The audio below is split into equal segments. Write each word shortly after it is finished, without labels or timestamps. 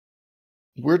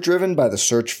We're driven by the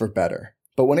search for better.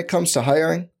 But when it comes to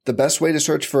hiring, the best way to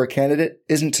search for a candidate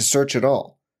isn't to search at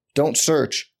all. Don't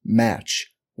search,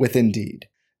 match with Indeed.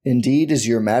 Indeed is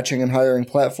your matching and hiring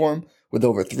platform with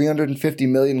over 350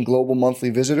 million global monthly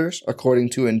visitors,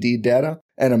 according to Indeed data,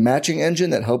 and a matching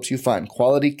engine that helps you find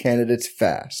quality candidates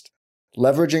fast.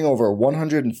 Leveraging over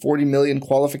 140 million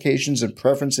qualifications and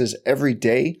preferences every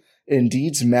day,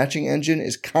 Indeed's matching engine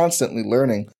is constantly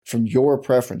learning from your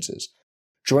preferences.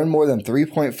 Join more than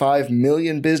 3.5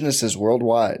 million businesses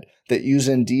worldwide that use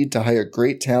Indeed to hire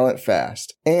great talent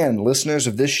fast. And listeners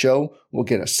of this show will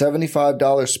get a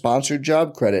 $75 sponsored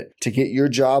job credit to get your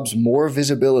jobs more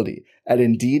visibility at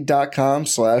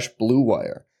Indeed.com/Blue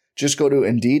Wire. Just go to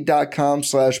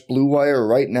Indeed.com/Blue Wire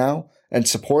right now and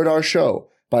support our show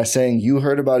by saying you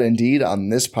heard about Indeed on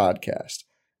this podcast.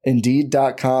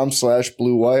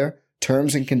 Indeed.com/Blue Wire.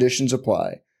 Terms and conditions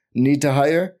apply. Need to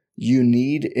hire? You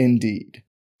need Indeed.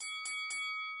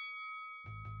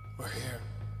 We're here.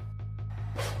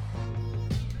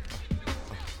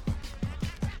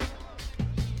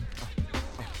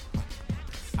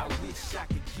 I wish I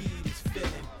could give this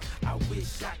feeling. I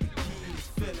wish I could give this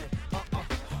feeling.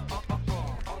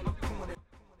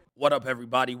 What up,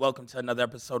 everybody? Welcome to another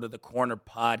episode of the Corner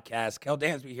Podcast. Kel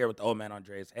Dansby here with the old man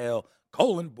Andreas Hale,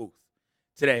 Colin Booth.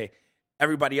 Today,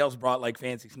 everybody else brought like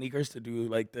fancy sneakers to do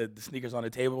like the sneakers on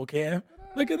the table cam.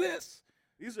 Look at this.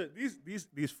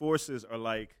 These forces are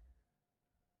like,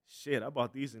 shit, I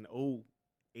bought these in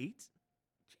 08.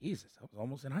 Jesus, I was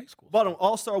almost in high school. Bought them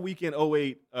All-Star Weekend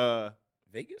 08.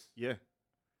 Vegas? Yeah.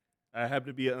 I happened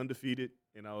to be undefeated,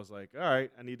 and I was like, all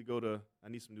right, I need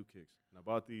some new kicks. And I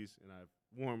bought these, and I've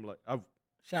worn them like,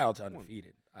 Shout out to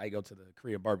Undefeated. I go to the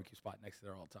Korean barbecue spot next to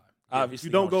there all the time. Yeah, Obviously,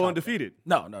 you don't go shop undefeated.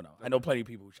 there. No. I know plenty of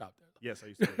people who shop there. Yes, I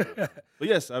used to go there. But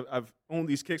yes, I've owned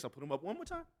these kicks. I'll put them up one more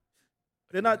time.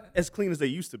 They're not as clean as they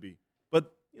used to be,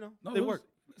 but, they work.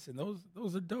 Listen,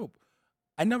 those are dope.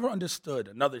 I never understood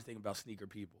another thing about sneaker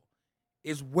people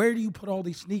is where do you put all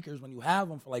these sneakers when you have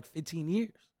them for like 15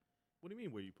 years? What do you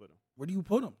mean where you put them? Where do you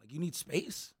put them? Like, you need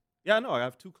space? Yeah, I know. I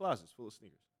have 2 closets full of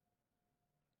sneakers.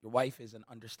 Your wife is an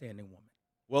understanding woman.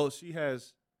 Well,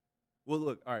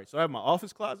 look, all right, so I have my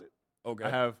office closet.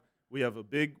 Okay. We have a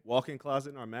big walk-in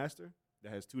closet in our master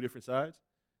that has 2 different sides,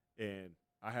 and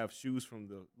I have shoes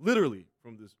literally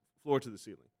from the floor to the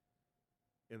ceiling.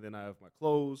 And then I have my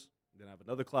clothes, then I have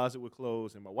another closet with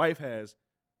clothes, and my wife has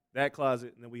that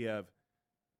closet, and then we have,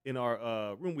 in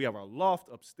our room, we have our loft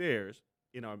upstairs.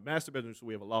 In our master bedroom, so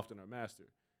we have a loft in our master,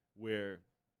 where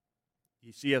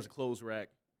she has a clothes rack,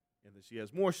 and then she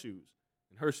has more shoes,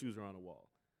 and her shoes are on the wall.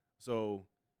 So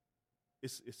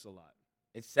it's a lot.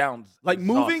 It sounds like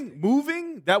exhausting.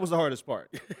 moving. That was the hardest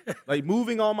part. Like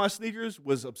moving all my sneakers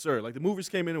was absurd. Like the movers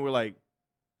came in and were like,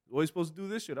 "What are you supposed to do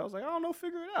this shit?" I was like, "I don't know,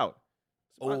 figure it out."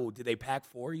 Did they pack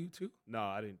for you too? No,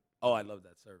 I didn't. Oh, I love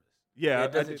that service. Yeah,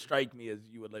 it doesn't strike me as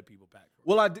you would let people pack for you.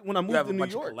 Well, I did when I moved to New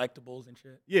bunch York. Of collectibles and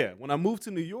shit. Yeah, when I moved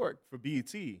to New York for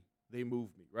BET, they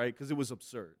moved me, right? Because it was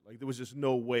absurd. Like there was just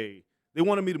no way. They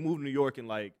wanted me to move to New York in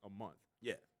like a month.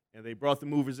 Yeah. And they brought the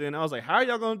movers in. I was like, "How are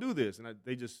y'all gonna do this?" And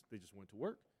they just went to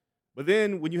work. But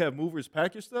then when you have movers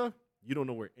pack your stuff, you don't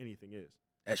know where anything is.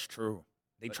 That's true.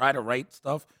 They try to write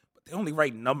stuff, but they only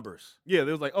write numbers. Yeah,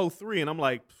 there was like 03, and I'm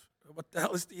like, what the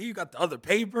hell is you got the other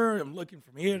paper? I'm looking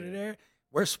from here to there.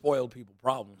 We're spoiled people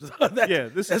problems.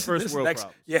 This is first world next,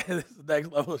 problems. Yeah, this is the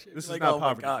next level shit. This like, is not oh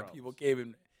poverty my God, problems. people came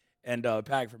in and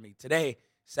packed for me. Today,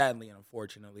 sadly and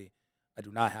unfortunately, I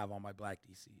do not have on my black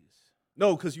DCs.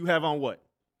 No, because you have on what?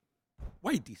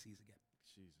 White DCs again.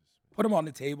 Jesus. Put them on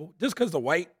the table. Just because the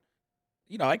white,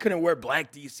 I couldn't wear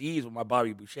black DCs with my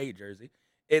Bobby Boucher jersey.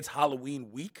 It's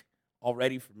Halloween week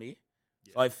already for me.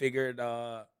 Yeah. So I figured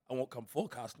I won't come full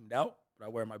costumed out, but I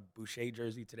wear my Boucher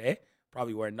jersey today.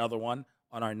 Probably wear another one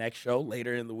on our next show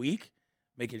later in the week,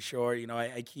 making sure,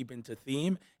 I keep into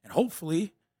theme. And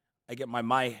hopefully I get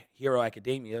my Hero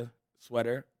Academia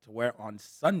sweater to wear on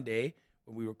Sunday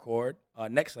when we record,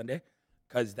 next Sunday,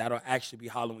 because that'll actually be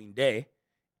Halloween Day.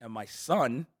 And my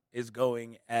son is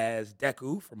going as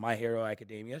Deku from My Hero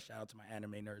Academia. Shout out to my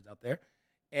anime nerds out there.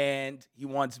 And he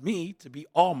wants me to be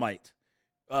All Might,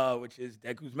 which is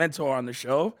Deku's mentor on the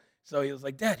show. So he was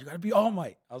like, "Dad, you got to be All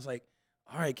Might." I was like,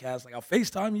 "All right, Cass, I'll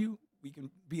FaceTime you. We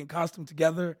can be in costume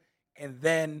together, and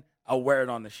then I'll wear it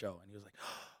on the show." And he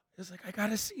was like, "I got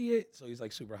to see it." So he's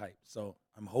like super hyped. So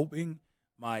I'm hoping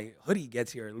my hoodie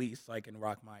gets here at least so I can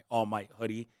rock my All Might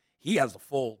hoodie. He has the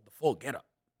full getup.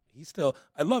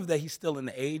 I love that he's still in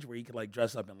the age where he could like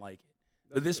dress up and like it.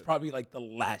 But this is probably like the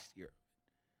last year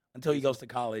until he goes to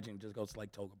college and just goes to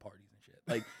like toga parties and shit.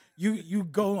 Like you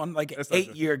go on like an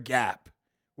 8-year gap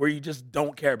where you just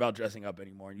don't care about dressing up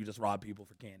anymore and you just rob people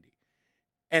for candy.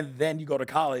 And then you go to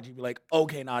college, you'd be like,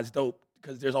 okay, nah, it's dope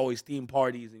because there's always theme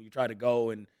parties and you try to go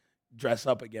and dress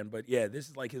up again. But yeah, this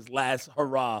is like his last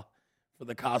hurrah for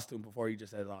the costume before he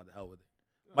just says, oh, the hell with it.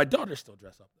 My daughter still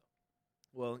dress up, though.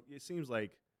 Well, it seems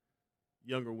like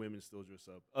younger women still dress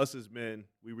up. Us as men,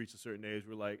 we reach a certain age,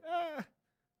 we're like,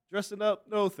 dressing up,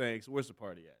 no thanks. Where's the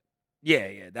party at?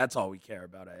 Yeah, that's all we care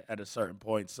about at a certain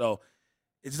point. So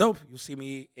it's dope. You'll see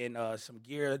me in some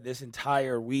gear this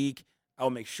entire week. I'll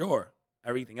make sure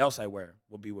everything else I wear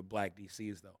will be with black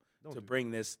DCs, though, to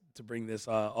bring this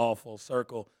all full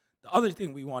circle. The other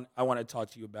thing I want to talk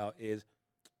to you about is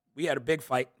we had a big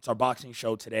fight. It's our boxing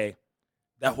show today.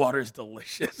 That water is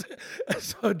delicious.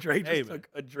 So Drake just took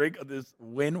a drink of this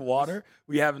Wynn water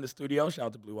we have in the studio. Shout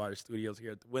out to Blue Water Studios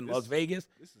here at the Wynn Las Vegas.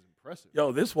 This is impressive.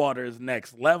 Yo, this water is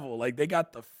next level. Like, they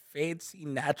got the fancy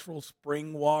natural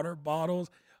spring water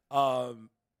bottles.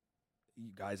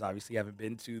 You guys obviously haven't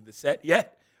been to the set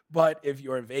yet, but if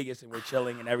you're in Vegas and we're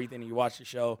chilling and everything and you watch the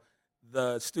show,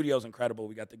 the studio's incredible.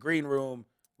 We got the green room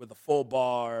with a full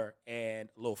bar and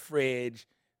a little fridge.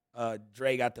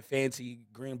 Dre got the fancy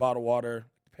green bottle water,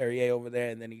 Perrier over there,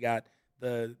 and then he got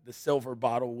the silver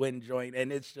bottle Wynn joint,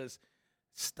 and it's just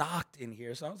stocked in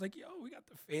here. So I was like, yo, we got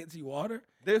the fancy water.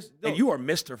 And you are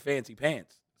Mr. Fancy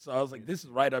Pants. So I was like, this is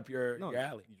right up your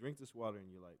alley. You drink this water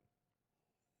and you're like,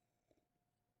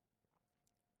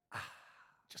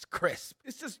 just crisp.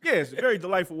 It's just, it's very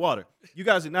delightful water. You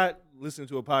guys are not listening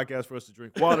to a podcast for us to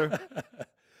drink water.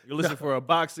 You're listening for a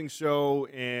boxing show,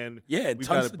 and we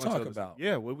tons to talk about.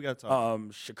 Yeah, what we got to talk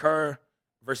about? Shakur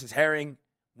versus Herring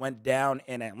went down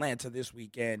in Atlanta this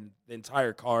weekend. The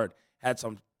entire card had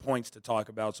some points to talk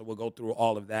about, so we'll go through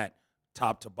all of that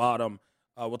top to bottom.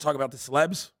 We'll talk about the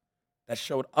celebs that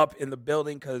showed up in the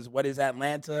building, because what is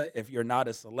Atlanta if you're not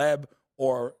a celeb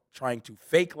or trying to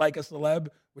fake like a celeb,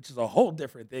 which is a whole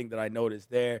different thing that I noticed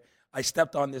there. I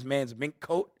stepped on this man's mink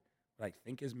coat, what I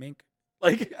think is mink.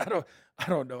 Like, I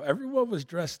don't know. Everyone was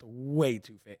dressed way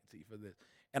too fancy for this.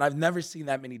 And I've never seen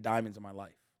that many diamonds in my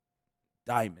life.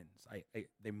 Diamonds.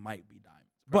 They might be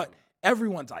diamonds. But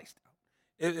everyone's iced out.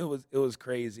 It was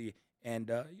crazy. And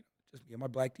just me and my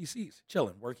black DCs,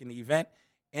 chilling, working the event.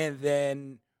 And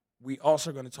then we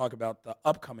also going to talk about the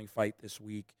upcoming fight this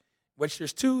week, which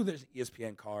there's two. There's an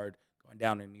ESPN card going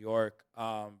down in New York,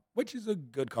 which is a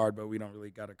good card, but we don't really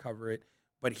got to cover it.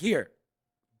 But here,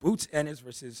 Boots Ennis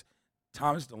versus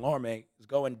Thomas Delorme is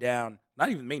going down, not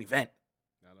even main event,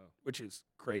 which is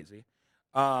crazy.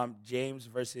 James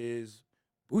versus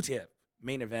Boutiev,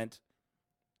 main event.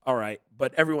 All right,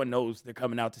 but everyone knows they're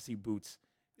coming out to see Boots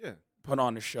put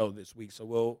on the show this week, so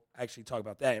we'll actually talk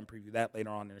about that and preview that later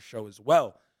on in the show as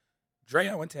well. Dre,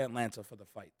 I went to Atlanta for the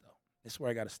fight, though. This is where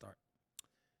I got to start.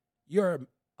 You're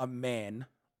a man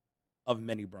of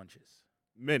many brunches.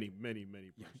 Many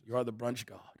brunches. You are the brunch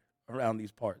god around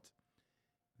these parts.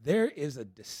 There is a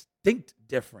distinct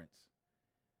difference,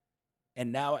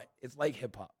 and now it's like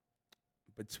hip-hop,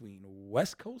 between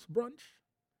West Coast brunch,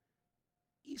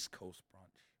 East Coast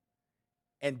brunch,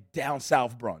 and down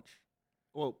south brunch.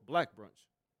 Well, black brunch.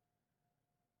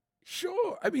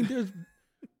 Sure. I mean,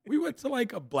 we went to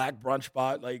like a black brunch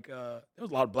spot. Like, there was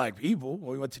a lot of black people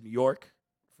when we went to New York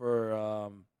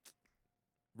for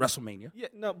WrestleMania. Yeah,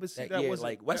 no, but see, that was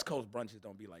like West Coast brunches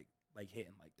don't be like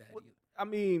hitting like that. Well, I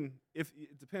mean, if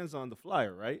it depends on the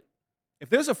flyer, right? If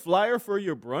there's a flyer for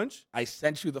your brunch, I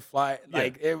sent you the flyer.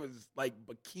 Like, it was like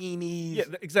bikinis. Yeah,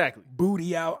 exactly.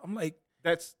 Booty out. I'm like,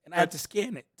 I had to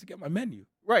scan it to get my menu.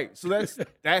 Right. So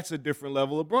that's a different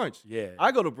level of brunch. Yeah.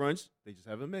 I go to brunch, they just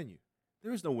have a menu.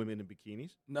 There is no women in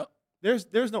bikinis. No.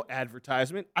 There's no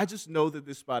advertisement. I just know that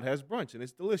this spot has brunch and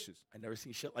it's delicious. I never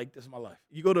seen shit like this in my life.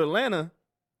 You go to Atlanta,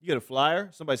 you get a flyer,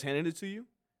 somebody's handing it to you.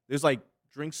 There's like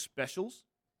drink specials.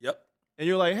 Yep. And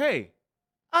you're like, hey,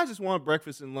 I just want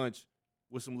breakfast and lunch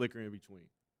with some liquor in between.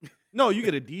 No, you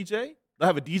get a DJ. They'll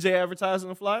have a DJ advertising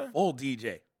the flyer. Full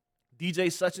DJ.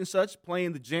 DJ such and such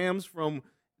playing the jams from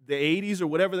the 80s or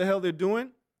whatever the hell they're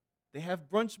doing. They have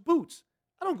brunch boots.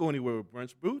 I don't go anywhere with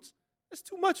brunch boots. That's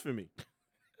too much for me.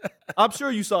 I'm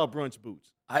sure you saw brunch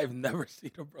boots. I've never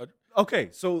seen a brunch. Okay,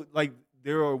 so like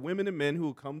there are women and men who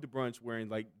will come to brunch wearing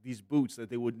like these boots that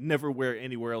they would never wear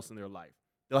anywhere else in their life.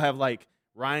 They'll have like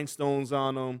rhinestones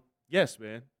on them. Yes,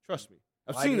 man. Trust me.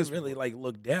 I've seen this really like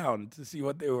look down to see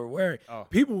what they were wearing. Oh.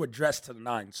 People were dressed to the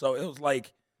nines. So it was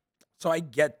like, so I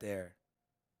get there.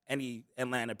 Any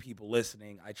Atlanta people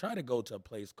listening, I try to go to a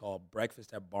place called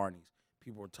Breakfast at Barney's.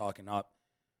 People were talking up.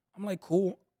 I'm like,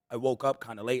 cool. I woke up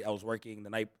kind of late. I was working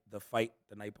the fight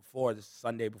the night before, this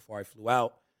Sunday before I flew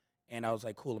out. And I was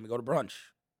like, cool, let me go to brunch.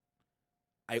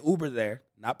 I Uber there,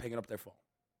 not picking up their phone.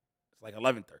 It's like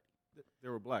 11:30. They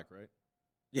were black, right?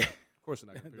 Yeah. Of course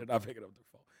they're not. They're not picking up their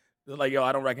phone. They're like, yo,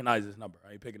 I don't recognize this number.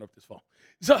 I ain't picking up this phone.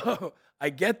 So I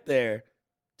get there,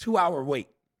 2-hour wait.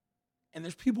 And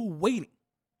there's people waiting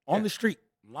on the street,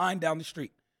 lying down the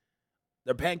street.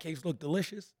 Their pancakes look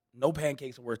delicious. No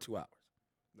pancakes are worth 2 hours.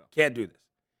 No. Can't do this.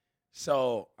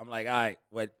 So I'm like, all right,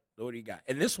 what do you got?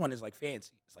 And this one is like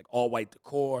fancy. It's like all white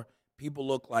decor. People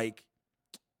look like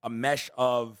a mesh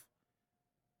of,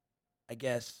 I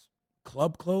guess,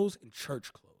 club clothes and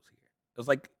church clothes here. It was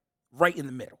like right in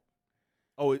the middle.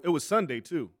 Oh, it was Sunday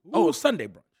too. Ooh. Oh, it was Sunday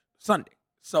brunch. Sunday.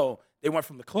 So they went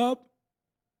from the club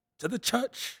to the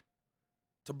church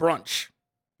to brunch.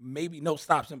 Maybe no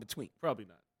stops in between. Probably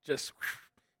not. Just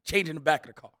changing the back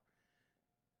of the car.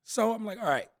 So I'm like, all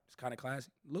right, it's kind of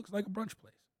classy. Looks like a brunch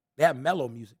place. They have mellow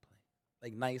music playing.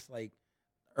 Like nice, like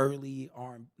early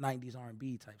 90s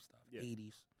R&B type stuff,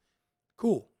 80s.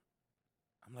 Cool.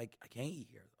 I'm like, I can't eat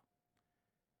here,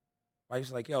 though.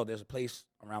 Wife's like, yo, there's a place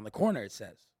around the corner, it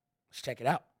says. Let's check it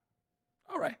out.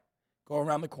 All right. Go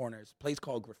around the corner. It's a place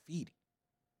called Graffiti.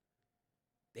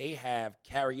 They have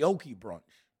karaoke brunch.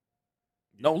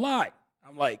 No lie.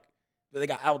 I'm like, they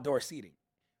got outdoor seating.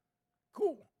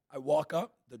 Cool. I walk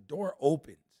up. The door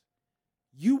opens.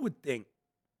 You would think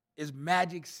it's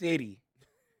Magic City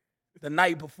the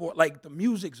night before. Like, the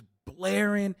music's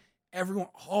blaring. Everyone,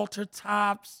 halter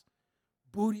tops,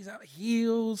 booties out,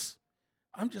 heels.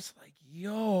 I'm just like,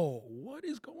 yo, what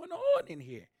is going on in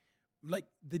here? Like,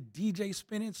 the DJ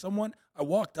spinning. I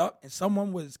walked up, and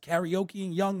someone was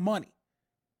karaokeing Young Money.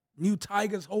 New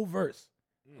Tiger's whole verse.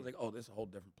 I was like, oh, this is a whole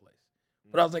different place.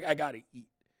 But I was like, I got to eat.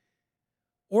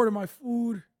 Order my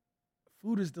food.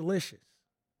 Food is delicious.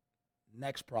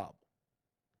 Next problem.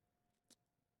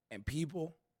 And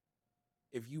people,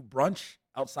 if you brunch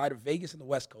outside of Vegas and the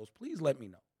West Coast, please let me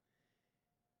know.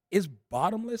 Is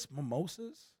bottomless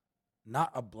mimosas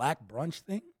not a black brunch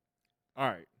thing? All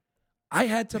right. I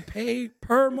had to pay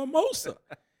per mimosa.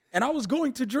 And I was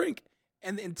going to drink.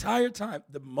 And the entire time,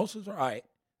 the mimosas were all right.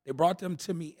 They brought them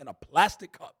to me in a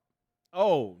plastic cup.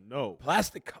 Oh, no.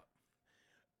 Plastic cup.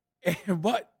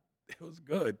 But it was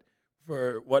good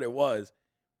for what it was.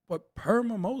 But per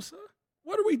mimosa?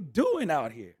 What are we doing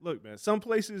out here? Look, man, some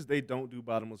places, they don't do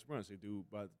bottomless brunch. They do.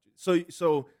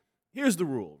 So here's the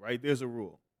rule, right? There's a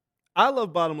rule. I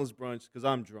love bottomless brunch because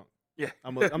I'm drunk. Yeah.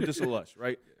 I'm just a lush,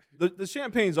 right? The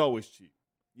champagne's always cheap.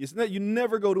 You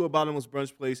never go to a bottomless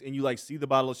brunch place and you like see the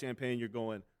bottle of champagne, you're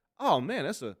going, oh, man,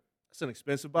 that's an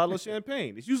expensive bottle of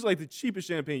champagne. It's usually like the cheapest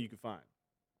champagne you can find.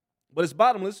 But it's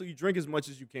bottomless, so you drink as much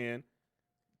as you can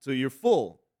till you're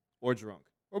full or drunk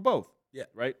or both. Yeah.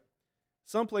 Right?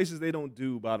 Some places, they don't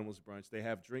do bottomless brunch. They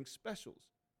have drink specials.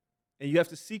 And you have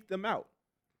to seek them out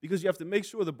because you have to make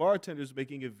sure the bartender's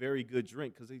making a very good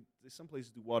drink because some places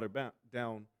do watered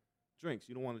down drinks.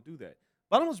 You don't want to do that.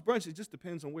 Bottomless brunch, it just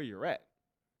depends on where you're at.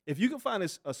 If you can find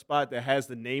a spot that has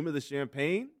the name of the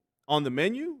champagne on the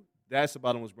menu, that's the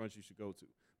bottomless brunch you should go to.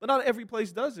 But not every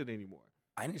place does it anymore.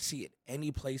 I didn't see it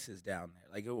any places down there.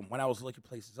 Like, when I was looking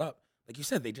places up, like you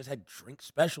said, they just had drink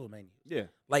special menus. Yeah.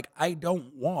 Like, I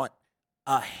don't want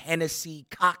a Hennessy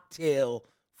cocktail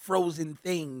frozen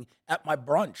thing at my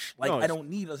brunch. Like, I don't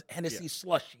need a Hennessy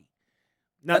slushy.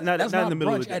 Not in the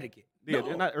middle of the day. Etiquette. Yeah,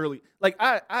 No. not early. Like,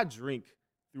 I drink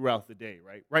throughout the day,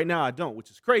 right? Right now, I don't, which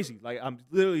is crazy. Like, I'm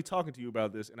literally talking to you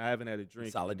about this, and I haven't had a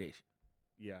drink. Consolidation.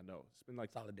 Yeah, I know. It's been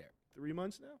like Solidarity. 3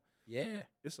 months now. Yeah.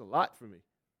 It's a lot for me.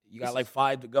 You got like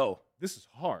 5 to go. This is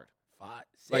hard. 5,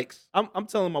 6. Like, I'm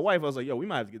telling my wife, I was like, yo, we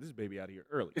might have to get this baby out of here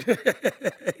early.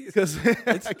 Because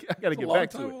I got to get back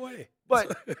to it. Away.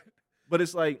 But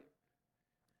it's like,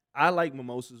 I like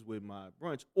mimosas with my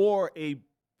brunch or a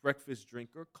breakfast drink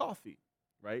or coffee,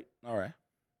 right? All right.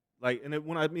 Like, and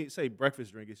when I say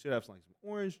breakfast drink, it should have some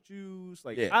orange juice.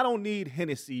 Like, Yeah. I don't need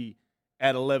Hennessy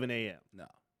at 11 a.m. No.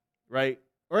 Right?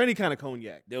 Or any kind of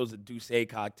cognac. There was a Douce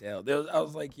cocktail. I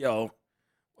was like, yo.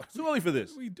 It's too early for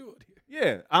this. What are we doing here?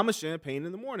 Yeah, I'm a champagne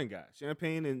in the morning guy.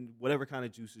 Champagne and whatever kind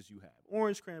of juices you have.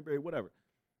 Orange, cranberry, whatever.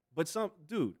 But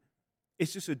dude,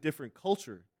 it's just a different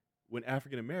culture when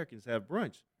African Americans have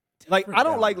brunch. Like, I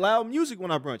don't like loud music when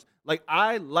I brunch. Like,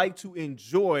 I like to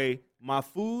enjoy my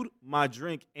food, my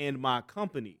drink, and my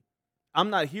company. I'm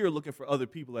not here looking for other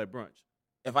people at brunch.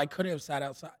 If I couldn't have sat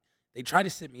outside, they tried to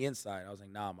sit me inside. I was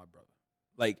like, nah, my brother.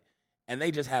 Like, and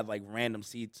they just had like random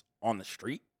seats on the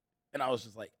street. And I was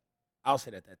just like, I'll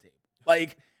sit at that table.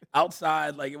 Like,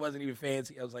 outside, like, it wasn't even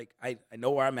fancy. I was like, I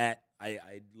know where I'm at.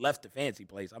 I left the fancy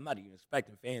place. I'm not even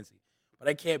expecting fancy. But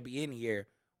I can't be in here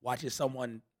watching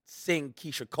someone sing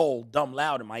Keisha Cole dumb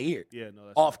loud in my ear. Yeah, no,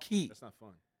 that's off key. That's not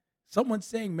fun. someone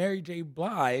sang Mary J.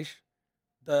 Blige,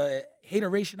 the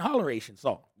Hateration Holleration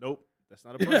song. Nope, that's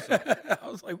not a brunch song. I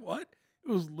was like, what? It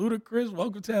was Ludacris,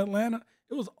 Welcome to Atlanta.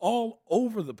 It was all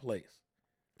over the place.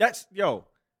 I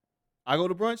go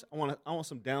to brunch, I want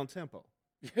some down tempo.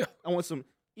 Yeah. I want some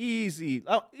easy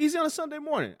on a Sunday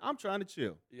morning. I'm trying to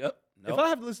chill. Yep. If I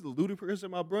have to listen to Ludacris at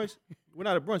my brunch, we're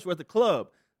not at brunch, we're at the club.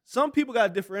 Some people got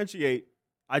to differentiate.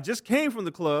 I just came from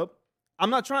the club. I'm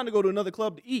not trying to go to another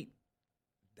club to eat.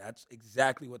 That's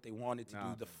exactly what they wanted to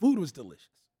do. The food was delicious.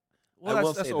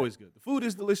 Well, that's always good. The food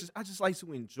is delicious. I just like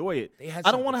to enjoy it. They had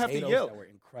I don't want to have to yell. That were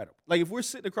incredible. Like if we're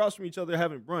sitting across from each other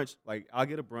having brunch, like I'll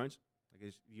get a brunch. I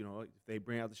guess if they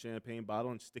bring out the champagne bottle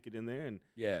and stick it in there, and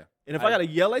if I gotta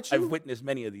yell at you, I've witnessed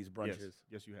many of these brunches.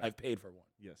 Yes, you have. I've paid for one.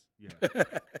 Yes, yeah.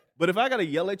 But if I gotta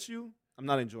yell at you, I'm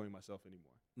not enjoying myself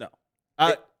anymore. No.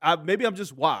 Maybe I'm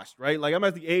just washed, right? Like I'm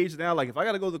at the age now, like if I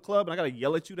gotta go to the club and I gotta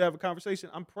yell at you to have a conversation,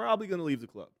 I'm probably gonna leave the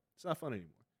club. It's not fun anymore.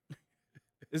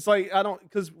 It's like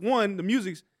because one, the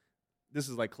music's, this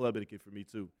is like club etiquette for me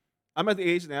too. I'm at the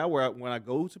age now where when I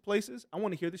go to places, I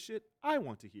want to hear the shit I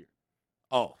want to hear.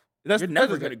 Oh, you're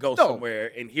never gonna go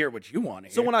somewhere and hear what you want to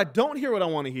hear. So when I don't hear what I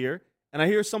want to hear, and I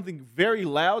hear something very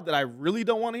loud that I really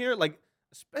don't want to hear, like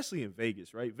especially in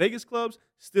Vegas, right? Vegas clubs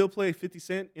still play 50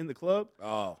 Cent in the club.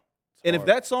 Oh. And if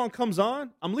that song comes on,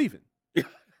 I'm leaving.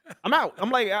 I'm out. I'm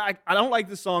like, I don't like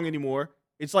this song anymore.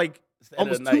 It's like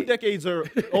almost 2 decades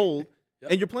old,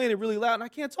 and you're playing it really loud, and I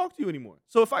can't talk to you anymore.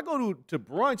 So if I go to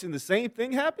brunch and the same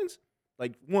thing happens,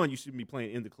 like, one, you shouldn't be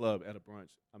playing in the club at a brunch.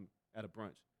 I'm at a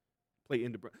brunch. Play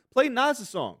in the brunch. Play Nas'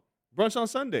 song, Brunch on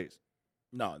Sundays.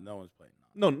 No, no one's playing Nas.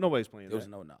 No, nobody's playing There was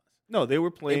no Nas. No, they were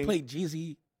playing. They played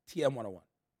Jeezy TM 101.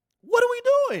 What are we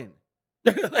doing?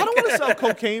 I don't want to sell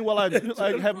cocaine while I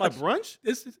have my brunch.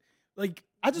 This is like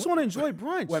I just want to enjoy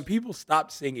brunch. When people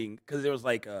stopped singing, because there was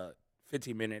like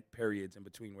 15-minute periods in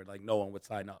between where like no one would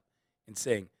sign up and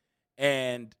sing,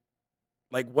 and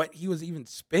like what he was even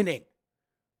spinning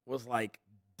was like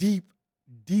deep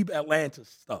Atlanta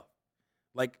stuff.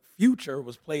 Like Future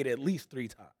was played at least 3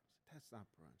 times. That's not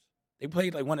brunch. They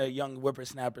played like one of the young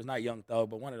whippersnappers, not Young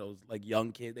Thug, but one of those like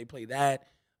young kids. They played that,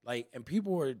 like, and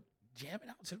people were jamming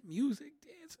out to the music,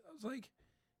 dancing. I was like,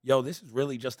 yo, this is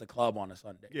really just a club on a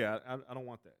Sunday. Yeah, I don't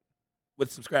want that.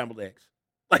 With some scrambled eggs.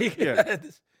 Like, yeah.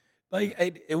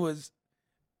 It was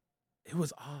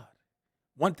odd.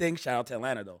 One thing, shout out to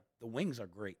Atlanta, though. The wings are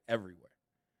great everywhere.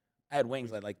 I had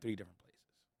wings at like 3 different places.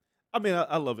 I mean,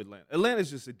 I love Atlanta. Atlanta's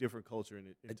just a different culture in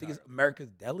it. I think it's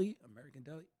American Deli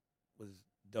was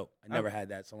dope. I never had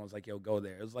that. Someone was like, yo, go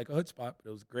there. It was like a hood spot, but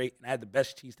it was great. And I had the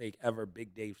best cheesesteak ever,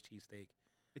 Big Dave's cheesesteak.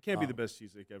 It can't be the best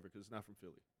cheesesteak ever because it's not from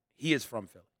Philly. He is from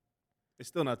Philly. It's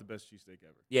still not the best cheesesteak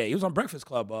ever. Yeah, he was on Breakfast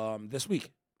Club this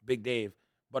week, Big Dave.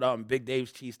 But Big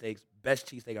Dave's cheesesteaks, best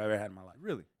cheesesteak I've ever had in my life.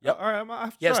 Really? Yep. All right, I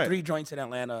have to He has try 3 joints in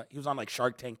Atlanta. He was on like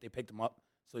Shark Tank. They picked him up.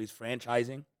 So he's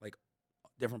franchising like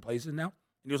different places now.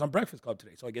 And he was on Breakfast Club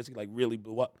today. So I guess he like really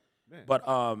blew up. Man. But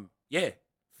yeah,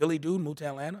 Philly dude moved to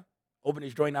Atlanta, opened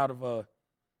his joint out of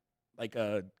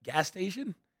a gas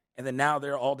station, and then now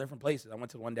they're all different places. I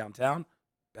went to the one downtown.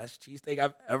 Best cheesesteak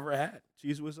I've ever had.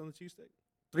 Cheese whiz on the cheesesteak?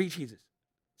 3 cheeses.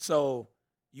 So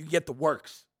you get the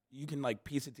works. You can like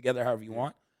piece it together however you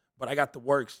want. But I got the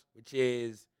works, which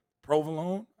is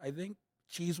provolone, I think,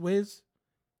 cheese whiz,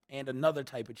 and another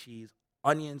type of cheese,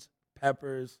 onions,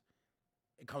 peppers.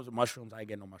 It comes with mushrooms. I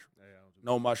get no mushrooms.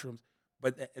 No mushrooms.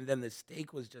 But and then the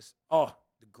steak was just, the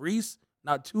grease,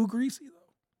 not too greasy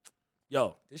though.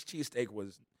 Yo, this cheesesteak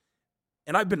was,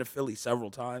 and I've been to Philly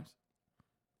several times.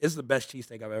 It's the best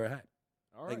cheesesteak I've ever had.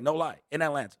 All right. Like, no lie, in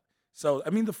Atlanta. So, I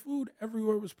mean, the food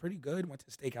everywhere was pretty good. Went to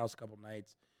the steakhouse a couple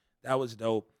nights. That was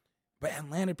dope. But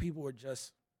Atlanta people were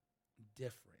just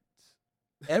different.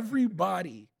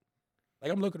 Everybody,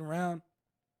 like I'm looking around,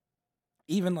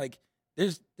 even like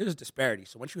there's disparity.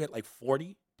 So once you hit like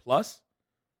 40 plus,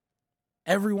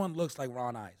 everyone looks like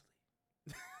Ron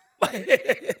Isley.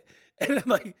 And then,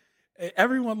 like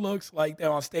everyone looks like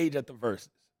they're on stage at the Verses.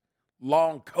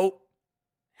 Long coat,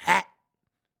 hat,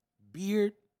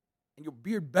 beard, and your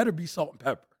beard better be salt and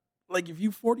pepper. Like if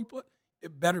you 40 plus,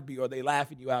 it better be, or they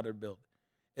laughing you out of the building.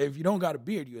 If you don't got a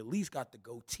beard, you at least got the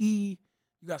goatee.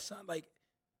 You got something like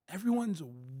everyone's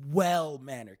well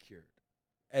manicured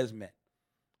as men.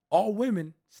 All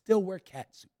women still wear cat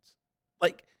suits.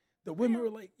 Like the women were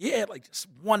like, yeah, like just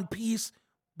one piece.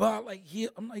 But like here,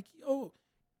 I'm like,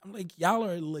 y'all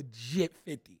are legit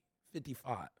 50,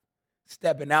 55.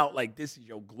 Stepping out like this is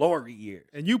your glory years.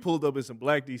 And you pulled up in some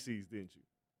black DCs, didn't you?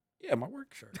 Yeah, my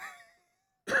work shirt.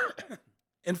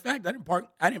 In fact, I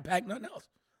didn't pack nothing else.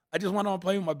 I just went on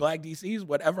playing with my black DCs.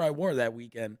 Whatever I wore that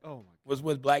weekend was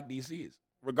with black DCs.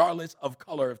 regardless of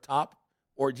color of top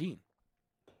or jean.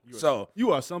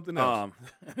 You are something else.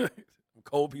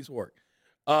 Cold piece of work.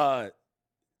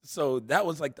 So that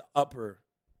was like the upper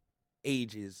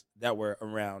ages that were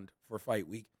around for fight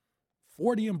week.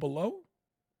 40 and below,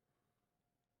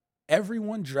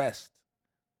 everyone dressed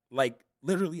like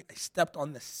literally I stepped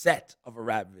on the set of a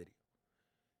rap video.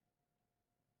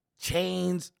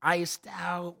 Chains, iced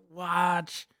out,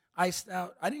 watch, iced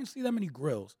out. I didn't see that many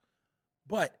grills,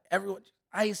 but everyone,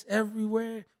 ice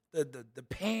everywhere. The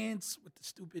pants with the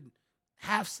stupid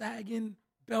half sagging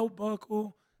belt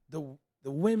buckle. The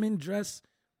women dressed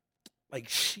like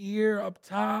sheer up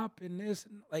top and this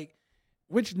and like,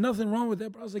 which nothing wrong with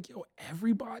that. But I was like, yo,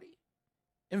 everybody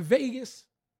in Vegas,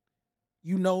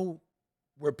 you know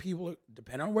where people,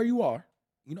 depending on where you are,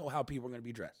 you know how people are going to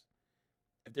be dressed.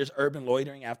 If there's urban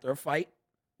loitering after a fight,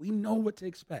 we know what to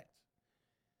expect.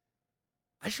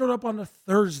 I showed up on a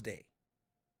Thursday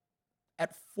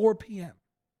at 4 p.m.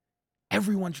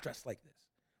 Everyone's dressed like this.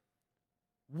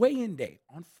 Weigh-in day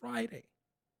on Friday.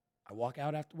 I walk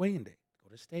out after weigh-in day,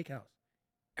 go to steakhouse.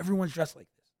 Everyone's dressed like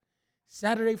this.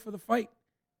 Saturday for the fight,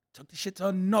 took the shit to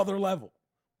another level,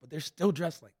 but they're still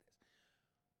dressed like this.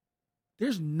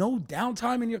 There's no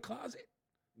downtime in your closet.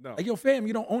 No. Like, yo, fam,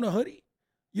 you don't own a hoodie?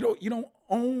 You don't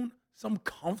own some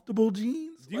comfortable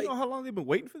jeans? Do you know how long they've been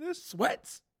waiting for this?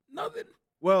 Sweats? Nothing.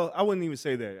 Well, I wouldn't even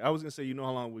say that. I was gonna say, you know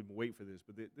how long we've been waiting for this,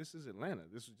 but this is Atlanta.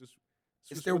 This is just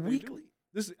It's their weekly.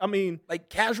 I mean, like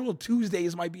casual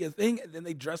Tuesdays might be a thing, and then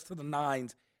they dress to the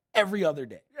nines every other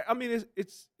day. Yeah, I mean,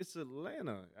 it's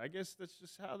Atlanta. I guess that's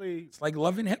just how they. It's like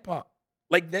Love and Hip Hop,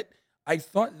 like that. I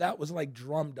thought that was like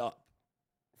drummed up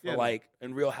for like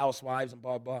in Real Housewives and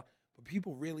blah blah. But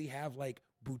people really have like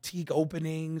boutique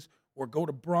openings or go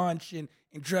to brunch and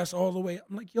dress all the way.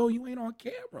 I'm like, yo, you ain't on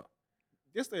camera.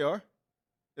 Yes, they are.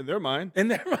 In their mind.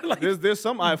 And they're like, there's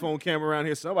some iPhone camera around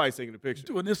here. Somebody's taking a picture.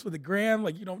 Doing this for the gram.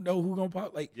 Like, you don't know who gonna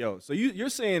pop. Like, yo, so you're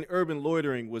saying urban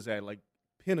loitering was at like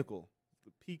pinnacle,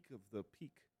 the peak of the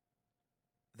peak.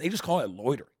 They just call it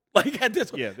loitering. Like at this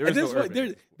point,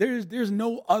 there's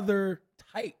no other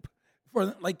type for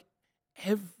them. Like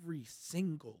every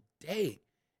single day.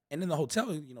 And in the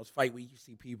hotel, you know, it's fight week. You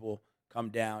see people come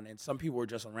down, and some people were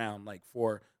just around like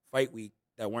for fight week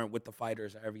that weren't with the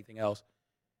fighters or everything else.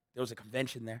 There was a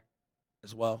convention there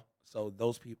as well. So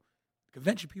those people,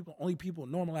 convention people, only people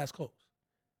in normal ass clothes.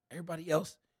 Everybody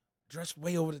else dressed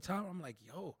way over the top. I'm like,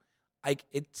 yo,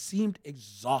 it seemed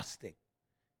exhausting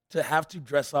to have to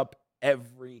dress up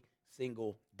every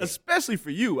single day. Especially for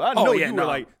you. I know you were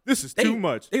like, this is too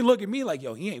much. They look at me like,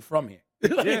 yo, he ain't from here.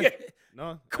 Like,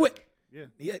 no. Quick.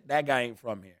 Yeah. That guy ain't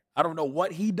from here. I don't know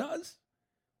what he does,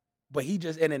 but he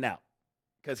just in and out.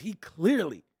 Because he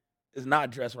clearly is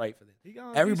not dressed right for this.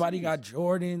 Everybody DCs. got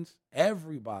Jordans.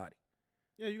 Everybody.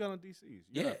 Yeah, you got on DCs.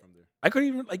 You're not from there. I couldn't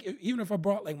even, like, even if I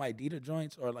brought, like, my Adidas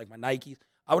joints or, like, my Nikes,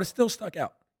 I would have still stuck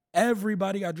out.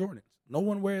 Everybody got Jordans.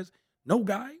 No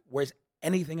guy wears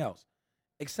anything else.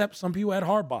 Except some people had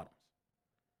hard bottoms.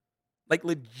 Like,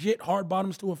 legit hard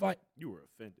bottoms to a fight. You were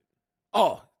offended.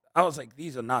 Oh, I was like,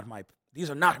 these are not my people. These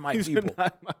are not my people.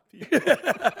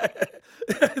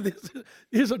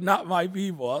 These are not my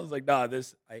people. I was like, nah,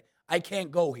 I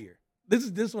can't go here. This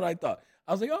is what I thought.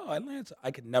 I was like, oh, Atlanta,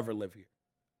 I could never live here,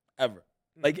 ever.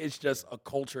 Like, it's just a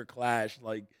culture clash.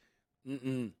 Like,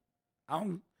 I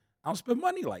don't spend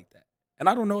money like that, and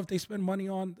I don't know if they spend money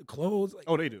on the clothes. Like,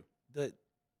 oh, they do. The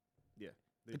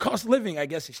cost of living, I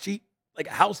guess, is cheap. Like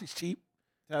a house is cheap,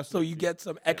 so you get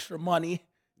some extra money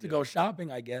to go shopping,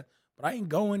 I guess. But I ain't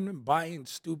going and buying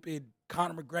stupid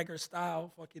Conor McGregor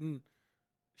style fucking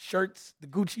shirts, the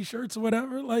Gucci shirts or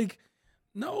whatever. Like,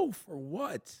 no, for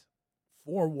what?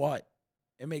 For what?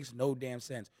 It makes no damn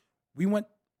sense. We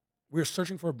were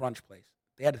searching for a brunch place.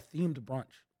 They had a themed brunch.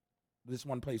 This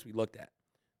one place we looked at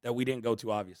that we didn't go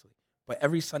to, obviously. But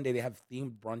every Sunday they have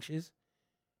themed brunches.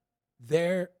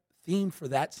 Their theme for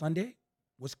that Sunday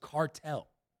was cartel.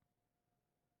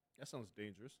 That sounds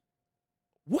dangerous.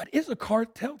 What is a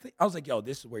cartel thing? I was like, yo,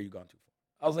 this is where you're going too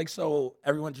far. I was like, so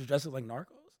everyone just dresses like narcos?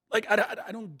 Like,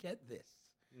 I don't get this.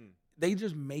 They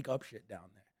just make up shit down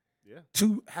there. Yeah.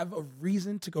 To have a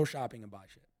reason to go shopping and buy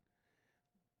shit.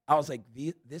 I was like,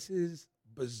 this is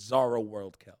bizarro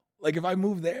world, Kel. Like, if I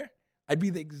moved there, I'd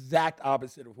be the exact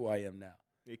opposite of who I am now.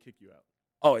 They kick you out.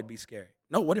 Oh, it'd be scary.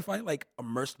 No, what if I, like,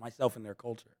 immersed myself in their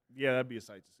culture? Yeah, that'd be a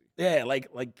sight to see. Yeah, like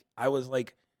I was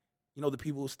like, you know, the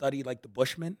people who study, like, the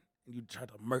Bushmen, and you try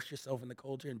to immerse yourself in the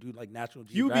culture and do, like, National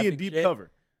Geographic You be in deep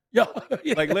cover. Yeah.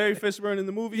 Like Larry Fishburne in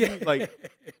the movie, like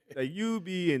you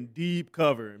be in deep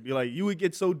cover and be like, you would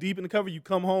get so deep in the cover, you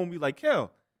come home and be like,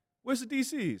 Kel, Where's the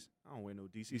DCs? I don't wear no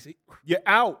DCs. DC? You're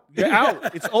out. You're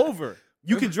out. It's over.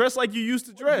 You can dress like you used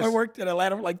to dress. I worked in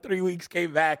Atlanta for like 3 weeks,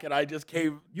 came back, and I just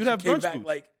came. You'd have came brunch back boots.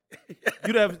 like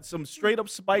You'd have some straight up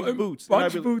spiked boots. And I'd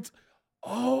Brunch be- boots.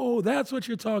 Oh, that's what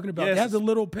you're talking about. Yes. They have the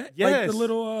little pet, like Yes. the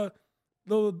little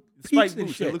peaks spiked and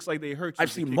boots. shit. It looks like they hurt you. I've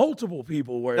to seen kick- multiple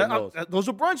people wearing those. Those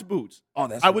are brunch boots. Oh,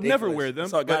 that's I would never ridiculous. wear them, I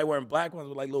saw a guy but- wearing black ones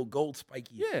with like little gold spikies.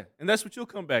 Yeah, and that's what you'll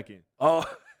come back in. Oh,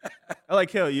 I like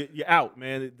hell. You're out,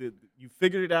 man. You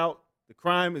figured it out. The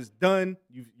crime is done.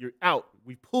 You're out.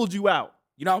 We pulled you out.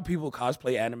 you know how people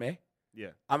cosplay anime? Yeah.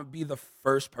 I'm gonna be the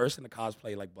first person to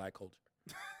cosplay like black culture.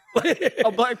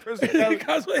 A black person.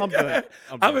 Cosplay. I'm done.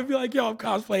 I'm gonna be like, yo, I'm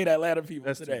cosplaying Atlanta people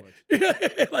That's today.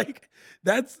 too Like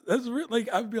that's real. Like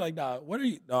I'd be like, nah, what are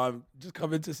you? No, I'm just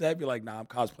coming to set. Be like, nah, I'm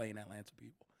cosplaying Atlanta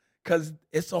people because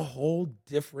it's a whole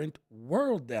different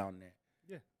world down there.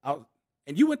 Yeah.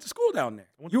 And you went to school down there.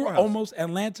 I went to You were Morehouse. almost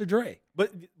Atlanta Dre.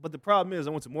 But the problem is,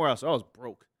 I went to Morehouse, so I was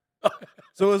broke.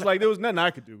 So it was like there was nothing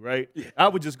I could do, right? Yeah. I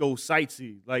would just go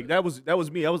sightsee. Like that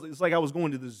was me. It's like I was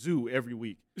going to the zoo every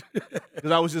week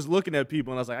because I was just looking at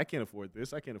people and I was like, I can't afford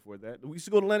this, I can't afford that. We used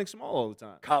to go to Lenox Mall all the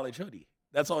time. College hoodie.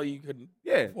 That's all you could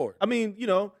Yeah, afford. I mean,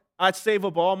 I'd save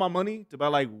up all my money to buy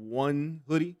like one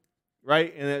hoodie,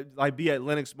 right? And I'd be at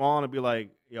Lenox Mall and I'd be like,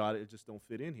 yo, I just don't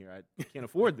fit in here. I can't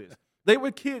afford this. They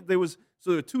were kids. So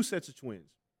there were two sets of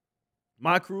twins.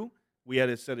 My crew, we had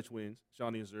a set of twins.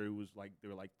 Shawnee and Zuri they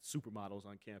were like supermodels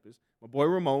on campus. My boy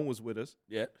Ramon was with us.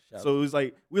 Yeah. So it was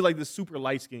like we were like this super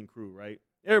light skinned crew, right?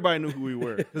 Everybody knew who we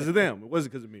were because of them. It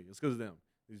wasn't because of me. It's because of them.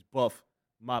 These buff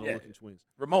model looking twins.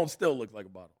 Ramon still looked like a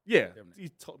bottle. Yeah, Damn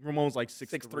Ramon's like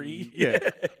 6'3". Yeah,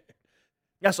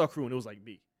 that's our crew, and it was like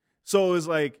me. So it was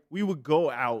like we would go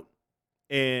out,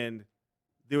 and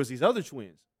there was these other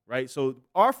twins, right? So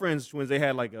our friends' twins, they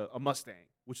had like a Mustang,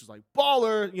 which was like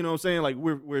baller. You know what I'm saying? Like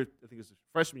we're I think it's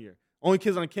freshman year. Only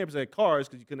kids on campus had cars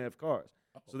because you couldn't have cars.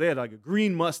 So they had like a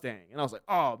green Mustang, and I was like,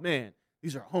 oh man,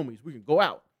 these are homies. We can go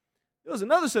out. There was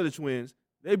another set of twins.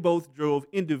 They both drove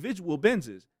individual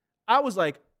Benzes. I was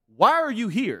like, why are you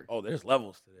here? Oh, there's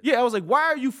levels to this. Yeah, I was like, why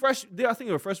are you fresh? I think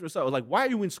they were freshmen. So I was like, why are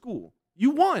you in school?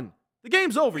 You won. The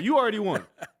game's over. You already won.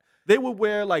 They would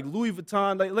wear like Louis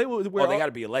Vuitton. Like they would wear. Oh, they got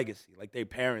to be a legacy. Like their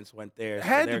parents went there. So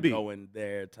Had to they're be. going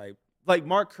there type. Like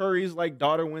Mark Curry's like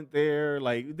daughter went there.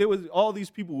 Like there was all these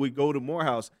people would go to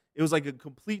Morehouse. It was like a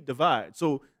complete divide.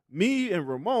 So me and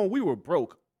Ramon, we were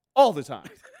broke all the time.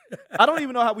 I don't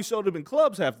even know how we showed up in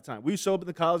clubs half the time. We showed up in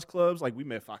the college clubs. Like we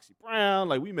met Foxy Brown.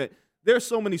 Like we met. There's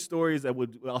so many stories that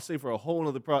I'll say for a whole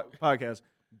other podcast.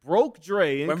 Broke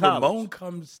Dre in when college. Ramon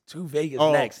comes to Vegas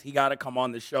Oh. next, he got to come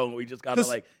on the show, and we just got to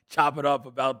like chop it up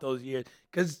about those years.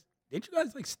 Because didn't you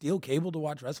guys like steal cable to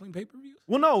watch wrestling pay-per-views?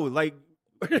 Well, no,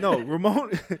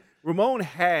 Ramon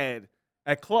had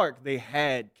at Clark they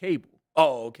had cable.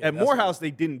 Oh, okay. At that's Morehouse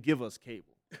they didn't give us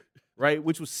cable, right?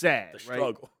 Which was sad. the right?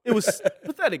 struggle. It was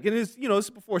pathetic, and this is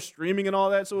before streaming and all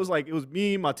that. So it was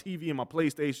me, my TV, and my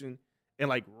PlayStation, and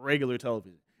like regular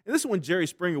television. And this is when Jerry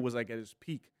Springer was like at his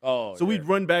peak. Oh, So yeah. we'd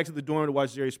run back to the dorm to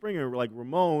watch Jerry Springer. Like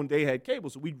Ramon, they had cable.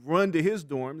 So we'd run to his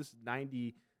dorm. This is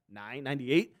 99,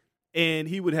 98. And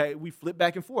we flip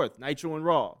back and forth, Nitro and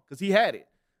Raw, because he had it.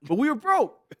 But we were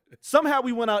broke. Somehow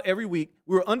we went out every week.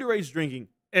 We were underage drinking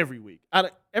every week.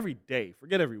 Every day.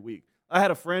 Forget every week. I had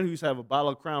a friend who used to have a bottle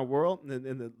of Crown Royal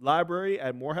in the library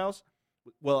at Morehouse.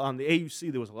 Well, on the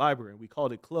AUC, there was a library, and we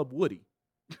called it Club Woody.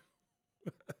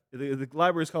 The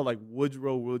library is called like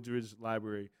Woodridge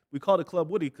Library. We called it Club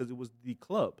Woody because it was the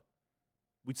club.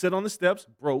 We'd sit on the steps,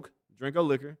 broke, drink our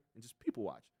liquor, and just people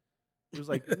watch. It was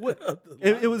like, what?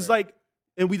 It was like,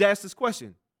 and we'd ask this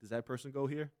question: does that person go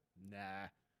here? Nah.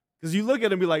 Because you look at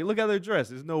them and be like, look at their dress.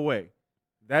 There's no way.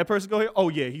 That person go here? Oh,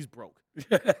 yeah, he's broke.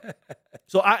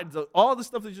 So all the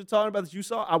stuff that you're talking about that you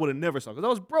saw, I would have never saw because I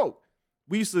was broke.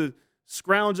 We used to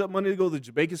scrounge up money to go to the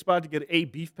Jamaican spot to get a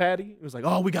beef patty. It was like,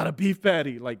 oh, we got a beef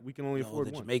patty. Like, we can only afford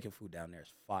the one. Jamaican food down there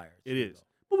is fire. It is.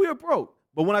 But we were broke.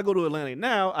 But when I go to Atlanta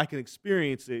now, I can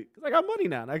experience it because I got money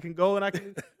now. And I can go and I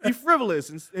can be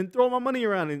frivolous and throw my money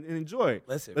around and enjoy it.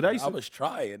 Listen, but man, I was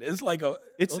trying. It's like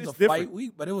it's a different. fight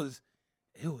week, but it was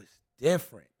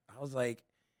different. I was like,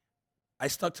 I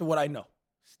stuck to what I know.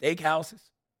 Steakhouses.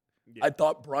 Yeah. I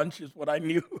thought brunch is what I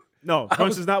knew. No,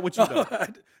 brunch is not what you know.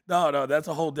 No, that's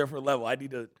a whole different level.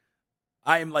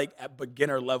 I am like at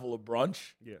beginner level of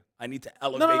brunch. Yeah. I need to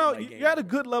elevate No. my game. You're at a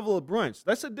good level of brunch.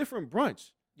 That's a different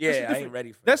brunch. Yeah, I ain't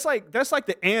ready for That's like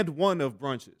the and one of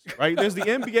brunches, right? There's the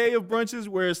NBA of brunches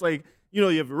where it's like, you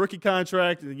have a rookie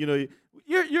contract and,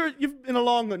 you've been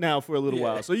along now for a little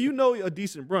while, so you know a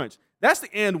decent brunch. That's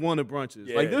the and one of brunches.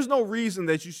 Yeah. Like, there's no reason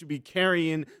that you should be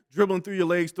dribbling through your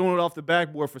legs, throwing it off the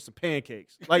backboard for some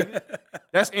pancakes. Like,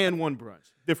 that's and one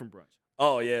brunch, different brunch.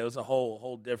 Oh yeah, it was a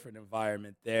whole different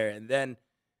environment there. And then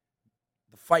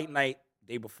the fight night,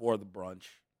 day before the brunch,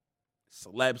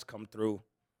 celebs come through.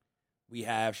 We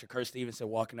have Shakur Stevenson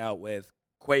walking out with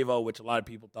Quavo, which a lot of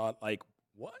people thought, like,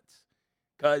 what?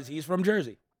 Because he's from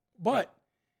Jersey. But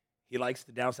he likes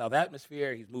the down south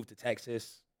atmosphere. He's moved to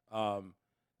Texas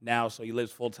now, so he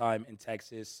lives full-time in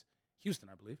Texas, Houston,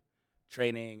 I believe,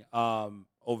 training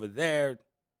over there.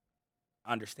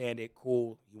 Understand it,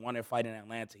 cool. He wanted to fight in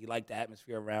Atlanta. He liked the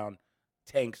atmosphere around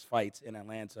Tank's fights in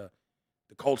Atlanta.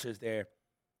 The culture's there.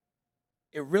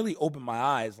 It really opened my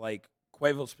eyes, like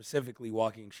Quavo specifically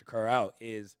walking Shakur out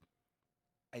is,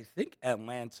 I think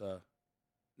Atlanta,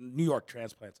 New York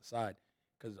transplants aside,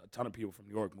 because a ton of people from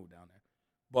New York moved down there,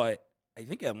 but I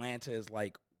think Atlanta is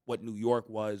like what New York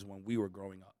was when we were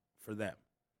growing up for them,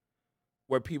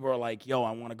 where people are like, yo,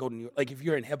 I want to go to New York. Like, if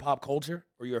you're in hip-hop culture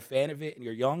or you're a fan of it and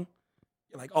you're young,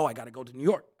 you're like, oh, I got to go to New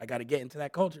York. I got to get into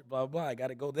that culture, blah, blah, blah. I got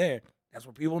to go there. That's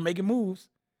where people are making moves.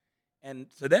 And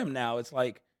to them now, it's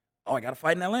like, oh, I got to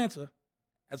fight in Atlanta.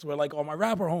 That's where, like, all my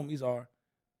rapper homies are.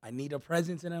 I need a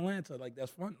presence in Atlanta. Like,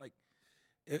 that's fun. Like,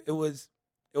 it was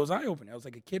eye-opening. I was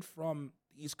like a kid from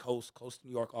the East Coast, close to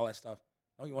New York, all that stuff.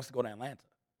 Oh, he wants to go to Atlanta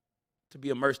to be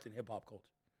immersed in hip-hop culture.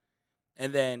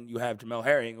 And then you have Jamel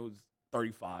Herring, who's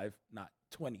 35, not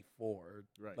 24,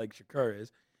 right, like Shakur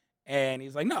is. And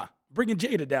he's like, nah, bringing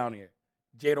Jada down here.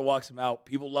 Jada walks him out.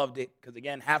 People loved it because,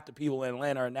 again, half the people in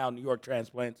Atlanta are now New York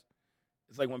transplants.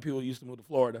 It's like when people used to move to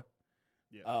Florida.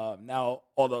 Yeah. Now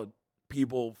all the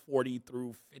people 40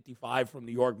 through 55 from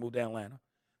New York moved to Atlanta.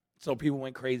 So people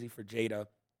went crazy for Jada.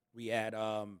 We had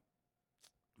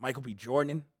Michael B.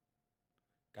 Jordan,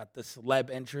 got the celeb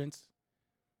entrance.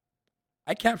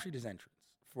 I captured his entrance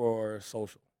for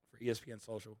ESPN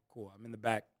Social. Cool. I'm in the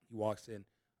back. He walks in.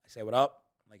 I say, what up?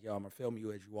 I'm like, yo, I'm going to film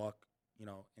you as you walk,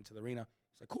 into the arena.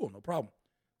 He's like, cool, no problem.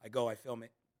 I go, I film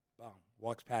it. Boom.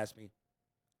 Walks past me.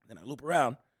 Then I loop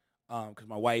around because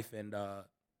my wife,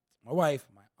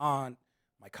 my aunt,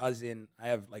 my cousin, I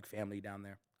have, like, family down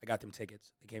there. I got them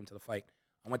tickets. They came to the fight.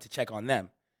 I went to check on them.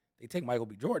 They take Michael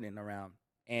B. Jordan around,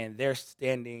 and they're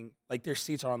standing, like, their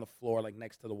seats are on the floor, like,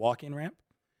 next to the walk-in ramp.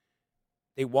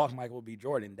 They walk Michael B.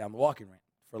 Jordan down the walk-in ramp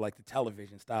for, like, the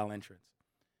television-style entrance.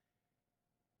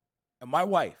 And my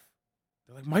wife,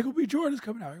 they're like, Michael B. Jordan's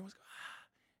coming out. Everyone's going, ah.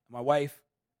 And my wife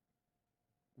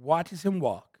watches him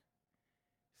walk,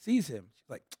 sees him. She's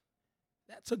like,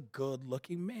 that's a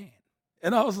good-looking man.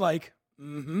 And I was like,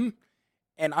 mm-hmm.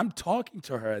 And I'm talking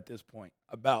to her at this point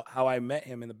about how I met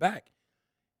him in the back.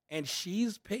 And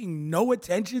she's paying no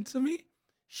attention to me.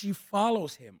 She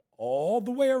follows him all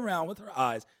the way around with her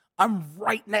eyes. I'm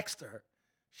right next to her.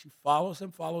 She follows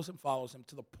him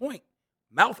to the point,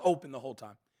 mouth open the whole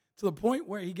time, to the point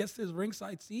where he gets to his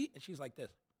ringside seat and she's like this.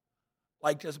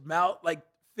 Like, just mouth, like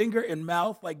finger in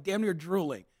mouth, like damn near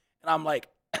drooling. And I'm like,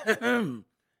 and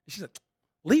she's like,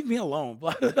 leave me alone.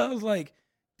 But I was like,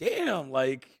 damn,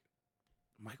 like,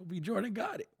 Michael B. Jordan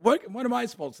got it. What am I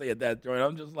supposed to say at that, Jordan?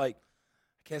 I'm just like,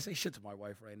 I can't say shit to my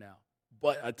wife right now.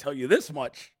 But I tell you this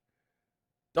much,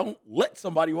 don't let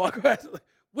somebody walk past.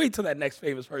 Wait till that next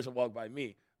famous person walk by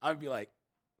me. I'm going to be like,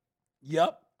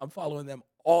 yep, I'm following them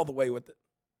all the way with it.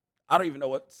 I don't even know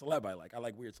what celeb I like. I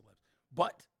like weird celebs.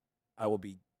 But I will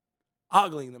be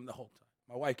ogling them the whole time.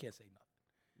 My wife can't say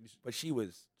nothing. But she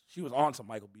was on some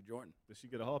Michael B. Jordan. Did she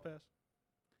get a hall pass?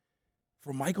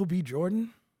 For Michael B.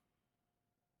 Jordan?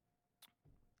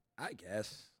 I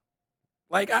guess.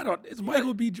 Like, it's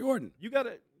Michael B. Jordan. You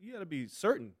gotta be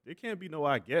certain. There can't be no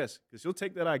I guess, because she'll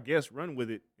take that I guess, run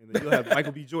with it, and then you'll have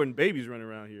Michael B. Jordan babies running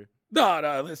around here.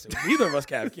 No, listen, neither of us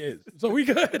can have kids, so we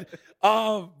good.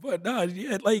 But no,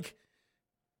 yeah, like,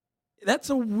 that's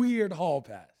a weird hall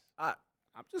pass.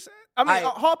 I'm just saying. I mean,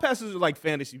 hall passes are like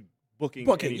fantasy booking,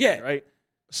 anything, yeah. Right?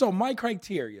 So my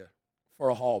criteria for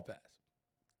a hall pass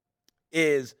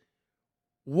is,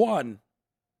 one,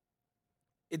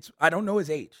 I don't know his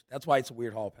age. That's why it's a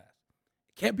weird hall pass.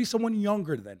 It can't be someone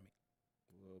younger than me.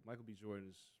 Well, Michael B.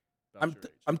 Jordan's about your age.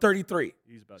 I'm 33.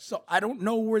 He's about so I don't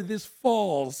know where this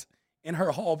falls in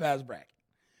her hall pass bracket.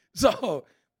 So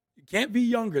you can't be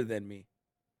younger than me.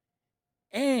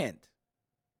 And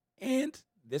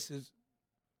this is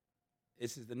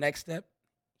the next step.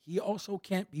 He also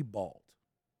can't be bald.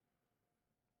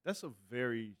 That's a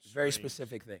very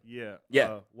specific thing. Yeah.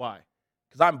 Yeah. Why?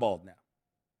 Because I'm bald now.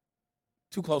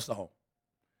 Too close to home.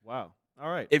 Wow. All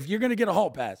right. If you're gonna get a hall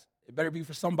pass, it better be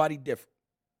for somebody different.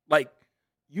 Like,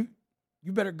 you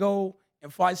better go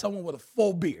and find someone with a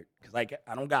full beard because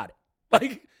I don't got it.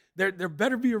 Like there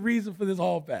better be a reason for this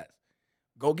hall pass.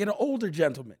 Go get an older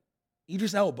gentleman,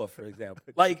 Idris Elba, for example.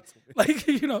 like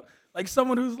like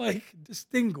someone who's like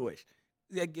distinguished.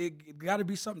 It got to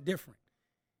be something different.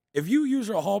 If you use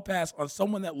your hall pass on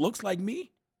someone that looks like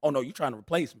me, oh no, you're trying to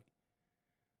replace me.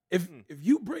 If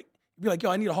you be like,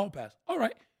 yo, I need a hall pass. All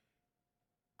right.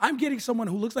 I'm getting someone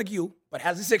who looks like you, but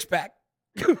has a six-pack.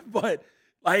 But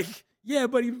like, yeah,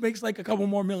 but he makes like a couple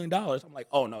more $1 million. I'm like,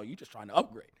 oh no, you're just trying to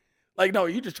upgrade. Like, no,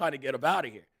 you're just trying to get up out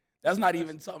of here. That's not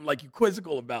even something like you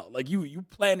quizzical about. Like you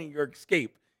planning your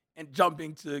escape and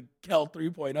jumping to Kel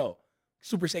 3.0,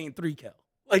 Super Saiyan 3 Kel.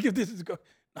 Like if this is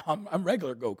I'm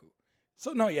regular Goku.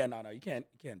 So no, you can't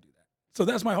do that. So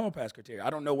that's my hall pass criteria. I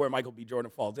don't know where Michael B.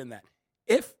 Jordan falls in that.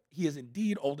 If he is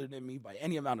indeed older than me by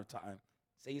any amount of time,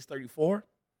 say he's 34,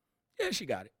 yeah, she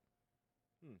got it.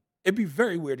 It'd be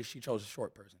very weird if she chose a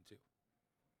short person too.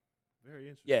 Very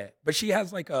interesting. Yeah, but she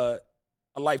has like a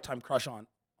lifetime crush on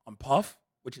Puff,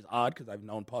 which is odd because I've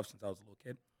known Puff since I was a little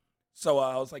kid. So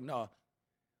I was like, no.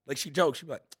 Like she jokes, she'd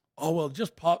be like, oh, well,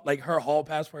 just Puff. Like her hall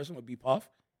pass person would be Puff.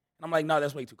 And I'm like, no,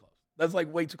 that's way too close. That's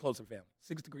like way too close in family.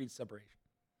 6 degrees separation.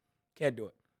 Can't do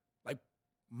it. Like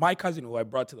my cousin who I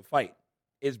brought to the fight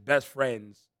is best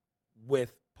friends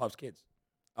with Puff's kids.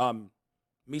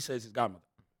 Misa is his godmother.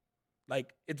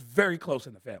 Like it's very close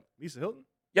in the family. Misa Hilton?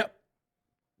 Yep.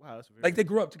 Wow, that's very like they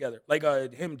grew up together. Like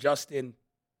him, Justin,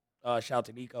 shout out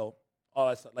to Nico, all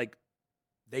that stuff. Like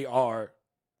they are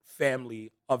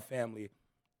family of family.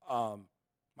 My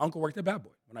uncle worked at Bad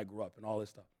Boy when I grew up and all this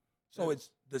stuff. So it's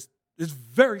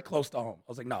very close to home.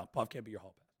 I was like, nah, Puff can't be your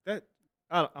hall pass.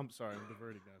 I'm sorry, I'm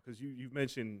diverting now because you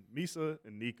mentioned Misa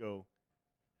and Nico,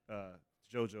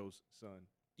 JoJo's son.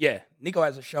 Yeah, Nico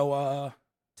has a show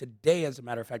today. As a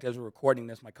matter of fact, as we're recording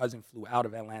this, my cousin flew out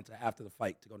of Atlanta after the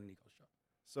fight to go to Nico's show.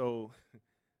 So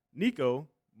Nico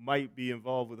might be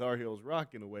involved with Our Heroes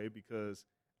Rock in a way because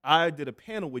I did a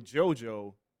panel with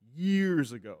JoJo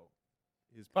years ago,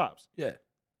 his pops. Yeah.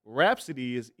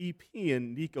 Rhapsody is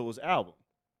EPing Nico's album.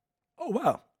 Oh,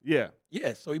 wow. Yeah.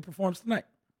 Yeah, so he performs tonight.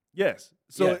 Yes.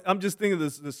 So Yeah. I'm just thinking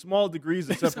of the small degrees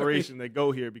of separation that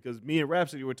go here because me and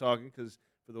Rhapsody were talking because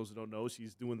for those who don't know,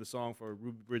 she's doing the song for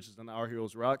Ruby Bridges on Our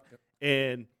Heroes Rock. Yep.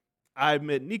 And I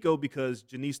met Nico because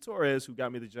Janice Torres, who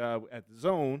got me the job at The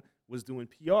Zone, was doing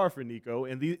PR for Nico,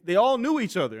 and they all knew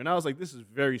each other. And I was like, this is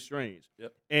very strange.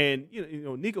 Yep. And you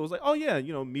know, Nico was like, oh yeah,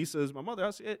 Misa is my mother.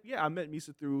 I said, yeah, I met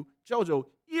Misa through JoJo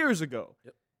years ago.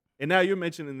 Yep. And now you're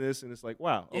mentioning this, and it's like,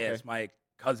 wow. Okay. Yeah, it's my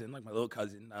cousin, like my little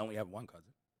cousin. I only have one cousin.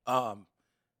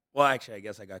 Well, actually, I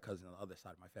guess I got cousins on the other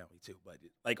side of my family too. But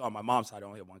like on my mom's side, I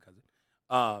only have one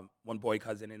cousin. One boy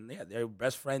cousin, and yeah, they're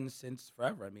best friends since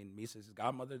forever. I mean, Misa's his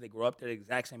godmother. They grew up, they're the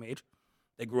exact same age.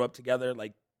 They grew up together,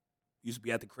 like, used to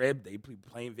be at the crib. They'd be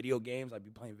playing video games. I'd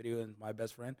be playing video with my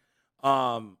best friend.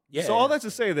 Yeah. So all that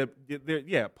to say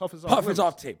that, Puff is off. Puff is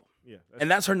off the table. Yeah.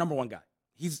 And that's her number one guy.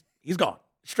 He's gone.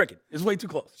 Stricken. It's way too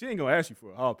close. She ain't going to ask you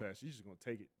for a hall pass. She's just going to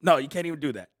take it. No, you can't even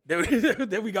do that.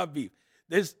 Then we got beef.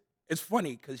 It's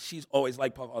funny because she's always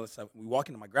like Puff all the time. We walk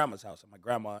into my grandma's house, and my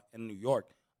grandma in New York,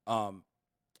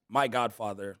 my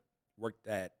godfather worked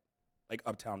at like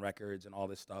Uptown Records and all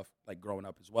this stuff, like growing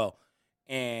up as well.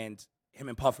 And him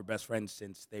and Puff are best friends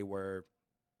since they were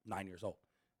 9 years old.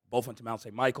 Both went to Mount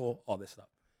St. Michael, all this stuff.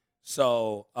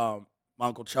 So my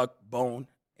Uncle Chuck Bone,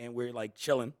 and we're like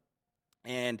chilling.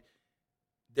 And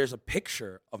there's a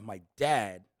picture of my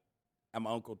dad at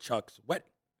my Uncle Chuck's wedding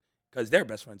because they're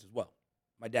best friends as well.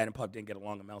 My dad and Puff didn't get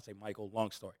along at Mount St. Michael,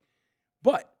 long story.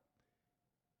 But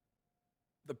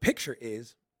the picture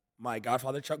is my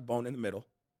godfather, Chuck Bone, in the middle,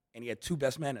 and he had two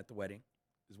best men at the wedding.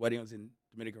 His wedding was in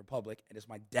Dominican Republic, and it's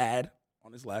my dad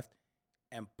on his left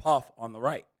and Puff on the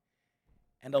right.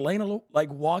 And Elena,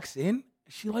 like, walks in.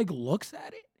 She, like, looks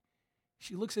at it.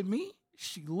 She looks at me.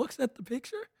 She looks at the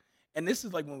picture. And this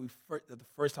is, like, when the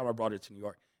first time I brought her to New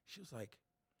York. She was like,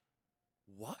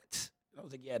 what? And I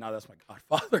was like, yeah, no, that's my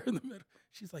godfather in the middle.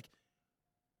 She's like,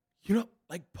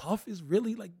 like, Puff is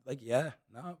really, like, yeah,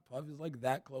 no, Puff is, like,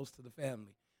 that close to the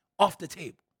family. Off the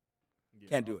table. Yeah,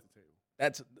 can't do it.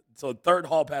 That's so third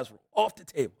hall pass rule. Off the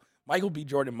table. Michael B.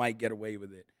 Jordan might get away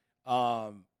with it.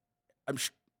 I'm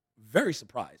very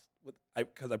surprised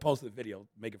because I posted a video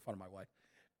making fun of my wife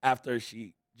after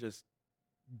she just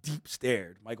deep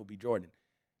stared Michael B. Jordan.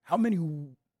 How many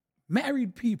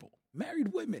married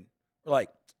women were like,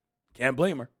 can't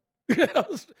blame her. I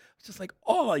was just like,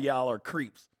 all of y'all are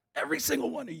creeps. Every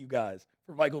single one of you guys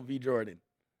for Michael B. Jordan.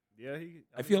 Yeah,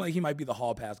 I feel like he might be the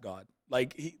hall pass god.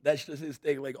 Like that's just his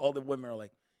thing. Like all the women are like,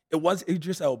 it was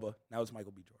Idris Elba, now it's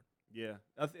Michael B. Jordan. Yeah,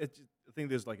 I think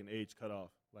there's like an age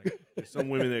cutoff Like there's some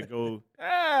women that go,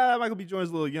 Michael B. Jordan's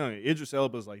a little young. Idris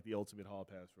Elba's like the ultimate hall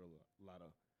pass for a lot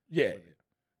of Yeah. women.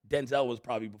 Denzel was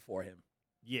probably before him.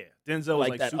 Yeah, Denzel was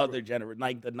Like that super, other generation,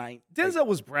 like the ninth. Denzel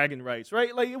was bragging rights,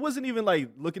 right? Like it wasn't even like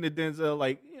looking at Denzel.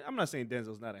 Like I'm not saying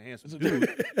Denzel's not a handsome dude.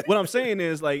 What I'm saying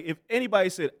is like if anybody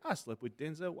said I slept with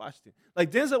Denzel Washington,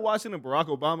 like Denzel Washington and Barack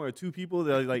Obama are two people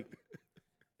that are like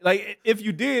if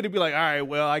you did, it'd be like, all right,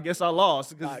 well, I guess I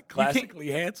lost because Not classically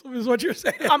handsome is what you're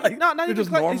saying. I'm not You're even just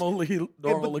normal looking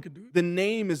dude. the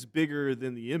name is bigger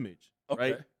than the image,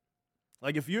 Okay. right?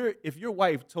 Like if your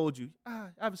wife told you, I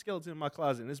have a skeleton in my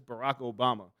closet and it's Barack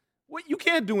Obama, what you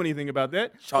can't do anything about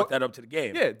that. Chalk that up to the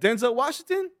game. Yeah, Denzel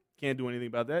Washington can't do anything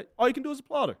about that. All you can do is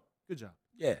applaud her. Good job.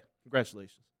 Yeah.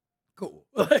 Congratulations. Cool.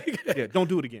 Yeah, don't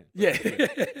do it again. Yeah.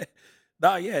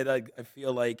 Nah, yeah. Like I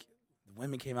feel like the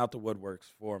women came out the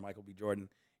woodworks for Michael B. Jordan,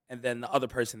 and then the other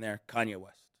person there, Kanye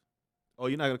West. Oh,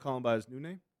 you're not gonna call him by his new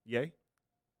name? Yay?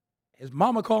 His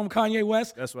mama called him Kanye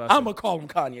West. That's what I said. I'm gonna call him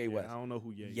Kanye Yeah, West. I don't know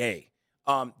who Yay is. Yay.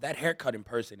 That haircut in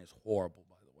person is horrible,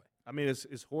 by the way. I mean,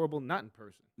 it's horrible not in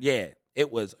person. Yeah,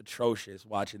 it was atrocious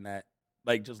watching that.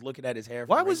 Like just looking at his hair.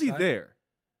 Why from was he ringside. there?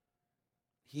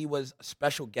 He was a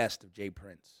special guest of Jay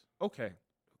Prince. Okay.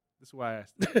 This is why I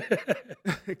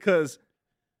asked. Because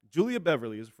Julia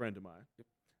Beverly is a friend of mine.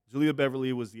 Julia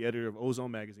Beverly was the editor of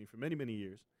Ozone magazine for many, many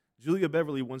years. Julia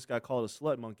Beverly once got called a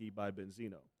slut monkey by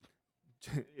Benzino.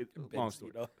 Long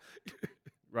story. Benzino.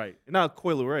 Right. And now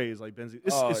Coil Ray is like Benzino.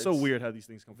 It's so weird how these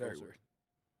things come very full weird.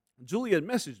 circle. Julia had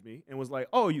messaged me and was like,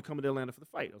 oh, you coming to Atlanta for the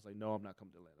fight? I was like, no, I'm not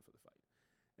coming to Atlanta for the fight.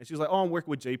 And she was like, oh, I'm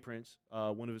working with Jay Prince,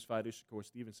 one of his fighters, Shakur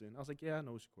Stevenson. I was like, yeah, I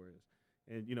know who Shakur is.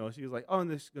 And, she was like, oh, and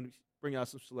this is going to bring out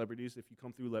some celebrities. If you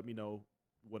come through, let me know,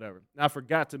 whatever. Now, I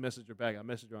forgot to message her back. I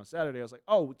messaged her on Saturday. I was like,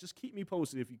 oh, just keep me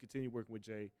posted if you continue working with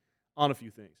Jay on a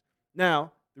few things.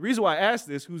 Now, the reason why I asked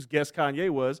this, whose guest Kanye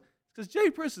was, is because Jay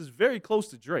Prince is very close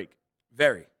to Drake.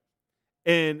 Very.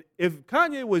 And if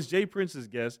Kanye was Jay Prince's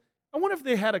guest, I wonder if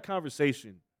they had a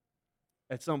conversation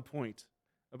at some point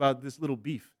about this little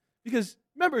beef. Because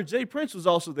remember, Jay Prince was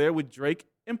also there with Drake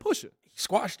and Pusha. He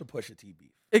squashed the Pusha T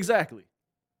beef. Exactly.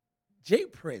 Jay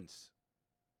Prince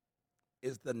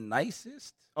is the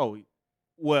nicest, Oh,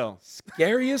 well.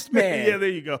 scariest man Yeah, there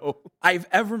you go. I've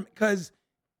ever, because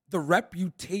the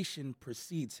reputation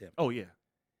precedes him. Oh, yeah.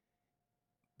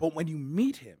 But when you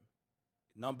meet him,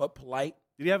 none but polite.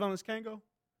 Did he have on his Kango?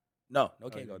 No, Oh,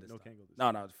 Kango yeah, this no time. Kango this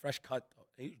No, no, fresh cut. Though.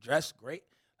 He dressed great.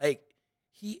 Like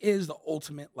he is the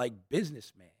ultimate like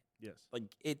businessman. Yes. Like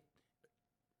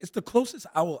it's the closest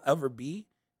I will ever be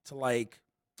to like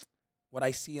what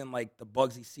I see in like the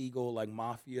Bugsy Siegel like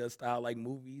mafia style like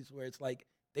movies where it's like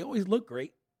they always look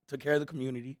great, took care of the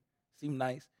community, seem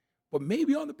nice, but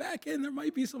maybe on the back end there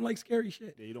might be some like scary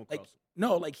shit. Yeah, you don't Like cross him.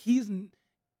 no, like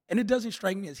and it doesn't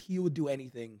strike me as he would do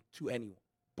anything to anyone,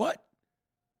 but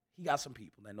he got some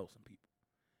people that know some people,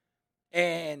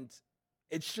 and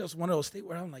it's just one of those things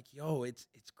where I'm like, yo, it's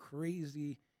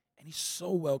crazy, and he's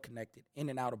so well connected in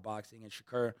and out of boxing, and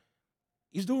Shakur,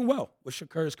 he's doing well with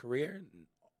Shakur's career and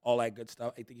all that good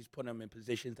stuff. I think he's putting him in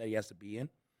positions that he has to be in.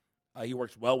 He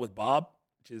works well with Bob,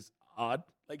 which is odd.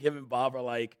 Like him and Bob are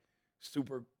like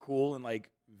super cool and like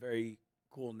very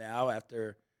cool now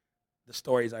after the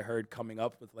stories I heard coming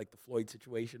up with like the Floyd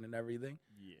situation and everything.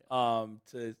 Yeah.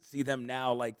 To see them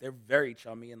now, like they're very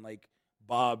chummy and like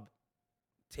Bob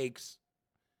takes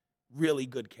really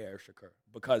good care of Shakur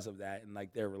because of that and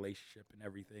like their relationship and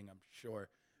everything. I'm sure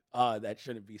that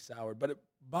shouldn't be sour, but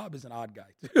Bob is an odd guy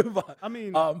too. I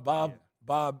mean, Bob,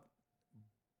 yeah.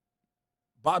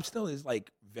 Bob still is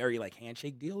like very like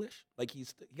handshake dealish. Like he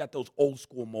got those old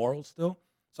school morals still,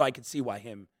 so I could see why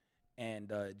him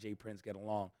and Jay Prince get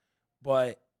along.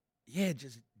 But yeah,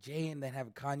 just Jay and then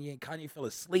having Kanye. Kanye fell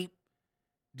asleep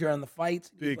during the fights.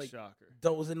 He was, Big like, shocker.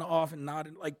 dozing off and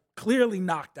nodding, like clearly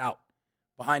knocked out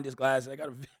behind his glasses. I got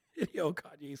a video of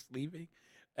Kanye sleeping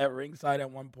at ringside at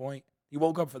one point. He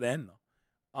woke up for the end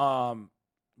though.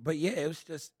 But yeah, it was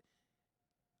just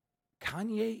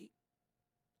Kanye.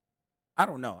 I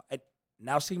don't know.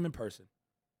 Now seeing him in person,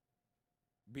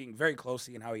 being very close,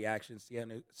 seeing how he acts,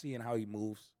 seeing how he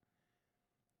moves.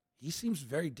 He seems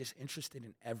very disinterested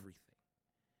in everything.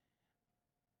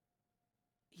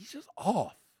 He's just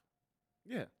off.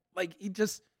 Yeah. Like he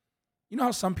just, you know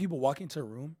how some people walk into a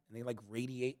room and they like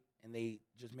radiate and they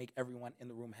just make everyone in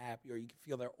the room happy, or you can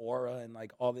feel their aura and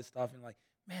like all this stuff, and like,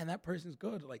 man, that person's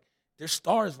good. Like there's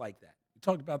stars like that. We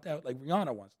talked about that like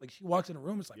Rihanna once. Like she walks in a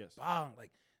room, it's like, Yes. bang,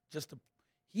 like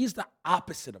he's the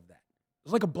opposite of that.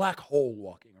 It's like a black hole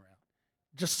walking around.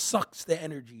 Just sucks the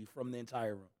energy from the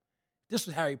entire room. If this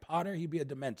was Harry Potter, he'd be a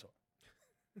Dementor.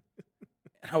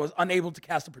 And I was unable to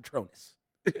cast a Patronus.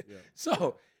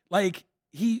 So, like,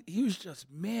 he was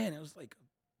just, man, it was like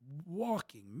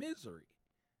walking misery.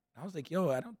 I was like, yo,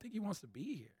 I don't think he wants to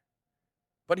be here.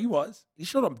 But he was. He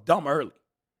showed up dumb early.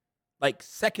 Like,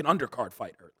 second undercard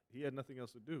fight early. He had nothing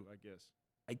else to do, I guess.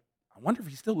 I wonder if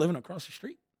he's still living across the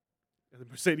street. The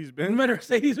Mercedes-Benz?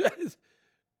 Mercedes-Benz.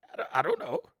 I don't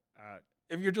know.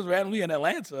 If you're just randomly in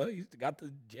Atlanta, he's got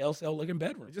the jail cell looking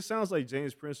bedroom. It just sounds like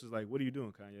James Prince was like, what are you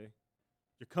doing, Kanye?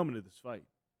 You're coming to this fight.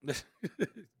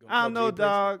 I don't know,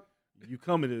 dog. You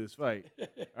coming to this fight. All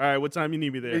right, what time you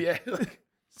need me there? Yeah.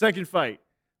 Second fight.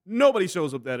 Nobody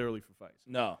shows up that early for fights.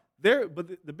 No.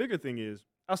 But the bigger thing is,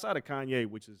 outside of Kanye,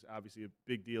 which is obviously a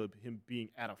big deal of him being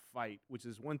at a fight, which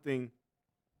is one thing.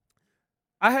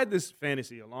 I had this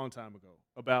fantasy a long time ago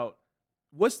about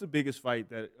what's the biggest fight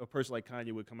that a person like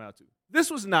Kanye would come out to.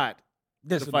 This was not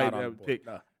the fight that I would pick.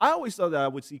 No. I always thought that I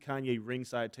would see Kanye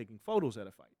ringside taking photos at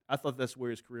a fight. I thought that's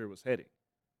where his career was heading.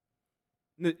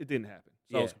 It didn't happen,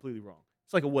 so I was completely wrong.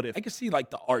 It's like a what if. I could see like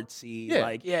the artsy,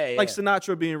 like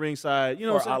Sinatra being ringside, you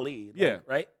know, or Ali,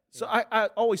 right? So I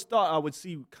always thought I would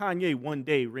see Kanye one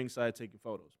day ringside taking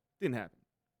photos. Didn't happen.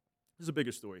 There's a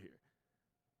bigger story here.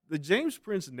 The James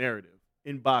Prince narrative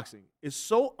in boxing is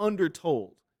so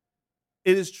undertold.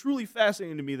 It is truly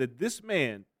fascinating to me that this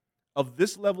man of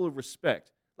this level of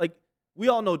respect, like we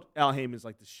all know Al Heyman's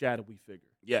like the shadowy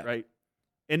figure, right?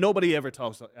 And nobody ever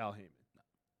talks to Al Heyman.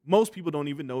 Most people don't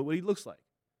even know what he looks like.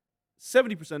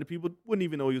 70% of people wouldn't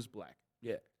even know he was black.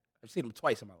 Yeah, I've seen him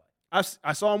twice in my life.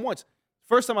 I saw him once.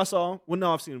 First time I saw him, well,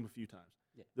 no, I've seen him a few times.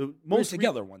 Yeah. We were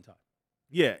together one time.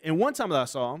 Yeah, and one time that I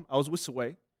saw him, I was with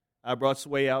Sway. I brought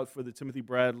Sway out for the Timothy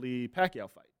Bradley-Pacquiao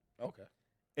fight. Okay.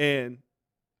 And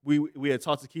we had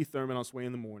talked to Keith Thurman on Sway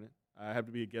in the morning. I happened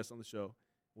to be a guest on the show.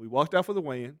 We walked out for the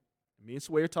weigh-in. Me and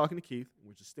Sway are talking to Keith.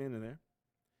 We're just standing there.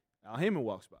 Al Heyman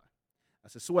walks by. I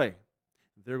said, Sway,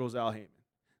 there goes Al Heyman.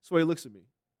 Sway looks at me.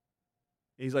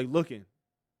 And he's like looking.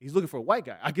 He's looking for a white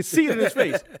guy. I could see it in his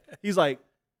face. He's like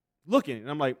looking. And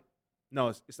I'm like, no,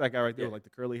 it's that guy right there with like the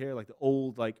curly hair, like the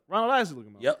old, like Ronald Isley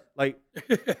looking man. Yep. Like,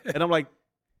 and I'm like,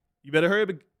 you better hurry up.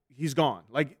 He's gone.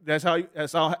 Like, that's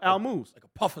how Al moves. Like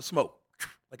a puff of smoke.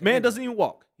 Like man doesn't even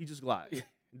walk. He just glides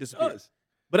and disappears.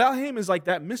 But Al Heyman's like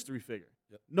that mystery figure.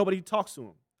 Yep. Nobody talks to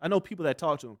him. I know people that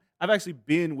talk to him. I've actually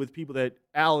been with people that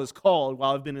Al has called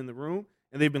while I've been in the room,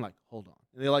 and they've been like, hold on.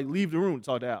 And they like leave the room to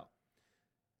talk to Al.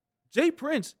 Jay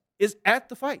Prince is at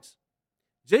the fights.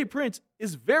 Jay Prince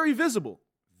is very visible.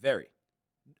 Very.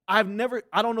 I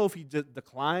don't know if he just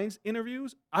declines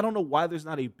interviews. I don't know why there's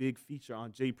not a big feature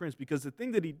on Jay Prince, because the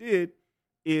thing that he did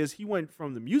is he went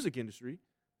from the music industry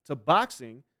to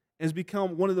boxing and has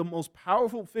become one of the most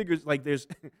powerful figures. Like there's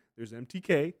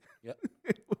MTK. Yep.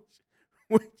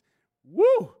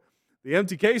 Woo! The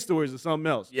MTK stories are something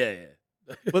else. Yeah.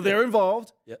 But they're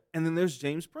involved. Yep. And then there's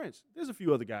James Prince. There's a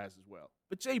few other guys as well.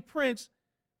 But Jay Prince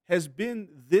has been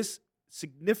this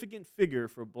significant figure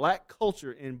for black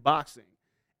culture in boxing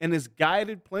and has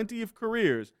guided plenty of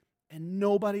careers, and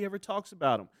nobody ever talks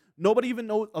about him. Nobody even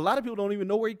knows. A lot of people don't even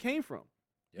know where he came from.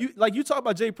 Yep. You talk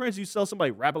about Jay Prince, you sell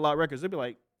somebody Rap-A-Lot Records, they'd be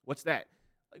like, what's that?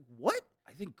 Like, what?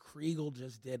 I think Kriegel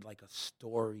just did like a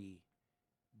story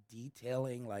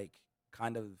detailing like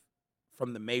kind of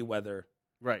from the Mayweather,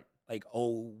 right? Like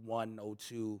 01,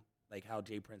 02, like how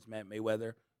Jay Prince met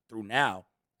Mayweather through now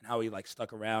and how he like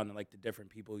stuck around and like the different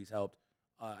people he's helped.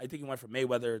 I think he went from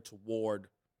Mayweather to Ward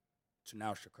to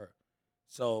now Shakur.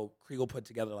 So Kriegel put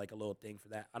together like a little thing for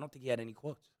that. I don't think he had any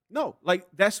quotes. No, like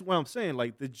that's what I'm saying.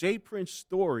 Like the Jay Prince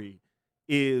story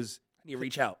is. I need to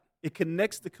reach out. It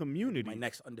connects the community. My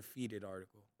next undefeated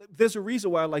article. There's a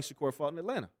reason why I like Shakur fought in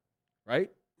Atlanta,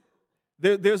 right?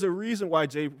 There's a reason why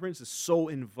Jay Prince is so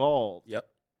involved. Yep.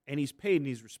 And he's paid and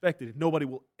he's respected. And nobody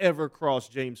will ever cross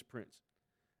James Prince.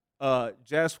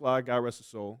 Jazz Fly, God rest his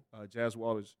soul, Jazz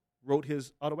Waters, wrote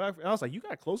his autobiography. And I was like, you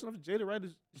got close enough to Jay to write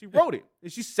this? She wrote it.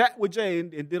 And she sat with Jay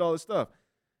and did all this stuff.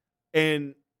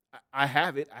 And I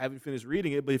have it. I haven't finished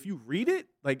reading it. But if you read it,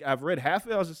 like I've read half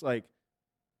of it, I was just like,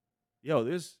 yo,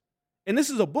 this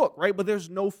is a book, right? But there's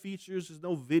no features. There's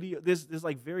no video. There's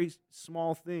like very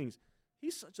small things.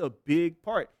 He's such a big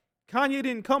part. Kanye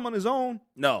didn't come on his own.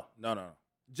 No.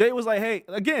 Jay was like, hey,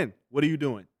 again, what are you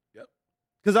doing? Yep.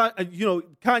 Because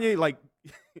Kanye, like,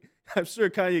 I'm sure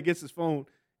Kanye gets his phone.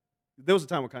 There was a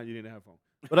time when Kanye didn't have a phone.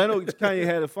 But I know Kanye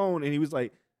had a phone, and he's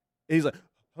like,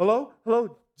 hello,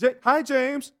 hi,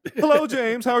 James. Hello,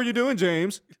 James. How are you doing,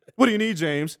 James? What do you need,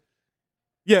 James?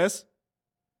 Yes.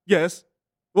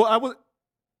 Well,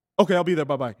 okay, I'll be there.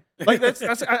 Bye-bye. Like, that's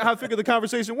how I figured the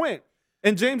conversation went.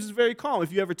 And James is very calm.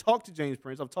 If you ever talk to James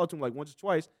Prince, I've talked to him like once or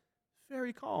twice,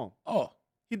 very calm. Oh.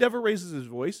 He never raises his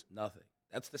voice. Nothing.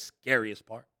 That's the scariest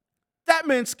part. That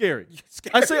man's scary.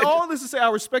 I say all this to say I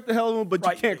respect the hell of him, but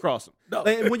you can't cross him. No.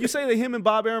 And when you say that him and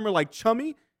Bob Arum are like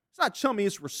chummy, it's not chummy,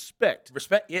 it's respect.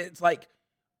 Respect. Yeah, it's like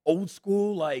old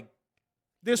school, like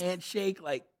There's handshake,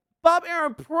 like Bob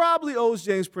Arum probably owes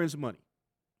James Prince money.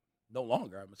 no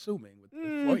longer, I'm assuming, with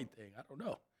the Floyd thing. I don't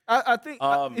know. I think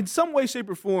in some way, shape,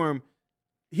 or form,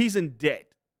 he's in debt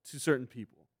to certain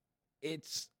people.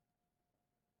 It's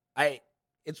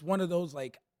one of those,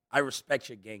 like, I respect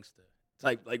your gangster. It's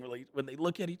like when they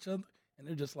look at each other and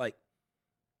they're just like,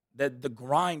 the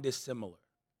grind is similar.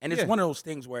 And it's one of those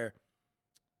things where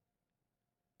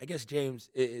I guess James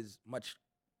is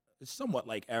somewhat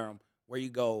like Arum, where you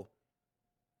go,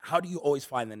 how do you always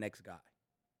find the next guy?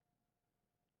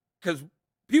 Because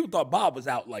people thought Bob was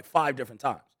out like 5 different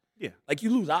times. Yeah. Like,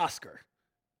 you lose Oscar.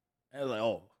 And it was like,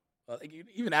 oh. Like,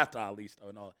 even after Ali stuff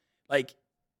and all. Like,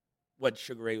 what,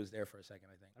 Sugar Ray was there for a second,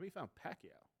 I think. I mean, he found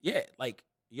Pacquiao. Yeah, like,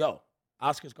 yo,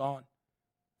 Oscar's gone.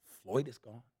 Floyd is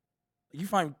gone. You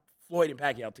find Floyd and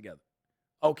Pacquiao together.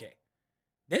 Okay.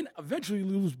 Then eventually you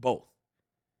lose both.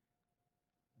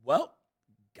 Well,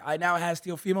 guy now has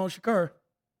Teofimo Shakur.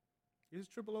 He's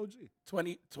triple OG.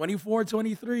 24,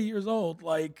 23 years old.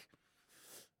 Like,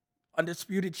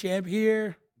 undisputed champ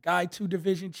here. Guy 2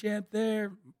 division champ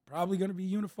there. Probably going to be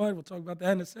unified. We'll talk about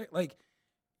that in a sec. Like,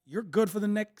 you're good for the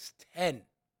next 10.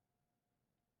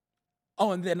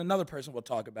 Oh, and then another person we'll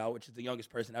talk about, which is the youngest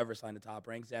person ever signed to Top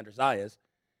Rank, Xander Zayas,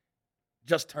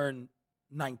 just turned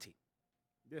 19.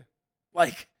 Yeah.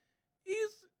 Like, he's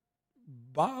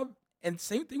Bob, and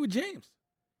same thing with James.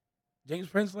 James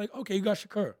Prince, like, okay, you got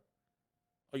Shakur.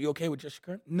 Are you okay with just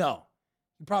Shakur? No.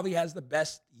 He probably has the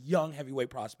best young heavyweight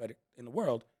prospect in the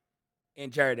world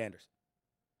in Jared Anderson.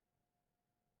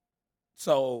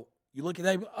 So you look at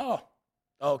that, oh,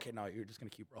 okay, no, you're just going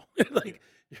to keep rolling.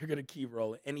 You're going to keep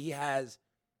rolling. And he has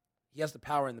the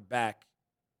power in the back,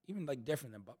 even like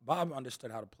different than Bob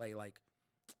understood how to play like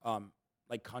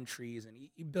countries, and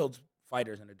he builds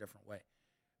fighters in a different way.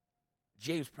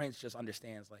 James Prince just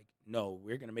understands, like, no,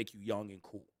 we're going to make you young and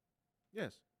cool.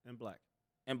 Yes, and black.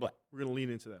 We're going to lean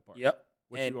into that part. Yep.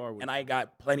 You are with. And I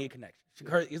got plenty of connections.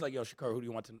 Shakur, he's like, yo, Shakur, who do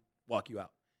you want to walk you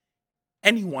out?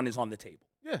 Anyone is on the table.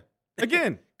 Yeah.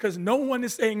 Again. Because no one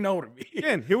is saying no to me.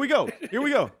 Again, here we go.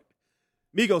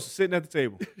 Migos is sitting at the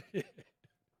table.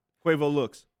 Quavo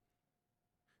looks.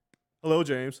 Hello,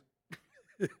 James.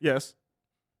 Yes.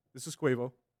 This is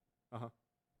Quavo. Uh-huh.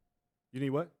 You need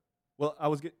what? Well, I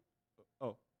was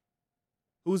Oh.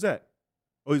 Who's that?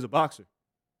 Oh, he's a boxer.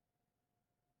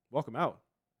 Walk him out.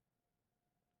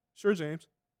 Sure, James.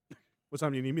 What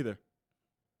time do you need me there?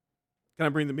 Can I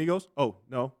bring the Migos? Oh,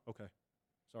 no? Okay.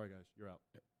 Sorry, guys. You're out.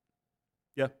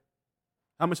 Yeah.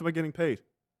 How much am I getting paid?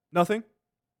 Nothing?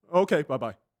 Okay,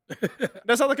 bye-bye.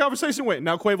 That's how the conversation went.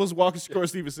 Now Quavo's walking Shakur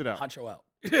Stevenson out. Honcho out.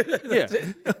 Yeah.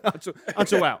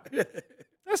 Honcho out.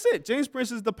 That's it. James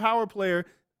Prince is the power player.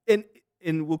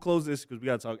 And we'll close this because we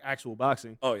got to talk actual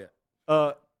boxing. Oh, yeah.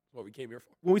 What we came here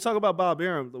for. When we talk about Bob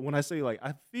Arum, when I say, like,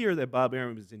 I fear that Bob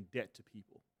Arum is in debt to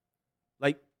people.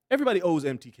 Like, everybody owes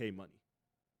MTK money.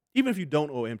 Even if you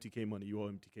don't owe MTK money, you owe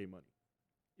MTK money.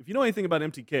 If you know anything about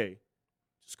MTK,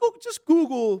 just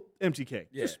Google MTK.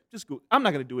 Yeah. Just Google. I'm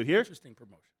not going to do it here. Interesting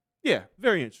promotion. Yeah,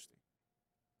 very interesting.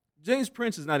 James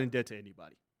Prince is not in debt to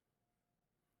anybody.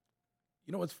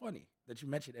 You know what's funny? That you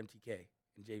mentioned MTK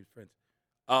and James Prince.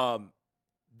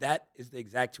 That is the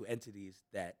exact 2 entities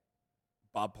that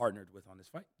Bob partnered with on this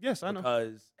fight. Yes, I know.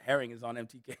 Because Herring is on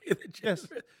MTK. Yes.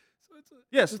 So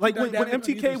yes, like when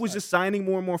MTK was just signing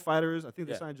more and more fighters, I think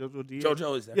they signed JoJo Diaz.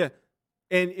 JoJo is there. Yeah.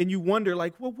 And you wonder,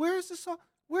 like, well, where's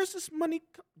this money?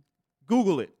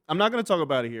 Google it. I'm not going to talk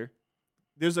about it here.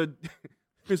 There's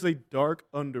a dark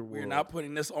underworld. We're not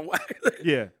putting this on wax.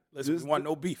 Yeah. Listen, we want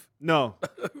no beef. No.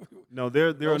 No, there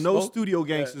are no smoke. studio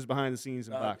gangsters behind the scenes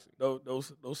in boxing.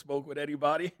 No smoke with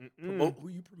anybody. Promote who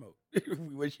you promote.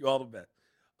 We wish you all the best.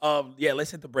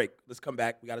 Let's hit the break. Let's come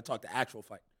back. We got to talk the actual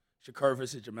fight. Shakur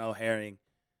versus Jamel Herring.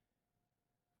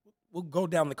 We'll go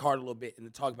down the card a little bit and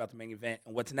then talk about the main event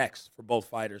and what's next for both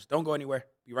fighters. Don't go anywhere.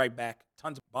 Be right back.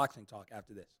 Tons of boxing talk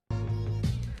after this.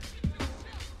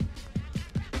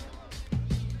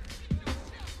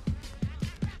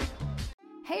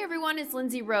 Hey everyone, it's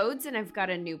Lindsay Rhodes, and I've got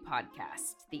a new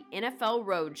podcast, The NFL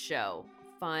Road Show.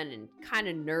 Fun and kind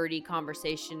of nerdy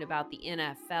conversation about the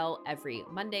NFL every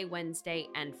Monday, Wednesday,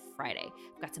 and Friday.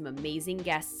 I've got some amazing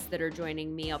guests that are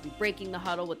joining me. I'll be breaking the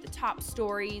huddle with the top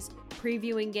stories,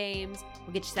 previewing games.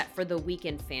 We'll get you set for the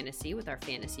weekend fantasy with our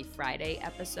Fantasy Friday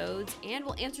episodes, and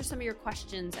we'll answer some of your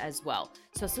questions as well.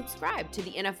 So subscribe to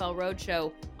the NFL Road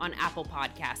Show on Apple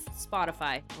Podcasts,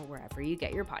 Spotify, or wherever you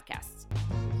get your podcasts.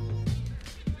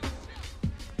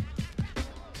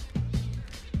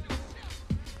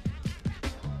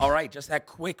 All right, just that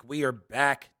quick. We are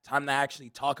back. Time to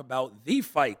actually talk about the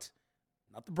fight.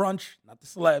 Not the brunch, not the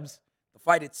celebs, the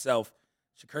fight itself.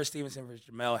 Shakur Stevenson versus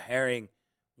Jamel Herring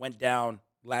went down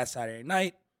last Saturday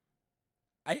night.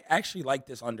 I actually liked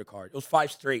this undercard. It was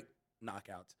 5 straight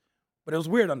knockouts. But it was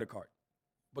weird undercard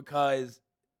because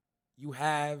you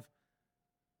have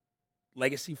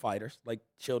legacy fighters, like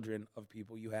children of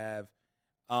people. You have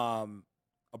a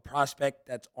prospect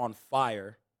that's on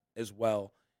fire as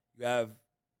well. You have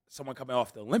someone coming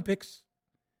off the Olympics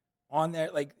on there.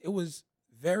 Like, it was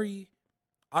very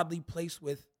oddly placed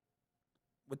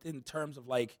within terms of,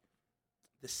 like,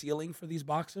 the ceiling for these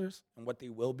boxers and what they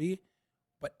will be.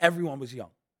 But everyone was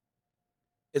young.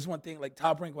 It's one thing, like,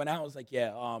 Top Rank went out and was like,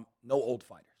 no old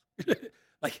fighters.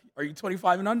 Like, are you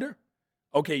 25 and under?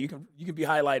 Okay, you can be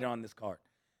highlighted on this card.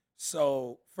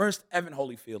 So, first, Evan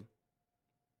Holyfield.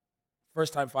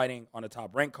 First time fighting on a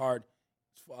Top Rank card.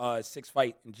 6th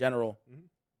fight in general. Mm-hmm.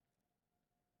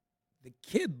 The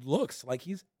kid looks like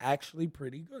he's actually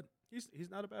pretty good. He's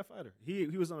not a bad fighter. He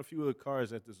was on a few of the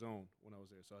cards at the Zone when I was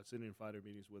there, so I was sitting in fighter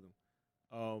meetings with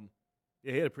him.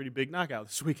 He had a pretty big knockout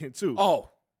this weekend too. Oh,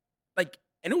 like,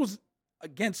 and it was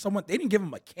against someone. They didn't give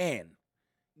him a can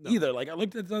either. Like, I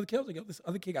looked at the other kid, I was like, yo, this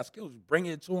other kid got skills.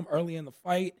 Bringing it to him early in the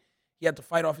fight. He had to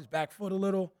fight off his back foot a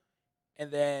little,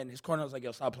 and then his corner was like,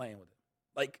 yo, stop playing with him.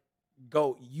 Like,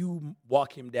 go, you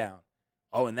walk him down.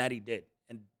 Oh, and that he did,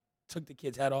 and took the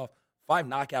kid's head off. 5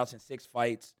 knockouts in 6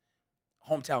 fights.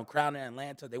 Hometown crowd in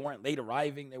Atlanta. They weren't late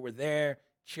arriving. They were there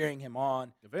cheering him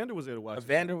on. Evander was there to watch.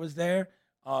 Evander was there.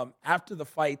 After the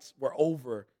fights were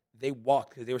over, they walked,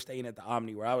 because they were staying at the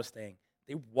Omni where I was staying.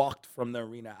 They walked from the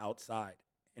arena outside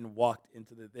and walked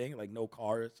into the thing, like no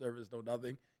car service, no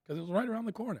nothing, because it was right around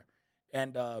the corner.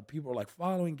 And people were like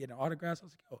following, getting autographs. I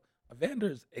was like, yo,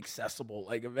 Evander's accessible.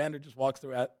 Like, Evander just walks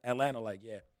through Atlanta like,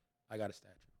 yeah, I got a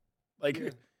statue. Like, yeah.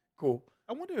 Cool.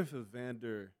 I wonder if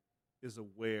Evander is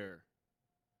aware.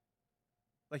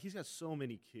 Like, he's got so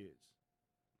many kids.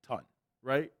 Ton.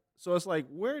 Right? So it's like,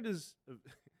 where does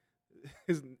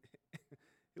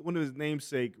one of his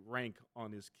namesake rank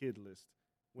on his kid list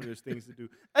when there's things to do?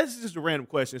 This is just a random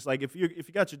question. It's like, if you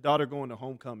got your daughter going to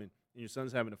homecoming and your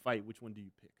son's having a fight, which one do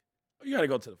you pick? You got to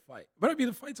go to the fight. But it'd be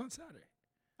the fights on Saturday.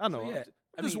 I know. So, yeah.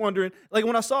 I'm just wondering. Like,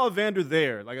 when I saw Evander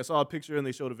there, like, I saw a picture and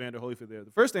they showed Evander Holyfield there.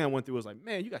 The first thing I went through was like,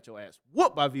 man, you got your ass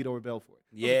whooped by Vito Rebel for it.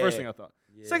 That was the first thing I thought.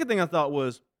 Yeah. Second thing I thought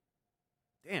was,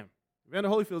 damn, Evander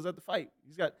Holyfield's at the fight.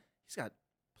 He's got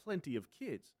plenty of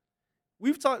kids.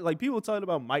 We've talked, like, people talking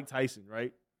about Mike Tyson,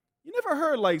 right? You never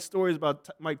heard, like, stories about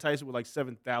Mike Tyson with like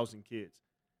 7,000 kids.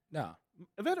 No.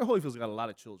 Evander Holyfield's got a lot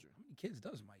of children. How many kids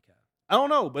does Mike have? I don't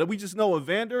know, but we just know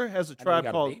Evander has a tribe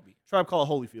called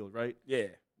Holyfield, right? Yeah.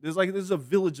 There's a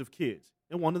village of kids,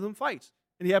 and one of them fights,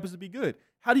 and he happens to be good.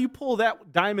 How do you pull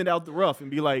that diamond out the rough and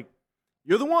be like,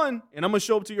 you're the one, and I'm gonna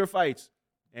show up to your fights?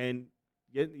 And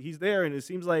yet he's there, and it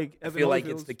seems like I feel like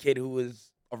it's the kid who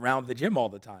was around the gym all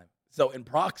the time. So in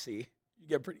proxy, you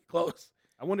get pretty close.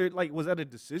 I wonder, like, was that a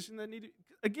decision that needed?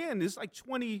 Again, it's like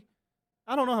 20.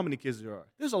 I don't know how many kids there are.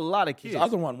 There's a lot of kids. The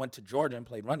other one went to Georgia and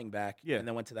played running back, yeah, and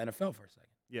then went to the NFL for a second.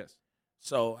 Yes.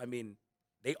 So, I mean,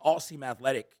 they all seem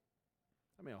athletic.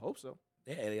 I mean, I hope so.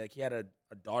 Yeah, like, he had a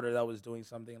daughter that was doing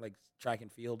something like track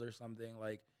and field or something.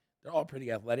 Like, they're all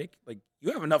pretty athletic. Like,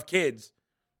 you have enough kids,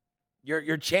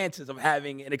 your chances of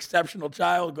having an exceptional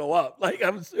child go up. Like,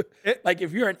 like,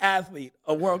 if you're an athlete,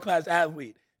 a world-class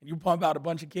athlete, and you pump out a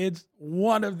bunch of kids,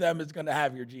 one of them is going to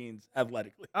have your genes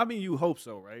athletically. I mean, you hope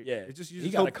so, right? Yeah. It's just, he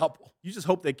got a couple. You just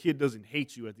hope that kid doesn't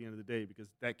hate you at the end of the day because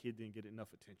that kid didn't get enough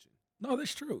attention. No,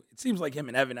 that's true. It seems like him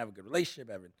and Evan have a good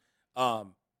relationship. Evan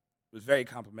was very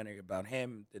complimentary about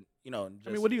him. And, you know, I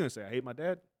mean, what are you going to say? I hate my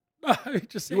dad? No,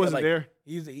 just he wasn't like, there.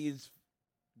 He's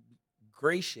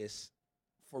gracious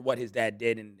for what his dad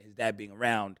did and his dad being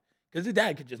around. Because his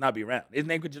dad could just not be around. His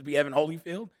name could just be Evan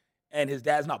Holyfield, and his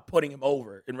dad's not putting him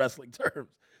over in wrestling terms.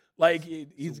 Like,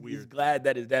 he's glad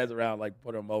that his dad's around, like,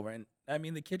 put him over. And, I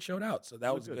mean, the kid showed out, so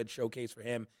that was a good showcase for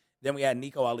him. Then we had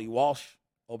Nico Ali Walsh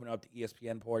opening up the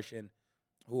ESPN portion,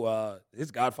 who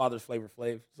his godfather's Flavor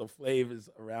Flav. So Flav is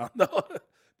around the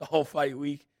whole fight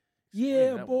week.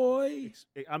 Yeah, boy.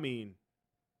 I mean,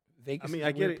 Vegas. I mean,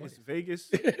 I get it. It's Vegas.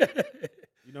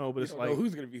 You know, but it's like,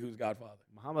 who's going to be whose godfather?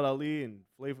 Muhammad Ali and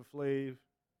Flavor Flav.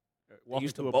 They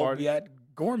used to both be at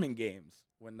Gorman games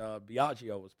when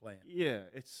Biagio was playing. Yeah,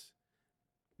 it's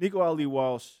Nico Ali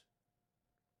Walsh.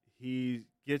 He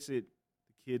gets it.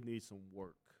 The kid needs some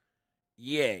work.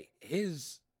 Yeah,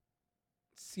 his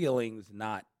ceiling's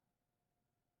not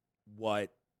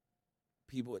what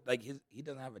people like. He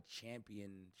doesn't have a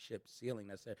championship ceiling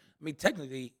necessarily. I mean,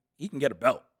 technically, he can get a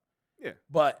belt. Yeah,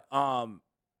 but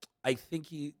I think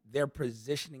they're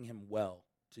positioning him well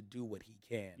to do what he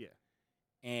can. Yeah.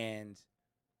 And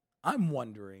I'm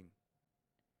wondering,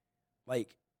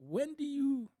 like, when do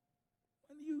you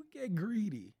get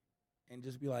greedy and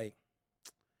just be like,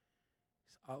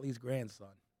 it's Ali's grandson.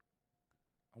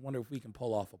 I wonder if we can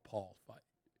pull off a Paul fight.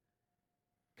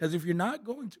 Because if you're not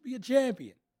going to be a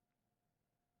champion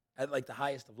at like the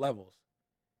highest of levels,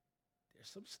 there's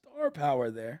some star power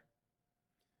there.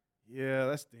 Yeah,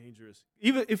 that's dangerous.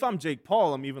 Even if I'm Jake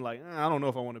Paul, I'm even like, I don't know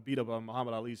if I want to beat up on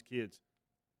Muhammad Ali's kids.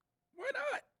 Why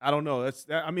not? I don't know.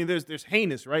 I mean, there's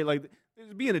heinous, right? Like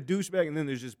there's being a douchebag, and then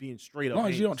there's just being straight up. As long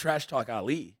as you heinous. don't trash talk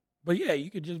Ali. But yeah, you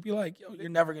could just be like, yo, you're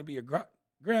never gonna be a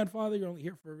grandfather. You're only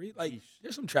here for a reason. Like,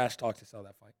 there's some trash talk to sell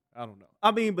that fight. I don't know.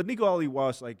 I mean, but Nico Ali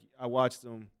Walsh, like I watched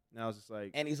him, and I was just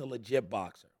like, And he's a legit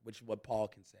boxer, which is what Paul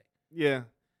can say. yeah.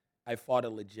 I fought a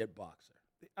legit boxer.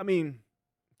 I mean,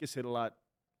 gets hit a lot.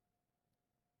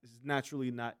 This is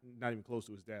naturally not even close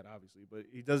to his dad, obviously, but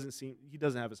he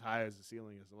doesn't have as high as the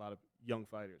ceiling as a lot of young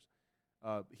fighters.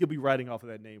 He'll be riding off of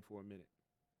that name for a minute.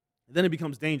 And then it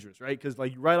becomes dangerous, right? Because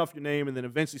like you write off your name, and then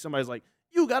eventually somebody's like,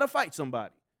 you got to fight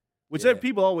somebody. Which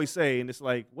people always say, and it's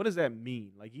like, what does that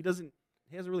mean? Like he hasn't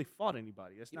really fought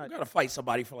anybody. That's You not. got to fight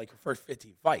somebody for like your first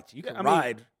 15 fights. You can I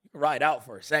mean, you can ride out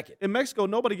for a second. In Mexico,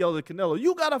 nobody yelled at Canelo,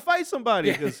 you got to fight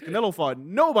somebody, because Canelo fought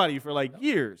nobody for like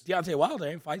years. Deontay Wilder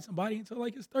ain't fight somebody until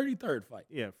like his 33rd fight.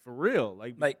 Yeah, for real.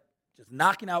 Like just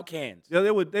knocking out cans. yeah,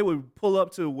 they would pull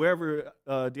up to wherever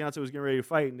Deontay was getting ready to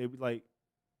fight, and they'd be like,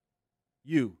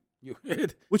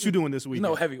 what you doing this week?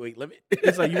 No heavyweight limit.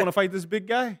 It's like, you want to fight this big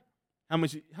guy? How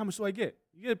much do I get?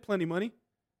 You get plenty of money.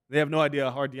 They have no idea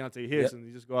how hard Deontay hits, and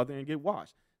they just go out there and get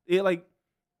washed. Yeah, like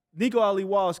Nico Ali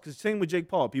Walsh, because same with Jake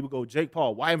Paul. People go, Jake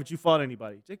Paul, why haven't you fought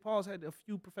anybody? Jake Paul's had a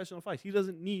few professional fights. He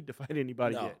doesn't need to fight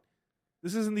anybody yet.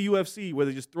 This isn't the UFC where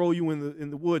they just throw you in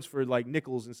the woods for like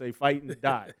nickels and say fight and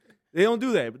die. They don't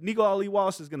do that. But Nico Ali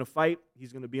Walsh is going to fight.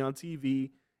 He's going to be on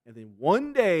TV, and then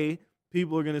one day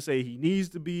people are going to say he needs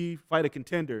to fight a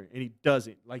contender, and he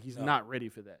doesn't. Like he's not ready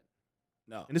for that.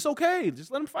 No. And it's okay.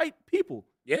 Just let him fight people.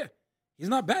 Yeah. He's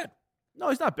not bad. No,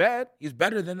 he's not bad. He's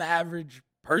better than the average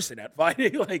person at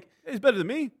fighting. Like, He's better than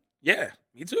me. yeah,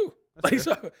 me too.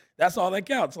 So that's all that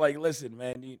counts. Like, listen,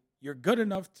 man, you're good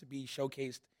enough to be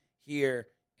showcased here,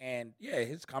 and yeah,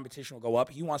 his competition will go up.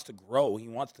 He wants to grow. He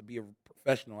wants to be a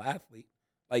professional athlete,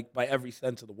 like by every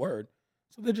sense of the word.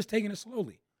 So they're just taking it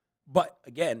slowly. But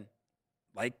again,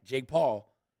 like Jake Paul,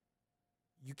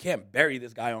 you can't bury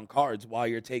this guy on cards while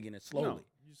you're taking it slowly. No,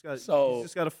 you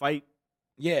just got to fight.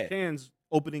 Yeah, Cans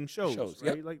opening shows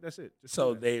right? Yep. Like that's it.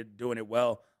 So they're doing it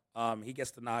well. He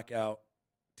gets the knockout,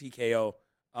 TKO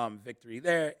victory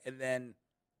there, and then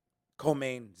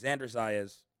co-main Xander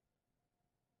Zayas,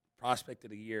 prospect of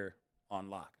the year on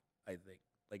lock. I think,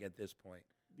 like at this point,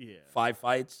 5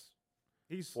 fights,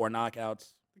 4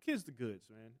 knockouts. The kid's the goods,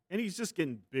 man, and he's just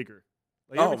getting bigger.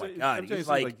 Like, oh my God, he's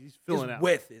filling his out.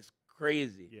 width is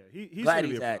crazy. Yeah, he's glad gonna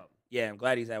be he's a at. problem. Yeah, I'm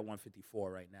glad he's at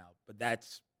 154 right now, but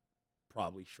that's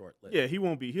probably short-lived. Yeah, he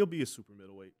won't be. He'll be a super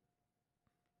middleweight.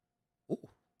 Ooh.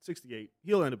 68.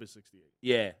 He'll end up at 68.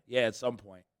 Yeah, at some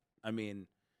point. I mean,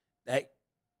 that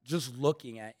just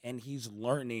looking at, and he's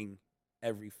learning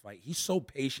every fight. He's so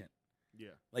patient.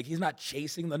 Yeah. Like, he's not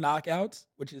chasing the knockouts,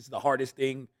 which is the hardest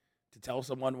thing to tell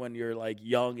someone when you're, like,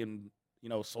 young and,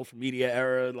 social media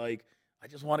era. Like, I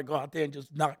just want to go out there and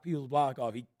just knock people's block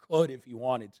off. He could if he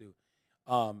wanted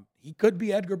to. He could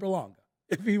be Edgar Berlanga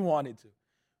if he wanted to.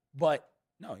 But,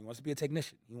 no, he wants to be a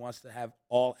technician. He wants to have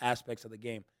all aspects of the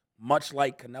game, much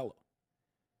like Canelo,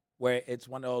 where it's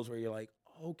one of those where you're like,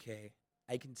 okay,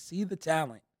 I can see the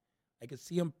talent. I can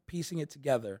see him piecing it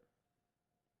together.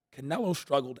 Canelo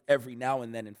struggled every now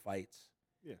and then in fights.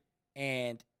 Yeah.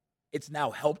 And it's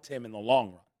now helped him in the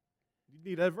long run. You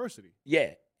need adversity.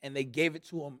 Yeah. And they gave it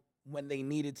to him when they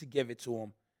needed to give it to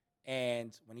him.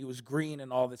 And when he was green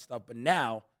and all this stuff. But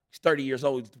now, he's 30 years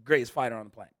old. He's the greatest fighter on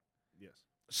the planet. Yes.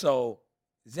 So,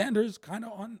 Xander's kind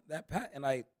of on that path. And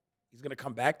he's going to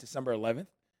come back December 11th,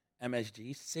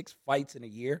 MSG. 6 fights in a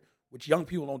year, which young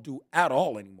people don't do at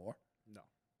all anymore. No.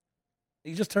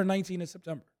 He just turned 19 in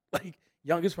September. Like,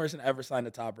 youngest person to ever sign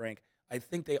the top rank. I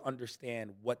think they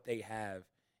understand what they have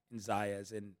in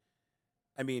Zayas. And,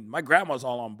 I mean, my grandma's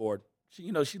all on board.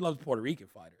 She loves Puerto Rican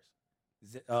fighters.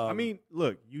 I mean,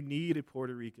 look, you need a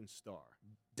Puerto Rican star.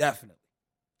 Definitely.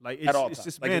 Like, At all it's times.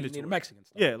 just like mandatory. you need a Mexican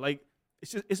star. Yeah, like,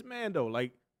 it's Mando.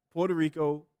 Like, Puerto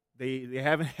Rico, they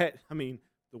haven't had, I mean,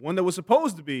 the one that was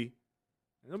supposed to be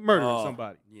murdering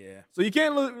somebody. Yeah. So you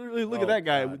can't really look at that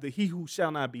guy God. with the he who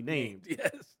shall not be named.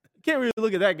 Yes. You can't really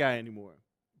look at that guy anymore.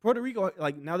 Puerto Rico,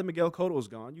 like now that Miguel Cotto's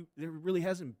gone, there really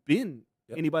hasn't been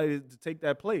anybody to take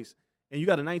that place. And you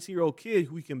got a 19-year-old kid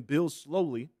who he can build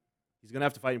slowly. He's gonna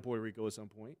have to fight in Puerto Rico at some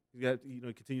point. He's got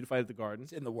to continue to fight at the Garden.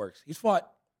 It's in the works. He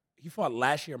fought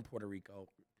last year in Puerto Rico,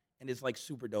 and it's like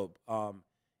super dope.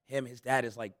 His dad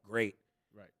is like great.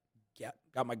 Right. Yeah,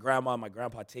 got my grandma and my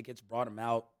grandpa tickets, brought him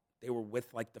out. They were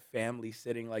with like the family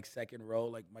sitting like second row.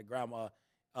 Like my grandma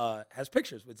has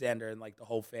pictures with Xander and like the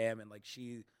whole fam, and like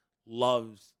she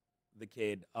loves the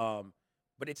kid.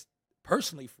 But it's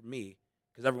personally for me,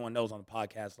 because everyone knows on the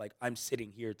podcast, like I'm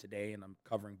sitting here today and I'm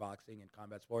covering boxing and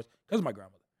combat sports because of my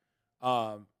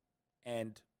grandmother,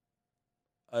 and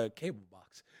a cable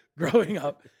box growing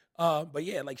up. But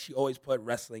yeah, like she always put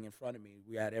wrestling in front of me.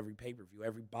 We had every pay-per-view,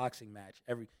 every boxing match,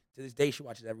 to this day she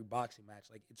watches every boxing match.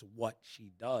 Like it's what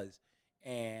she does.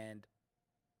 And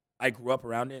I grew up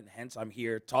around it, and hence I'm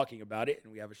here talking about it,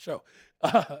 and we have a show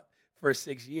for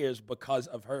 6 years because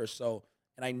of her. So,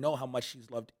 and I know how much she's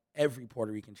loved every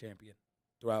Puerto Rican champion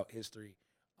throughout history.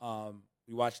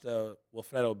 We watched the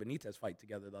Wilfredo Benitez fight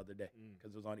together the other day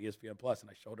because it was on ESPN Plus, and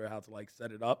I showed her how to like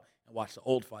set it up and watch the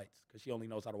old fights because she only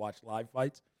knows how to watch live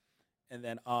fights. And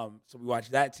then, so we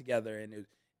watched that together, and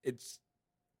it's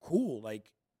cool,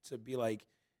 like to be like,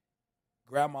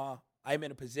 Grandma, I'm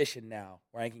in a position now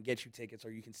where I can get you tickets,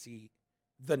 or you can see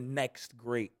the next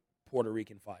great Puerto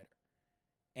Rican fighter.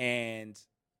 And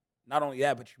not only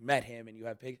that, but you met him, and you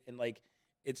have pictures, and like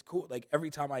it's cool. Like every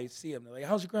time I see him, they're like,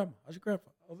 "How's your grandma? How's your grandpa?"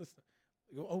 All this stuff.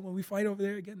 Oh, when we fight over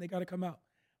there again, they got to come out.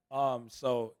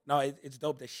 So no, it's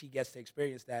dope that she gets to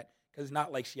experience that, because it's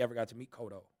not like she ever got to meet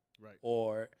Cotto, Right.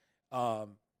 or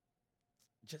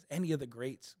just any of the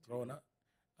greats growing up.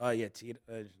 Yeah, Tita,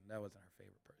 that wasn't her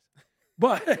favorite person,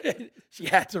 but she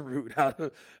had to root out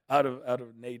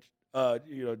of nature,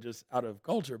 just out of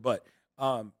culture. But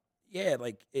yeah,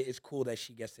 like it's cool that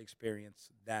she gets to experience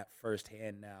that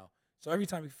firsthand now. So every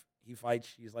time he fights,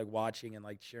 she's like watching and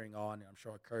like cheering on, and I'm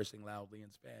sure cursing loudly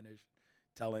in Spanish,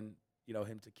 telling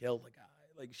him to kill the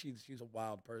guy. Like she's a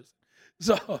wild person.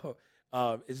 So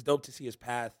it's dope to see his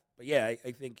path. But yeah,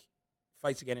 I think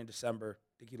fights again in December.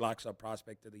 I think he locks up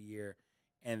prospect of the year,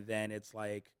 and then it's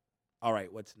like, all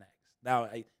right, what's next? Now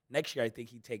next year I think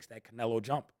he takes that Canelo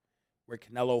jump, where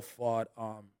Canelo fought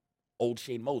old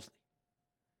Shane Mosley.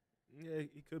 Yeah,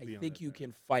 he could be. I think you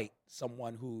can fight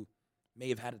someone who may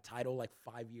have had a title like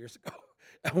 5 years ago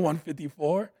at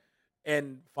 154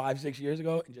 and 5-6 years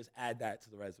ago, and just add that to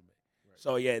the resume. Right.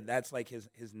 So yeah, that's like his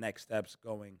next steps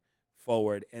going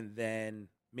forward. And then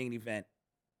main event,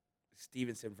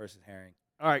 Stevenson versus Herring.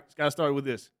 All right, got to start with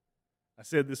this. I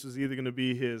said this was either going to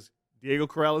be his Diego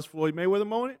Corrales Floyd Mayweather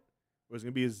moment, or it was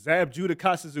going to be his Zab Judah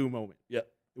Kasazu moment. Yep.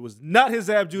 It was not his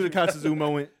Zab Judah Kasazu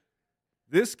moment.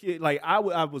 This kid, like I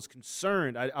was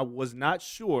concerned. I was not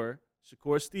sure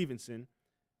Shakur Stevenson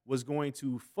was going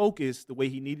to focus the way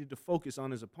he needed to focus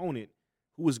on his opponent,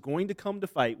 who was going to come to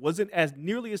fight, wasn't as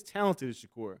nearly as talented as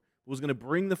Shakur, but was going to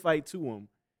bring the fight to him.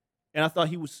 And I thought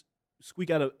he would squeak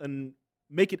out and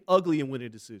make it ugly and win a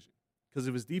decision because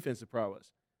of his defensive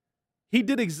prowess. He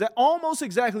did almost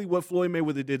exactly what Floyd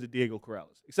Mayweather did to Diego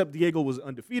Corrales, except Diego was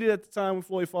undefeated at the time when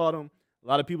Floyd fought him. A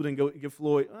lot of people didn't go give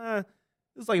Floyd.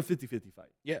 It was like a 50-50 fight.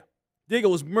 Yeah. Diego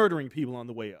was murdering people on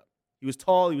the way up. He was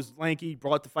tall, he was lanky,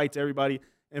 brought the fight to everybody,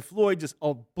 and Floyd just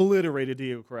obliterated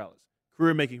Diego Corrales.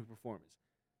 Career-making performance.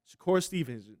 Shakur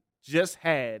Stevenson just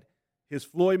had his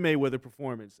Floyd Mayweather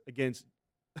performance against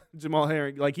Jamal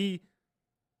Herring. Like, he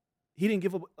didn't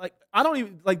give up. Like, I don't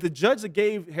even, like, the judge that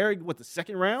gave Herring, the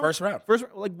second round? First round.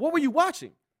 Like, what were you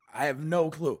watching? I have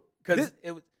no clue. Because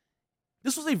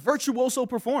this was a virtuoso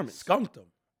performance. Skunked him.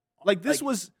 Like, this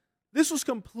was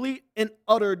complete and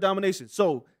utter domination.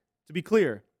 So, to be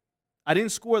clear, I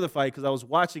didn't score the fight because I was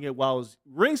watching it while I was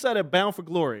ringside at Bound for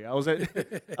Glory. I was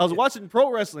watching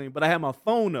pro wrestling, but I had my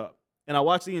phone up, and I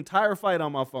watched the entire fight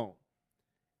on my phone.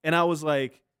 And I was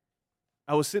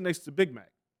sitting next to Big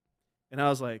Mac, and I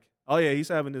was like, oh yeah, he's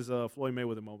having his Floyd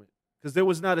Mayweather moment, because there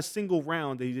was not a single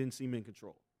round that he didn't seem in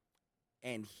control.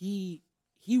 And he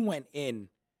went in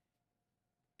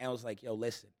and was like, yo,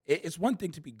 listen, it's one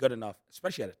thing to be good enough,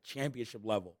 especially at a championship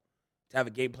level, to have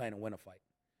a game plan and win a fight.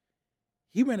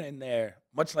 He went in there,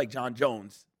 much like John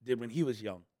Jones did when he was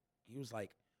young. He was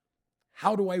like,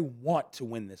 how do I want to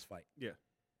win this fight? Yeah.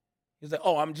 He was like,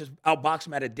 oh, I'm just outboxing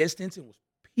him at a distance, and was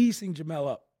piecing Jamel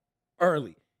up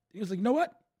early. He was like, you know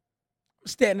what? I'm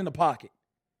standing in the pocket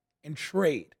and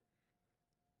trade,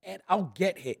 and I'll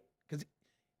get hit. Because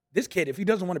this kid, if he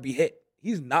doesn't want to be hit,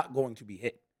 he's not going to be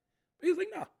hit. But he's like,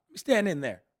 no, I'm standing in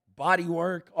there. Body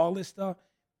work, all this stuff,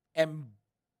 and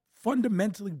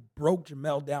fundamentally broke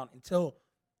Jamel down until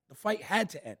the fight had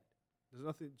to end.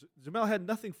 Jamel had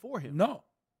nothing for him. No.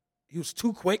 He was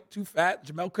too quick, too fat.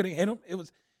 Jamel couldn't hit him. It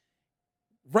was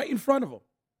right in front of him.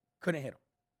 Couldn't hit him.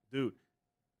 Dude,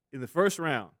 in the first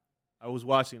round, I was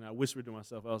watching and I whispered to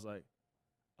myself, I was like,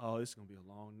 oh, this is going to be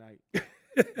a long night.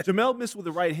 Jamel missed with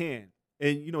the right hand.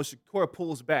 And, Shakur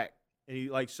pulls back and he,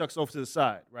 shucks off to the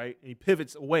side, right? And he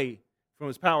pivots away from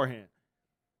his power hand.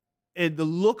 And the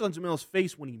look on Jamel's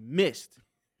face when he missed,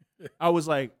 I was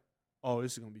like, oh,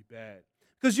 this is going to be bad.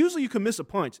 Because usually you can miss a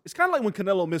punch. It's kind of like when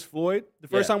Canelo missed Floyd. The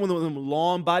first time with them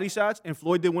long body shots, and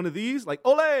Floyd did one of these, like,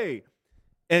 ole!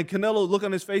 And Canelo look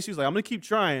on his face, he was like, I'm going to keep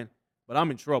trying, but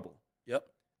I'm in trouble. Yep.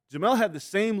 Jamel had the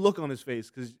same look on his face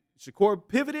because Shakur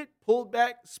pivoted, pulled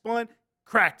back, spun,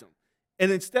 cracked him, and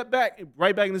then stepped back,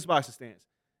 right back in his boxing stance.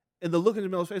 And the look on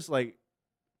Jamel's face like,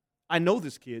 I know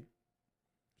this kid.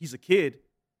 He's a kid,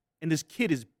 and this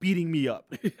kid is beating me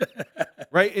up.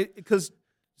 Right? Because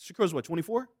Shakur's what,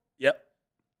 24? Yep.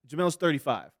 Jamel's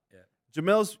 35. Yeah.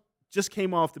 Jamel's just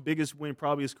came off the biggest win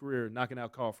probably his career, knocking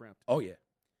out Carl Frampton. Oh, yeah.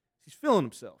 He's feeling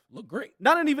himself. Look great.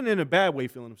 Not even in a bad way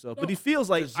feeling himself, but he feels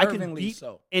like I can beat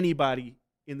anybody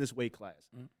in this weight class.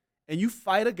 Mm-hmm. And you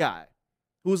fight a guy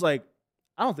who's like,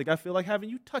 I don't think I feel like having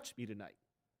you touch me tonight.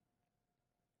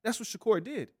 That's what Shakur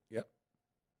did. Yep.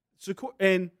 Shakur,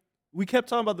 and we kept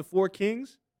talking about the four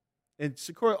kings, and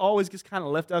Shakur always gets kind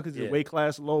of left out because he's a weight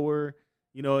class lower.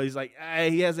 He's like,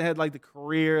 he hasn't had the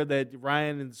career that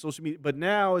Ryan and social media. But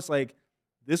now it's like,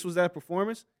 this was that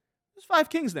performance. There's 5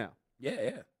 kings now. Yeah.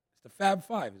 It's the Fab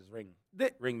Five, as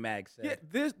Ring Mag said.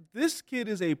 Yeah, this kid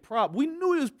is a problem. We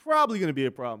knew he was probably going to be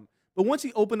a problem. But once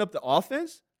he opened up the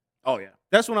offense, oh yeah,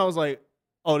 that's when I was like,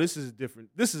 oh, this is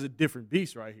a different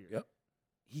beast right here. Yep.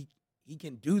 He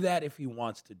can do that if he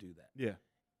wants to do that. Yeah.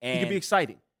 And he can be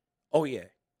exciting. Oh yeah.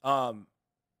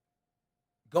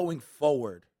 Going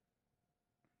forward,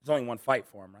 there's only one fight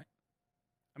for him, right?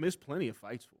 I mean, there's plenty of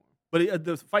fights for him. But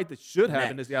the fight that should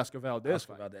happen is the Oscar Valdez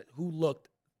fight. Who looked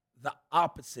the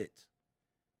opposite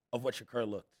of what Shakur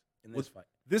looked in this fight.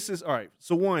 This is, all right,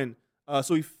 so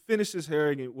so he finished his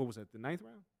hearing in, what was that, the 9th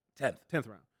round? 10th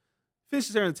round. Finished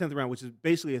his hearing in the 10th round, which is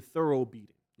basically a thorough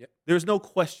beating. Yep. There's no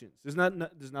questions. There's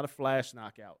not a flash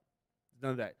knockout.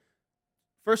 None of that.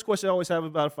 First question I always have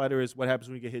about a fighter is what happens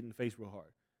when you get hit in the face real hard.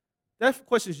 That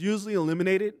question is usually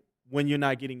eliminated when you're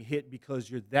not getting hit because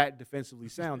you're that defensively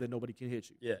sound that nobody can hit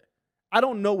you. Yeah. I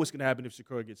don't know what's going to happen if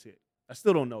Shakur gets hit. I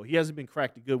still don't know. He hasn't been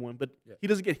cracked a good one, but he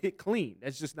doesn't get hit clean.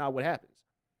 That's just not what happens.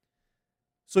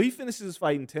 So he finishes his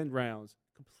fight in 10 rounds,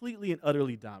 completely and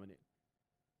utterly dominant.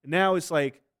 And now it's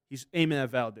like he's aiming at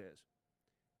Valdez.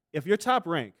 If you're top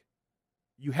rank,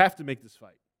 you have to make this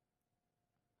fight.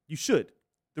 You should.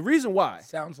 The reason why.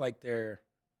 Sounds like they're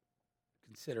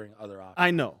considering other options.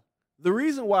 I know. The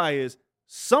reason why is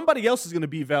somebody else is going to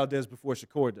beat Valdez before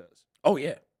Shakur does. Oh,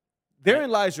 yeah. Therein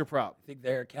lies your problem. I think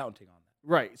they're counting on that.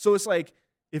 Right. So it's like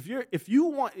if you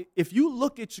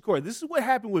look at Shakur, this is what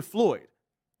happened with Floyd.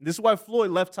 This is why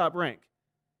Floyd left top rank.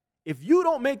 If you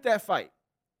don't make that fight,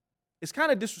 it's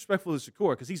kind of disrespectful to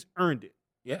Shakur because he's earned it.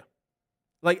 Yeah.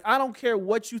 Like, I don't care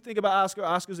what you think about Oscar.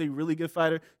 Oscar's a really good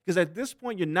fighter because at this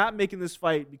point, you're not making this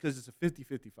fight because it's a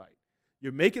 50-50 fight.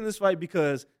 You're making this fight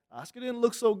because Oscar didn't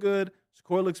look so good.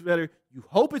 Shakur looks better. You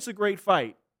hope it's a great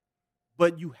fight,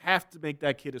 but you have to make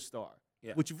that kid a star,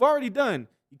 which you've already done.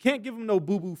 You can't give him no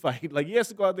boo-boo fight. Like, he has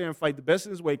to go out there and fight the best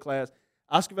in his weight class.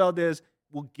 Oscar Valdez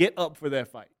will get up for that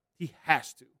fight. He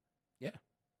has to. Yeah.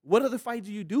 What other fight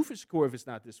do you do for Shakur if it's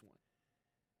not this one?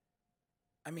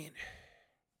 I mean,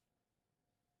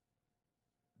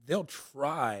 they'll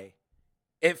try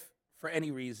if, for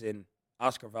any reason,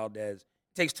 Oscar Valdez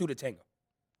takes 2 to tango.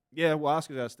 Yeah, well,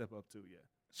 Oscar's got to step up too, yeah.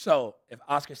 So if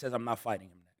Oscar says, I'm not fighting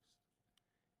him next,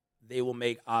 they will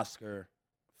make Oscar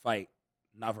fight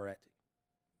Navarrete,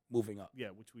 moving up. Yeah,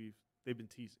 which they've been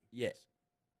teasing. Yes.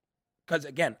 Because,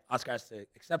 again, Oscar has to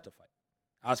accept a fight.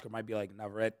 Oscar might be like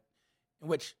Navarrete, in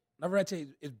which Navarrete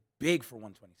is big for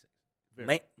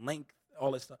 126. Length,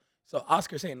 all this stuff. So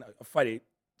Oscar saying a fight a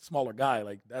smaller guy,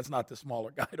 like, that's not the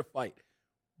smaller guy to fight.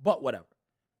 But whatever.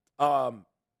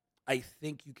 I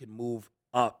think you can move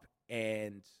up,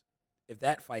 and if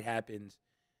that fight happens,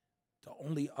 the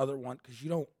only other one, because you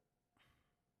don't,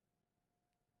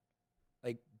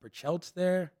 like, Burchell's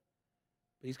there,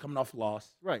 but he's coming off a loss.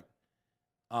 Right.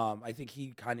 I think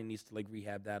he kind of needs to, like,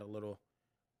 rehab that a little.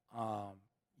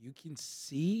 You can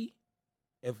see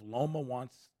if Loma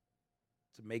wants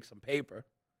to make some paper,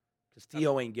 because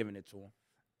Tio ain't giving it to him.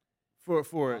 For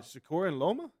Shakur and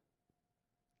Loma?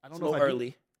 I don't know.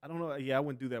 Early. I don't know. Yeah, I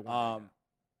wouldn't do that one.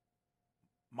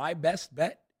 My best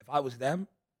bet, if I was them,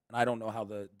 and I don't know how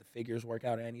the figures work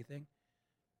out or anything,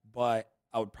 but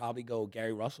I would probably go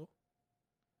Gary Russell.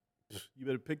 You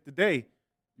better pick the day.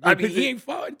 I mean, he ain't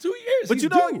fought in 2 years. But He's you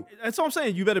know, due. that's what I'm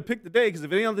saying. You better pick the day because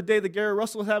if any other day that Gary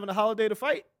Russell is having a holiday to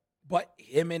fight. But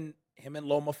him and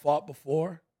Loma fought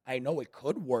before. I know it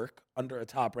could work under a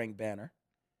top-ranked banner.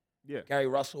 Yeah. Gary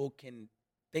Russell can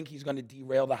think he's going to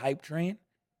derail the hype train,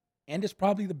 and it's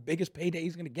probably the biggest payday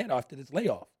he's going to get after this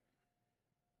layoff.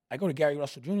 I go to Gary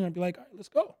Russell Jr. and be like, all right, let's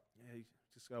go. Yeah, you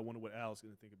just got to wonder what Al's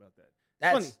going to think about that.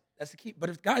 That's the key. But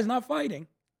if the guy's not fighting.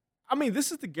 I mean,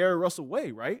 this is the Gary Russell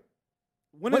way, right?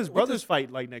 When his brothers fight,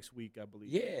 like next week, I believe.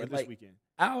 Yeah. Or this weekend.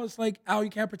 Al is like, Al, you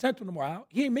can't protect him no more, Al.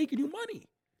 He ain't making you money.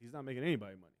 He's not making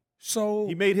anybody money. So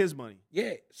he made his money.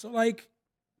 Yeah. So, like,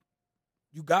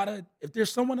 you got to, if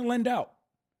there's someone to lend out,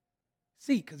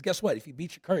 see, because guess what? If he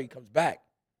beats Shakur, he comes back.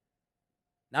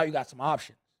 Now you got some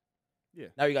options. Yeah.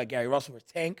 Now you got Gary Russell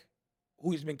with Tank,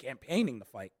 who he's been campaigning to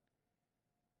fight.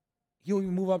 He'll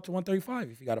even move up to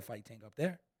 135 if you got to fight Tank up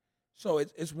there. So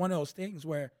it's one of those things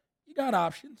where you got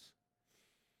options.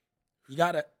 You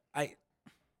got to,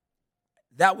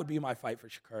 that would be my fight for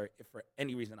Shakur if for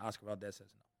any reason Oscar Valdez says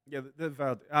no. Yeah,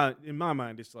 in my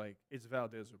mind, it's like, it's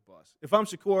Valdez or bust. If I'm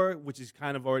Shakur, which is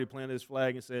kind of already planted his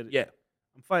flag and said, yeah,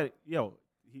 I'm fighting,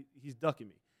 he's ducking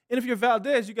me. And if you're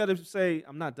Valdez, you got to say,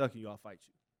 I'm not ducking you, I'll fight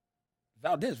you.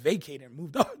 Valdez vacated and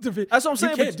moved on to it. That's what I'm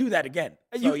saying. You can't do that again.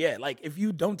 So, like, if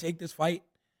you don't take this fight,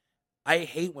 I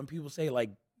hate when people say, like,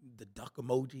 the duck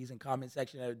emojis in comment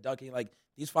section that are ducking. Like,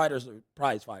 these fighters are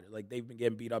prize fighters. Like, they've been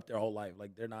getting beat up their whole life.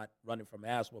 Like, they're not running from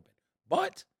ass whooping.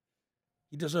 But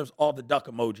he deserves all the duck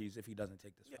emojis if he doesn't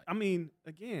take this fight. I mean,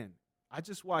 again, I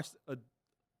just watched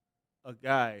a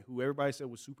guy who everybody said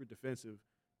was super defensive,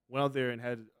 went out there and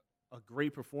had a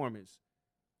great performance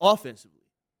offensively.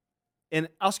 And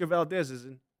Oscar Valdez is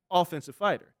an offensive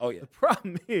fighter. Oh, yeah. The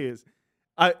problem is,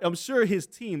 I'm sure his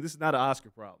team, this is not an Oscar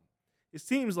problem. His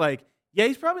team's like, yeah,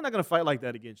 he's probably not going to fight like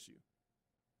that against you.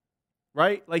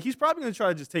 Right? Like, he's probably going to try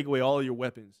to just take away all of your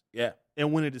weapons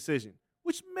and win a decision,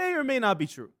 which may or may not be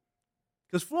true.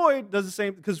 Because Floyd does the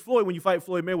same. Because Floyd, when you fight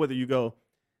Floyd Mayweather, you go,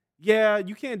 yeah,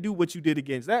 you can't do what you did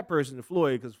against that person to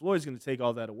Floyd because Floyd's going to take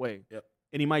all that away. Yep.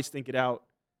 And he might stink it out.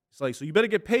 It's like, so you better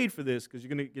get paid for this because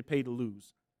you're going to get paid to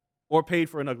lose or paid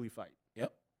for an ugly fight.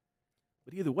 Yep.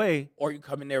 But either way. Or you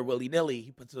come in there willy-nilly.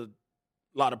 He puts a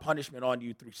lot of punishment on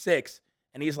you through 6.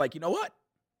 And he's like, you know what?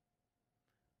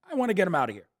 I want to get him out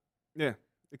of here. Yeah,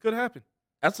 it could happen.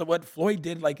 That's what Floyd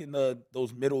did, like, in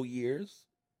those middle years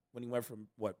when he went from,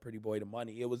 Pretty Boy to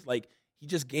Money. It was like he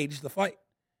just gauged the fight.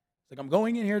 It's like, I'm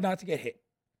going in here not to get hit.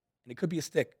 And it could be a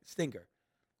stinker.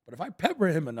 But if I pepper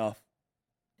him enough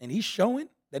and he's showing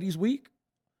that he's weak,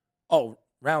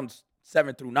 rounds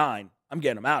 7 through 9, I'm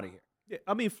getting him out of here. Yeah,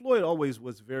 I mean, Floyd always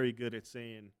was very good at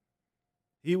saying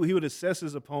he would assess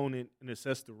his opponent and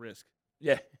assess the risk.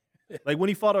 Yeah. Like when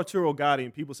he fought Arturo Gatti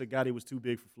and people said Gatti was too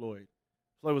big for Floyd.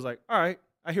 Floyd was like, all right,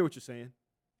 I hear what you're saying.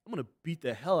 I'm going to beat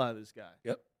the hell out of this guy.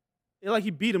 Yep. Like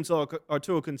he beat him so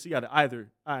Arturo couldn't see out of either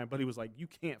eye, but he was like, you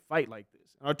can't fight like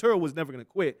this. And Arturo was never going to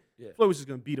quit. Yeah. Floyd was just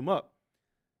going to beat him up.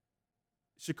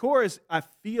 Shakur is, I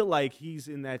feel like he's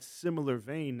in that similar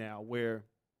vein now where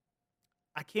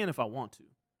I can if I want to.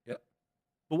 Yep.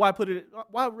 But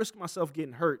why risk myself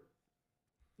getting hurt,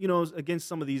 against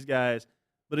some of these guys?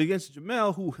 But against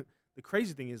Jamel, who the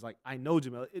crazy thing is, like, I know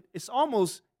Jamel. It's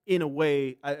almost, in a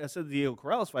way, I said the Diego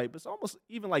Corrales fight, but it's almost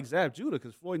even like Zab Judah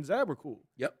because Floyd and Zab were cool.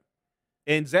 Yep.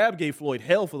 And Zab gave Floyd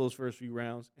hell for those first few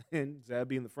rounds. And Zab,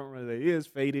 being the front runner that he is,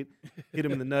 faded, hit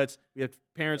him in the nuts. We had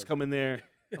parents come in there,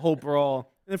 the whole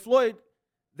brawl. And then Floyd,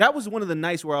 that was one of the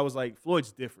nights where I was like,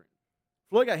 Floyd's different.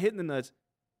 Floyd got hit in the nuts.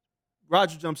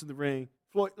 Roger jumps in the ring.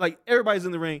 Floyd, like, everybody's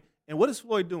in the ring. And what is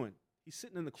Floyd doing? He's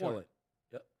sitting in the corner. Chilling.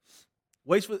 Yep.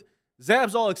 Waits for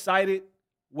Zab's all excited,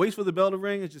 waits for the bell to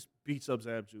ring, and just beats up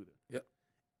Zab Judah. Yep.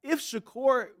 If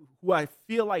Shakur, who I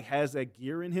feel like has that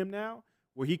gear in him now,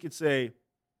 where he could say,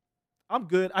 I'm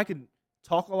good, I can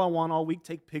talk all I want all week,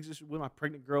 take pictures with my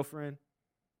pregnant girlfriend,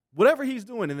 whatever he's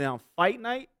doing, and then on fight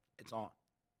night,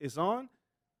 it's on,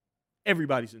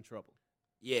 everybody's in trouble.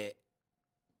 Yeah.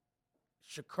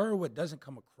 Shakur, what doesn't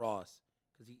come across,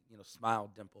 because he, smile,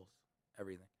 dimples,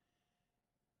 everything.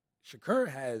 Shakur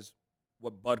has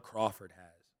what Bud Crawford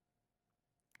has,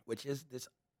 which is this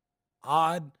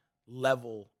odd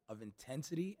level of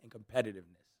intensity and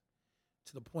competitiveness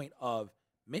to the point of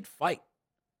mid-fight,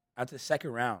 after the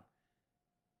second round,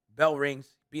 bell rings,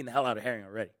 beating the hell out of Herring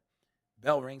already.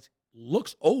 Bell rings,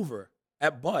 looks over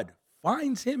at Bud,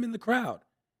 finds him in the crowd,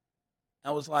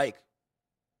 and was like,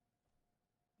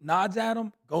 nods at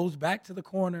him, goes back to the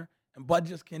corner, and Bud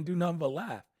just can't do nothing but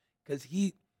laugh because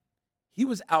he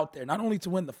was out there not only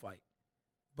to win the fight,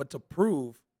 but to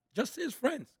prove just to his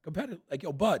friends, competitive, like,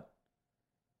 yo, Bud,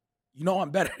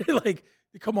 I'm better. Like,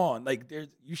 Come on, like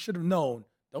you should have known.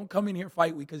 Don't come in here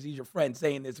fight week because he's your friend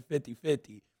saying it's a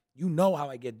 50-50. You know how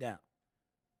I get down.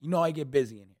 You know I get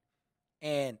busy in here.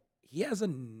 And he has a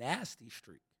nasty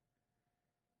streak.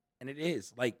 And it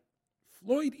is. Like,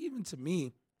 Floyd, even to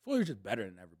me, Floyd's just better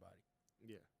than everybody.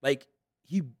 Yeah. Like,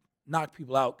 he knocked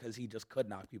people out because he just could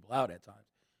knock people out at times.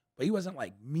 But he wasn't,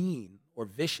 like, mean or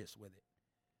vicious with it.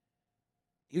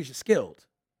 He was just skilled.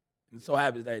 And so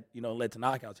happens that, led to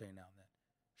knockouts here now and then.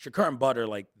 Shakur and Bud are,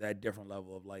 like, that different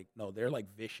level of, like, no, they're,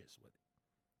 like, vicious with it.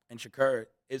 And Shakur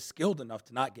is skilled enough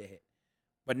to not get hit.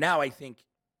 But now I think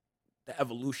the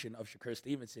evolution of Shakur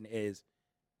Stevenson is,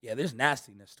 there's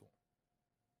nastiness to him.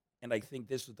 And I think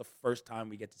this was the first time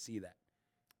we get to see that,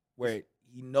 where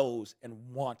he knows and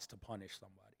wants to punish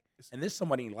somebody. And this is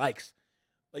somebody he likes.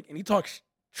 Like, and he talks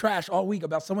trash all week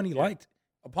about someone he liked,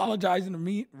 apologizing to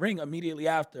me ring immediately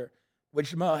after when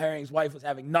Jamel Herring's wife was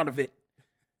having none of it.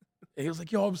 And he was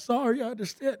like, yo, I'm sorry, I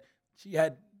understand.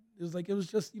 It was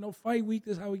just, fight week,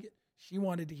 this is how we get. She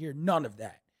wanted to hear none of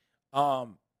that.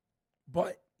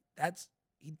 But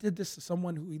he did this to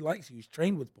someone who he likes, who he's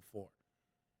trained with before.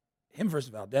 Him versus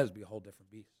Valdez would be a whole different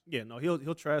beast. Yeah, no,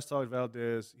 he'll trash talk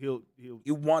Valdez.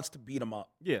 He wants to beat him up.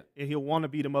 Yeah, and he'll want to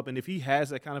beat him up. And if he has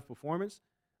that kind of performance,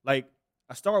 like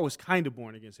a star was kind of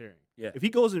born against Herring. Yeah. If he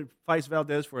goes and fights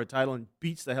Valdez for a title and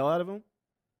beats the hell out of him,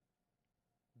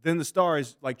 then the star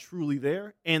is like truly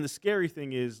there. And the scary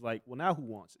thing is like, well, now who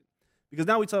wants it? Because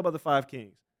now we talk about the 5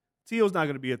 Kings. T.O.'s not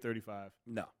going to be at 35.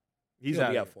 No, he's He'll out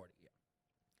be here. at 40. Yeah.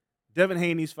 Devin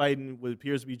Haney's fighting what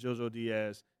appears to be JoJo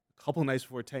Diaz. A couple nights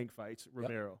before Tank fights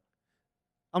Romero. Yep.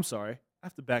 I'm sorry. I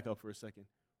have to back up for a second.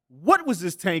 What was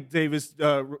this Tank Davis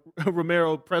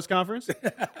Romero press conference?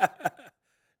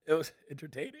 It was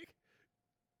entertaining.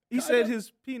 He said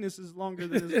his penis is longer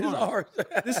than his arm.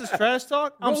 This is trash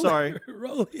talk? I'm sorry.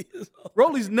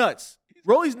 Rolly's nuts.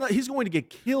 Rolly's nuts. He's going to get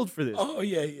killed for this. Oh,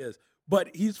 yeah, he is.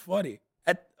 But he's funny.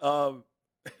 Shout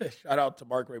out to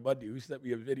Mark Ray Bundy, who sent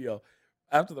me a video.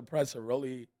 After the presser,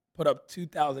 Rolly put up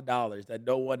 $2,000 that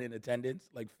no one in attendance,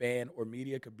 like fan or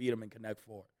media, could beat him in Connect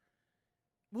 4.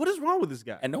 What is wrong with this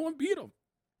guy? And no one beat him.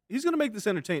 He's going to make this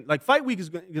entertaining. Like, fight week is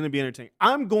going to be entertaining.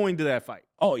 I'm going to that fight.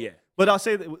 Oh, yeah. But I'll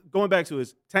say that, going back to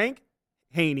his Tank,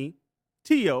 Haney,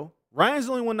 T.O., Ryan's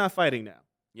the only one not fighting now.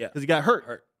 Yeah. Because he got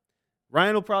hurt.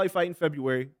 Ryan will probably fight in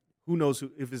February. Who knows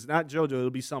who? If it's not JoJo, it'll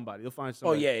be somebody. He'll find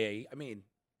somebody. Oh, yeah. I mean,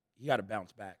 he got to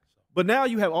bounce back. So. But now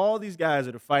you have all these guys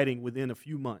that are fighting within a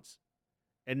few months.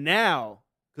 And now,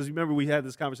 because remember we had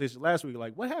this conversation last week,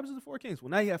 like, what happens to the 4 Kings? Well,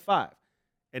 now you have 5.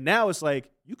 And now it's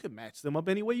like, you can match them up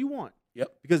any way you want.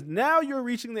 Yep. Because now you're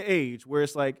reaching the age where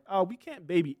it's like, oh, we can't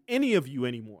baby any of you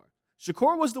anymore.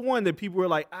 Shakur was the one that people were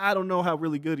like, I don't know how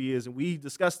really good he is. And we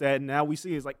discussed that, and now we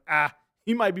see it's like,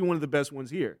 he might be one of the best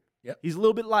ones here. Yep. He's a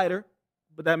little bit lighter,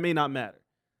 but that may not matter.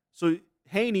 So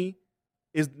Haney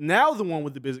is now the one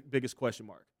with the biggest question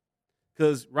mark.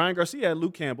 Because Ryan Garcia had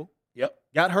Luke Campbell. Yep.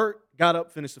 Got hurt, got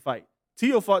up, finished the fight.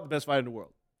 T.O. fought the best fighter in the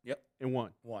world. Yep. And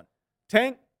won.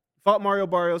 Tank fought Mario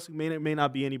Barrios, who may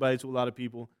not be anybody to a lot of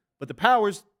people. But the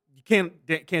powers, you can't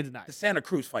deny. The Santa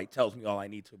Cruz fight tells me all I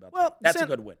need to about that. That's a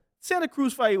good win. Santa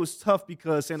Cruz fight was tough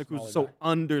because Santa Cruz was so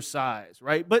undersized,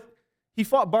 right? But he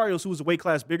fought Barrios, who was a weight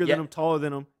class bigger than him, taller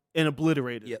than him, and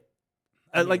obliterated. Yep.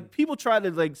 Like, people try to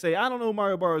like say, I don't know who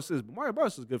Mario Barrios is, but Mario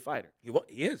Barrios is a good fighter.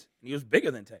 He is. He was bigger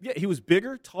than Tank. Yeah, he was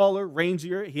bigger, taller,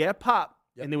 rangier. He had pop,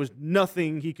 and there was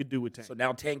nothing he could do with Tank. So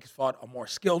now Tank has fought a more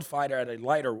skilled fighter at a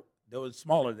lighter that was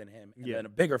smaller than him, and then a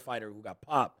bigger fighter who got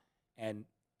pop, and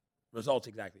results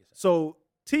exactly the same. So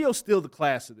T.O.'s still the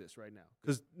class of this right now,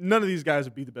 because none of these guys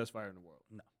would be the best fighter in the world.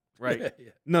 No. Right? Yeah.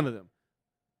 None of them.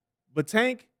 But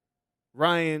Tank,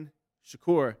 Ryan,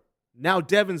 Shakur, now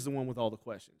Devin's the one with all the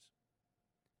questions.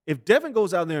 If Devin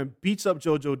goes out there and beats up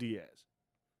JoJo Diaz,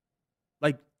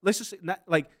 like, let's just say,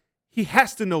 he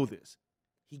has to know this.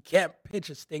 He can't pitch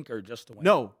a stinker just to win.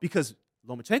 No, because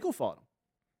Lomachenko fought him.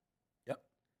 Yep.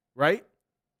 Right?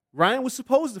 Ryan was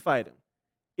supposed to fight him.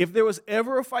 If there was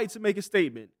ever a fight to make a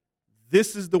statement,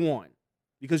 this is the one.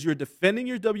 Because you're defending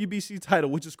your WBC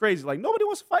title, which is crazy. Like, nobody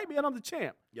wants to fight me and I'm the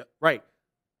champ. Yep. Right.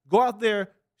 Go out there,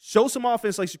 show some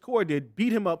offense like Shakur did,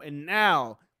 beat him up, and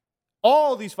now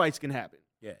all these fights can happen.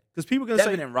 Yeah. Because people are going to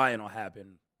say Devin and Ryan will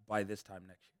happen by this time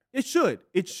next year. It should.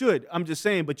 It should. I'm just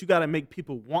saying, but you got to make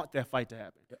people want that fight to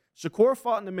happen. Yep. Shakur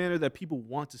fought in a manner that people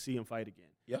want to see him fight again.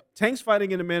 Yep. Tank's fighting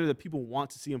in a manner that people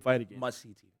want to see him fight again. Must see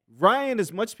TV. Ryan,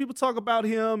 as much as people talk about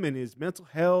him and his mental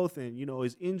health and,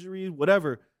 his injuries,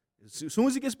 whatever, as soon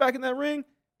as he gets back in that ring,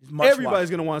 everybody's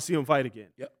going to want to see him fight again.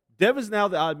 Yep. Devin's now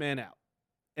the odd man out.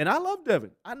 And I love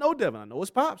Devin. I know Devin. I know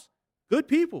his pops. Good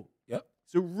people. Yep.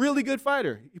 He's a really good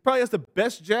fighter. He probably has the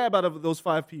best jab out of those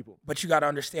 5 people. But you got to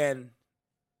understand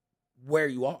where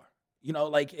you are. You know,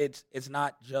 like it's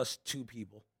not just 2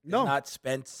 people. It's No. not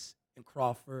Spence and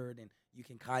Crawford, and you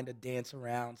can kind of dance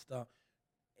around stuff.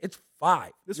 It's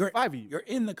 5. There's You're 5 of you. You're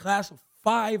in the class of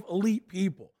 5 elite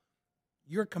people.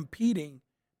 You're competing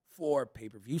for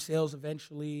pay-per-view sales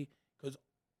eventually because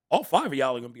all 5 of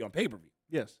y'all are going to be on pay-per-view.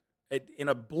 Yes. In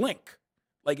a blink,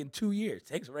 like in 2 years.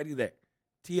 Tank's already there.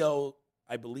 T.O.,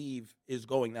 I believe, is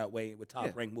going that way with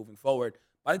Top Rank moving forward.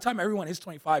 By the time everyone hits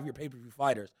 25-year pay-per-view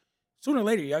fighters, sooner or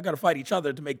later, y'all got to fight each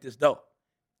other to make this dough.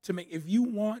 If you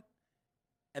want,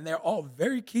 and they're all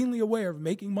very keenly aware of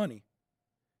making money.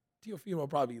 Teofimo will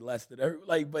probably be less than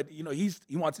but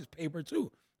he wants his paper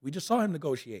too. We just saw him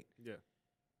negotiate. Yeah.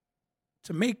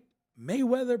 To make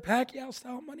Mayweather Pacquiao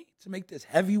style money, to make this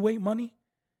heavyweight money,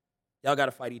 y'all got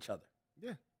to fight each other.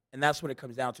 Yeah. And that's what it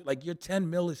comes down to. Like, your 10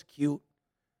 mil is cute,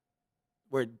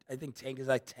 where I think Tank is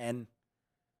like 10.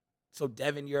 So,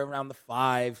 Devin, you're around the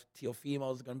 5.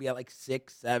 Teofimo is going to be at like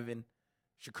 6, 7.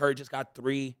 Shakur just got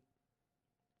 3.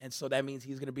 And so that means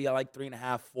he's going to be at like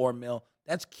 3.5, 4 mil.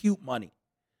 That's cute money.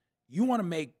 You want to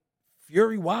make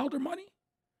Fury Wilder money?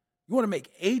 You want to make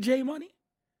AJ money?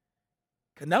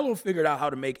 Canelo figured out how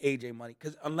to make AJ money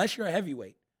because unless you're a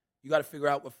heavyweight, you got to figure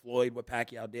out what Floyd, what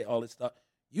Pacquiao did, all this stuff.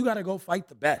 You got to go fight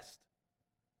the best.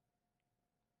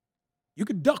 You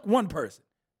could duck one person.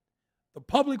 The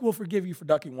public will forgive you for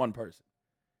ducking one person.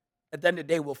 At the end of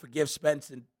the day, we'll forgive Spence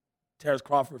and Terrence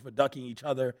Crawford for ducking each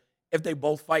other if they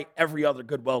both fight every other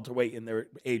good welterweight in their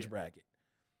age bracket.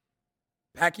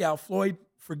 Pacquiao, Floyd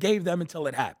forgave them until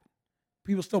it happened.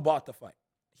 People still bought the fight.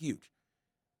 Huge.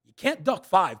 You can't duck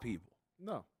 5 people.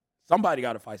 No. Somebody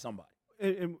got to fight somebody.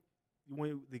 And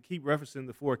when they keep referencing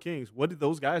the 4 Kings, what did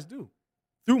those guys do?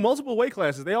 Through multiple weight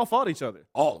classes, they all fought each other.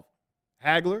 All of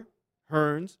them. Hagler,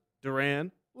 Hearns,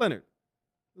 Duran, Leonard.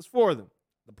 There's 4 of them.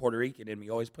 The Puerto Rican in me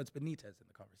always puts Benitez in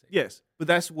the conversation. Yes, but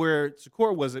that's where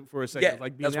Shakur wasn't for a second, Yeah,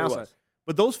 like being that's where it outside. was.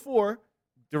 But those 4,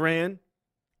 Duran,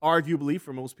 arguably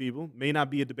for most people, may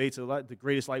not be a debate to the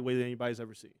greatest lightweight that anybody's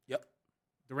ever seen. Yep.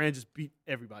 Duran just beat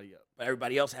everybody up. But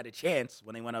everybody else had a chance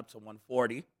when they went up to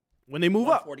 140. When they move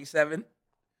up. 147.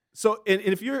 So, and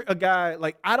if you're a guy,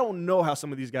 like, I don't know how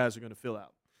some of these guys are going to fill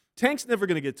out. Tank's never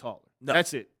going to get taller. No.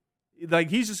 That's it. Like,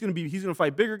 he's going to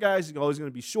fight bigger guys. He's always going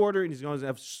to be shorter, and he's going to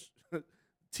have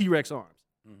T-Rex arms.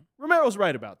 Mhm. Romero's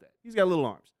right about that. He's got little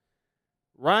arms.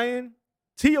 Ryan,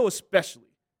 Tio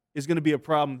especially, is going to be a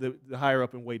problem the higher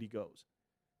up in weight he goes.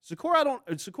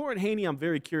 Shakur and Haney, I'm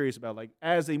very curious about, like,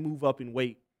 as they move up in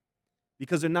weight,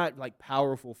 because they're not, like,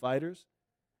 powerful fighters.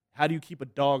 How do you keep a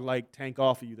dog like Tank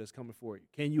off of you that's coming for you?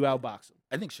 Can you outbox him?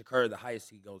 I think Shakur, the highest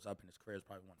he goes up in his career is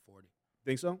probably 140.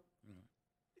 Think so? Mhm.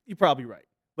 You're probably right.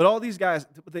 But all these guys,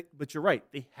 but you're right.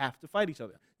 They have to fight each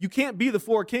other. You can't be the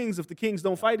 4 Kings if the Kings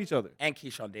don't fight each other. And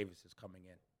Keyshawn Davis is coming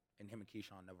in. And him and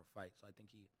Keyshawn never fight. So I think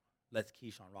he lets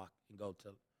Keyshawn rock and go to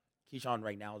 – Keyshawn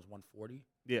right now is 140.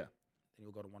 Yeah. Then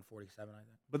he'll go to 147, I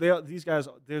think. But these guys,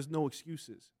 there's no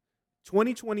excuses.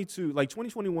 2022, like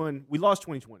 2021, we lost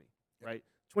 2020, right?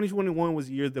 2021 was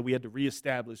the year that we had to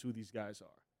reestablish who these guys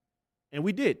are. And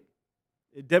we did.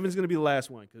 Devin's going to be the last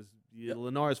one because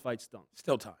Linares fight stunk.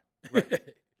 Still time. Right.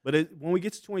 But when we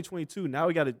get to 2022, now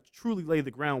we got to truly lay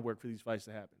the groundwork for these fights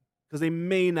to happen because they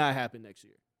may not happen next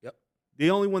year. Yep.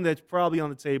 The only one that's probably on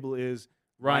the table is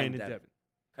Ryan and Devin.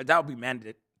 Because that would be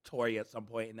mandatory at some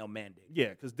point, and they'll mandate. Yeah,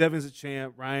 because Devin's a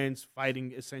champ. Ryan's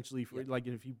fighting essentially for, like,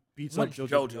 if he beats up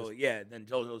JoJo. Then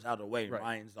JoJo's out of the way. Right.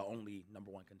 Ryan's the only number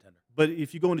 1 contender. But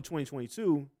if you go into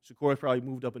 2022, Shakur's probably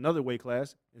moved up another weight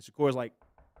class, and Shakur's like,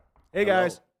 hey, Hello.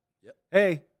 guys. Yep.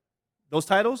 Hey, those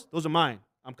titles, those are mine.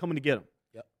 I'm coming to get them.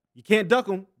 Yep. You can't duck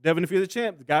them. Devin, if you're the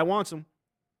champ, the guy wants them.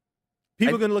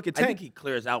 People are going to look at Tank. I think he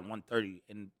clears out 130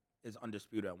 and is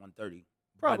undisputed at 130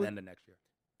 by Probably. the end of next year.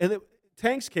 And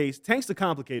Tank's case, Tank's the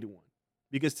complicated one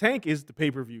because Tank is the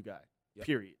pay-per-view guy, Yep.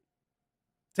 period.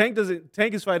 Tank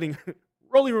is fighting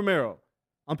Rolly Romero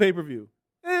on pay-per-view.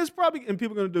 And it's probably, and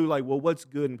people are going to do like, well, what's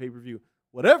good in pay-per-view?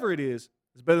 Whatever it is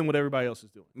better than what everybody else is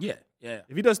doing. Yeah, yeah.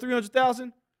 If he does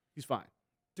 300,000, he's fine.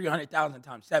 300,000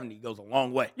 times 70 goes a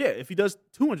long way. Yeah, if he does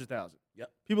 200,000.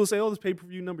 Yep. People say, oh, this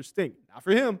pay-per-view numbers stink. Not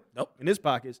for him. Nope. In his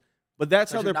pockets. But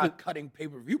that's how Because they're you're not cutting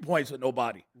pay-per-view points with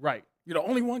nobody. right. You're the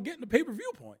only one getting the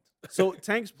pay-per-view points. So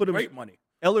Tank's put him Great money.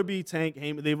 Ellerby, Tank,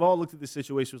 Heyman, they've all looked at this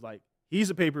situation was like, he's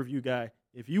a pay-per-view guy.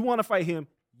 If you want to fight him,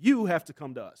 you have to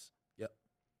come to us. Yep.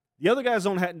 The other guys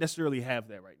don't necessarily have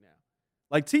that right now.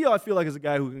 Like T.O., I feel like is a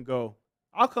guy who can go,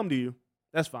 I'll come to you.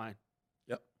 That's fine.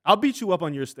 Yep. I'll beat you up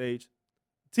on your stage.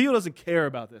 T.O. doesn't care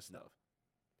about this stuff.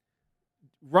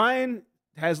 Ryan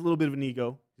has a little bit of an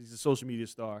ego. He's a social media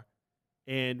star.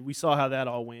 And we saw how that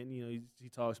all went. You know, he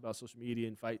talks about social media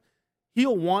and fight.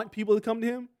 He'll want people to come to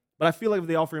him, but I feel like if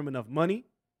they offer him enough money,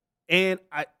 and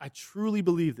I truly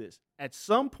believe this, at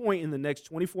some point in the next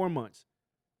 24 months,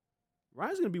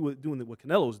 Ryan's going to be doing what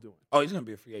Canelo's doing. Oh, he's going to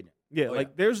be a free agent. Yeah,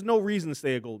 there's no reason to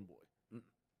stay a Golden Boy.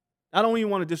 I don't even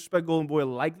want to disrespect Golden Boy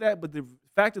like that, but the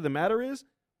fact of the matter is,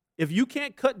 if you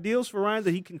can't cut deals for Ryan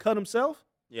that he can cut himself,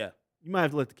 you might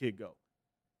have to let the kid go.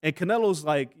 And Canelo's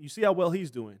like, you see how well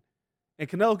he's doing. And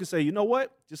Canelo can say, you know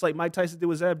what? Just like Mike Tyson did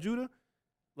with Zab Judah,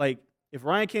 like, if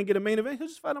Ryan can't get a main event, he'll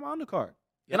just fight him on the undercard.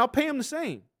 And I'll pay him the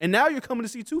same. And now you're coming to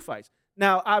see 2 fights.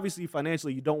 Now, obviously,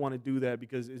 financially, you don't want to do that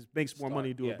because it makes more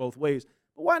money to do it both ways.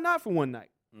 But why not for one night?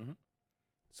 Mm-hmm.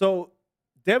 So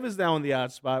Devin's now in the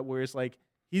odd spot where it's like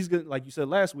he's going, like you said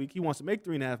last week, he wants to make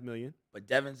 $3.5 million. But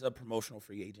Devin's a promotional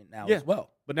free agent now as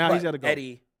well. But now he's got to go.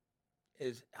 Eddie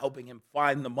is helping him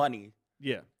find the money.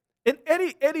 Yeah. And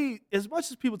Eddie, as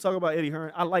much as people talk about Eddie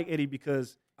Hearn, I like Eddie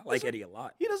because I like Eddie a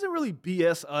lot. He doesn't really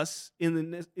BS us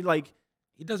like.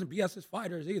 He doesn't BS his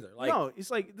fighters either. Like, no,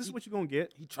 it's like, this is what you're going to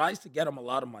get. He tries to get him a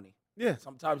lot of money. Yeah.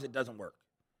 Sometimes it doesn't work.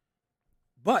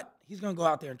 But he's going to go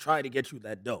out there and try to get you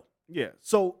that dough. Yeah.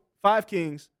 So, 5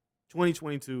 Kings,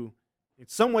 2022, in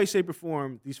some way, shape, or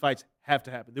form, these fights have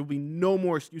to happen. There will be no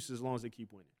more excuses as long as they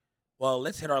keep winning. Well,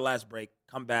 let's hit our last break.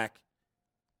 Come back.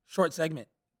 Short segment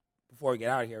before we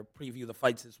get out of here. Preview the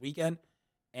fights this weekend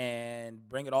and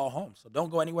bring it all home. So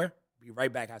don't go anywhere. Be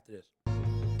right back after this.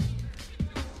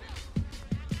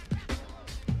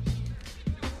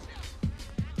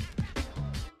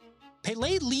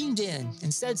 Pele leaned in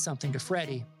and said something to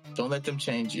Freddie. Don't let them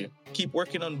change you. Keep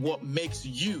working on what makes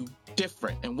you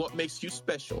different and what makes you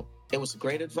special. It was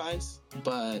great advice,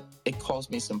 but it caused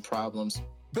me some problems.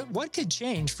 But what could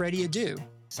change Freddie Adu?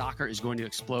 Soccer is going to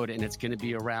explode, and it's going to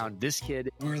be around this kid.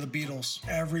 We were the Beatles.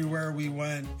 Everywhere we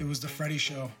went, it was the Freddie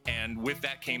Show. And with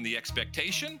that came the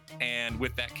expectation, and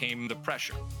with that came the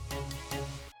pressure.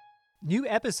 New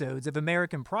episodes of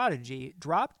American Prodigy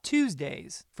drop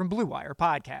Tuesdays from Blue Wire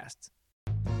Podcasts.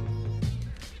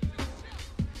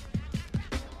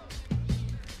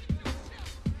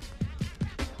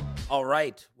 All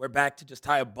right, we're back to just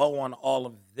tie a bow on all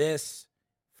of this.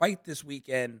 Fight this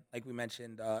weekend, like we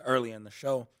mentioned earlier in the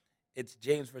show. It's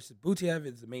James versus Butiev.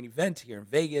 It's the main event here in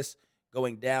Vegas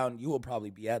going down. You will probably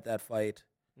be at that fight.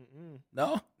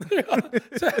 No?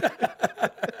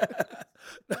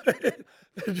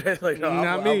 Like, no,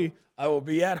 Not me. I will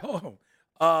be at home.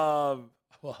 Well,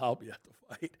 I'll be at the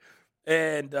fight.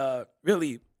 And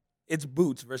really, it's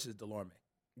Boots versus Delorme.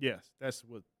 Yes, that's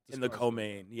what. In the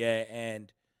co-main, yeah.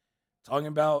 And talking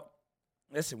about,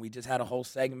 listen, we just had a whole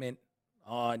segment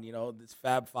on, this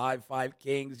Fab 5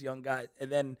 Kings, young guys.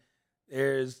 And then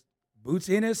there's Boots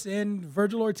Ennis and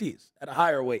Virgil Ortiz at a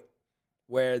higher weight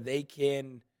where they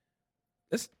can,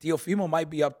 Teofimo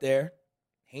might be up there.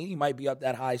 Haney might be up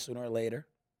that high sooner or later,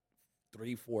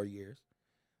 3-4 years.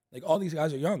 Like, all these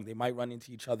guys are young. They might run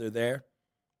into each other there.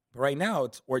 But right now,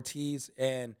 it's Ortiz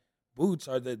and Boots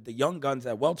are the young guns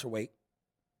at welterweight.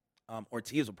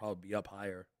 Ortiz will probably be up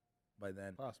higher by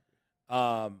then.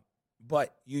 Possibly.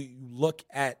 But you look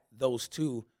at those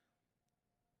two.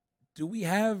 Do we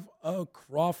have a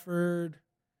Crawford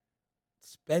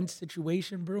Spence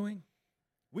situation brewing?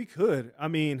 We could. I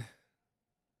mean,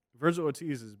 Virgil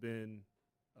Ortiz has been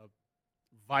a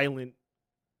violent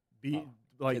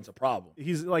it's a problem.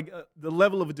 He's like the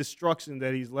level of destruction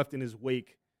that he's left in his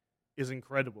wake is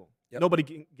incredible. Yep. Nobody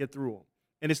can get through him.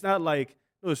 And it's not like,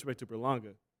 no disrespect to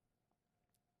Berlanga.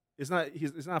 It's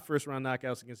not first round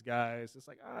knockouts against guys. It's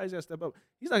like, he's got to step up.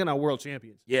 He's knocking out world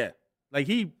champions. Yeah. Like,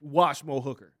 he washed Mo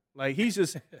Hooker. Like, he's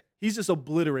just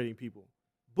obliterating people.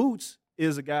 Boots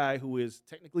is a guy who is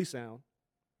technically sound,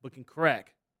 but can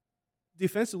crack.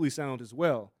 Defensively sound as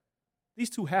well. These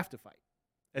two have to fight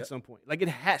at some point. Like, it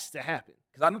has to happen.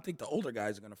 Because I don't think the older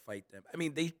guys are going to fight them. I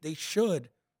mean, they should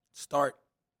start.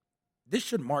 This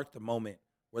should mark the moment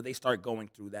where they start going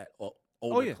through that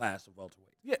older class of welterweight.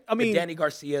 Yeah, I mean, the Danny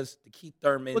Garcias, the Keith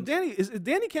Thurman. Well, is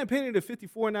Danny campaigning at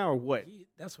 54 now or what?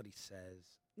 That's what he says.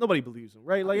 Nobody believes him,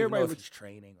 right? Like, everybody. Know if he's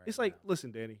training. Right it's like,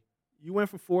 listen, Danny, you went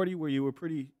from 40 where you were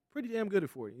pretty damn good at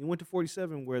 40. You went to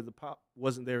 47 where the pop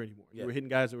wasn't there anymore. You were hitting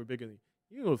guys that were bigger than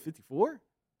you. You go to 54.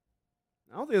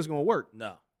 I don't think it's going to work.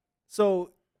 No.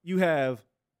 So you have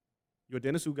your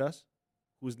Dennis Ugas,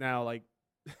 who's now like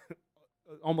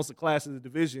almost a class in the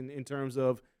division in terms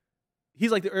of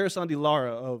he's like the Ersan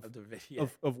Lara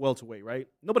of welterweight, right?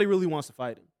 Nobody really wants to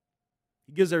fight him.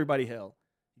 He gives everybody hell.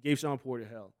 He gave Sean Porter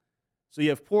hell. So you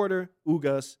have Porter,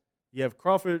 Ugas, you have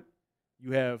Crawford,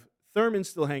 you have Thurman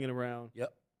still hanging around.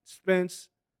 Yep. Spence,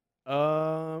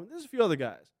 There's a few other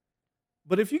guys.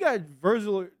 But if you got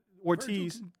Virgil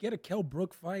Ortiz. Virgil can get a Kell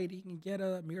Brook fight. He can get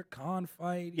a Amir Khan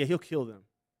fight. Yeah, he'll kill them.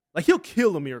 Like, he'll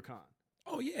kill Amir Khan.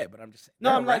 Oh, yeah, but I'm just saying.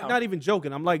 No, I'm like not even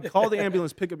joking. I'm like, call the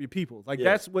ambulance, pick up your people. Like,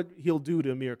 that's what he'll do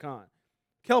to Amir Khan.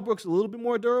 Kell Brook's a little bit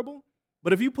more durable,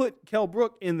 but if you put Kell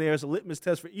Brook in there as a litmus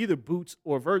test for either Boots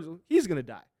or Virgil, he's going to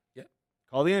die. Yeah.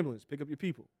 Call the ambulance, pick up your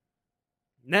people.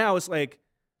 Now it's like,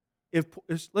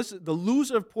 the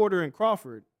loser of Porter and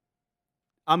Crawford,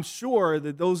 I'm sure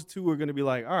that those two are going to be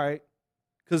like, all right,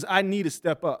 because I need to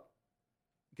step up.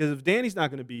 Because if Danny's not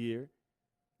going to be here,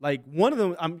 like one of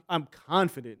them, I'm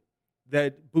confident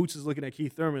that Boots is looking at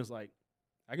Keith Thurman and is like,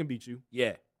 I can beat you.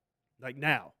 Yeah. Like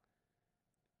now.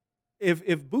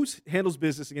 If Boots handles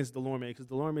business against Delorme, because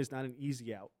Delorme is not an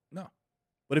easy out. No.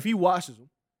 But if he washes him,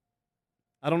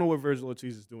 I don't know what Virgil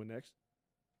Ortiz is doing next.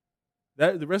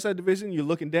 The rest of that division, you're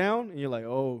looking down and you're like,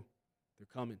 oh, they're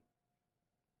coming.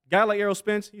 Guy like Errol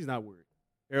Spence, he's not worried.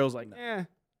 Errol's like,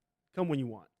 come when you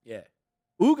want. Yeah.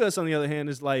 Ugas, on the other hand,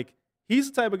 is like,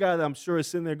 he's the type of guy that I'm sure is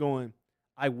sitting there going,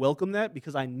 I welcome that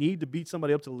because I need to beat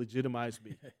somebody up to legitimize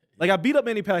me. Like, I beat up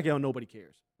Manny Pacquiao and nobody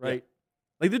cares, right? Yeah.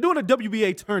 Like, they're doing a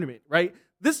WBA tournament, right?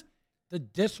 The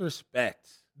disrespect.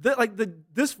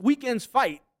 This weekend's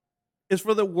fight is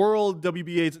for the world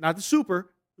WBA, not the super,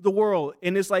 the world.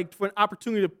 And it's like for an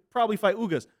opportunity to probably fight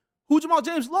Ugas. Who Jamal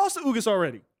James lost to Ugas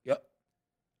already. Yep.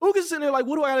 Ugas is sitting there like,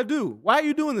 what do I got to do? Why are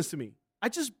you doing this to me? I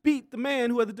just beat the man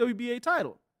who had the WBA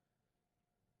title.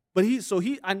 But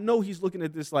I know he's looking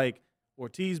at this like,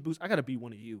 Ortiz, Boots, I got to beat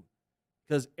one of you.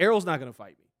 Because Errol's not going to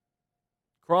fight me.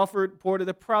 Crawford, Porter,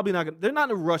 they're not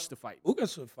in a rush to fight.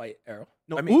 Ugas will fight Errol.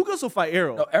 No, Ugas will fight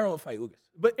Errol. No, Errol will fight Ugas.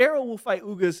 But Errol will fight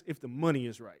Ugas if the money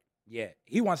is right. Yeah,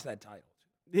 he wants that title.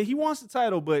 He wants the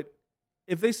title, but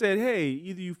if they said, hey,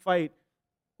 either you fight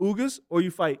Ugas or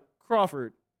you fight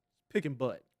Crawford, picking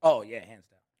Bud. Oh, yeah, hands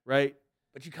down. Right?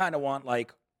 But you kind of want,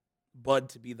 like, Bud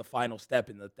to be the final step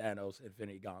in the Thanos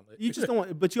Infinity Gauntlet. You just don't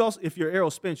want, but you also, if you're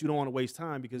Errol Spence, you don't want to waste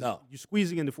time because you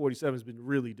squeezing into 47 has been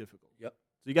really difficult. Yep.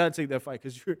 So you got to take that fight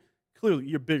because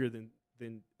you're bigger than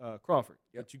Crawford.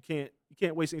 Yep. But you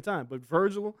can't waste any time. But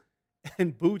Virgil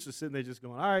and Boots are sitting there just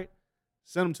going, all right,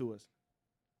 send them to us.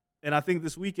 And I think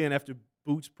this weekend, after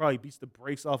Boots probably beats the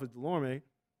brakes off of Delorme,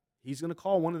 he's going to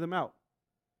call one of them out.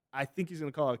 I think he's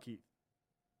going to call out Keith.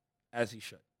 As he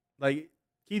should. Like,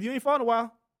 Keith, you ain't fought in a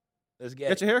while. Let's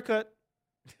get your hair cut.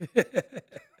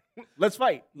 Let's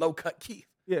fight. Low cut Keith.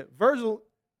 Yeah, Virgil,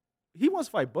 he wants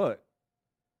to fight Bud.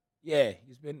 Yeah,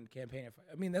 he's been campaigning.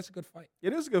 I mean, that's a good fight.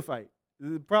 It is a good fight.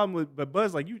 The problem with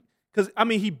Bud's like because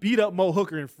he beat up Mo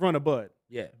Hooker in front of Bud.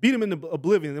 Yeah, beat him into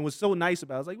oblivion and was so nice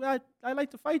about it. I was like, well, I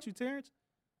like to fight you, Terrence.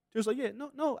 Terrence was like, yeah,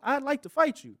 no, I'd like to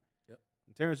fight you. Yep.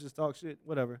 And Terrence just talks shit,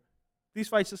 whatever. These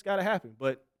fights just got to happen.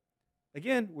 But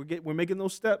again, we're making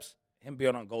those steps. Him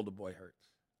being on Golden Boy hurts.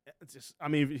 It's just,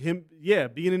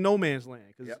 being in no man's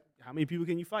land because how many people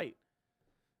can you fight?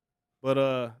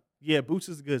 But Boots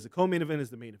is good. The co-main event is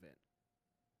the main event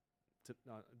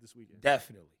this weekend.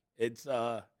 Definitely, it's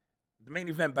the main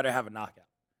event better have a knockout.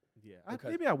 Yeah,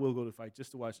 maybe I will go to the fight just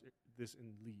to watch this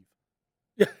and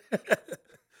leave.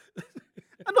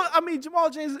 I know.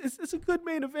 Jamal James. It's a good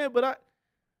main event, but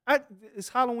it's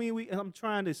Halloween week, and I'm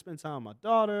trying to spend time with my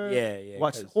daughter. Yeah.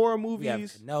 Watch horror movies. We have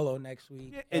Canelo next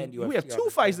week, and we have 2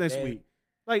 fights next week.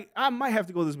 Like, I might have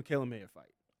to go to this Michaela Mayer fight.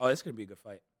 Oh, it's gonna be a good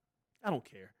fight. I don't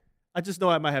care. I just know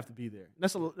I might have to be there.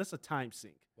 That's a time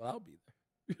sink. Well, I'll be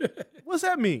there. What's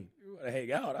that mean? You want to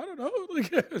hang out? I don't know.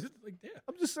 Like damn.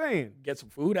 I'm just saying. Get some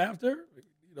food after,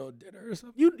 dinner or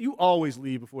something. You always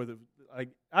leave before I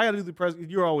got to do the press.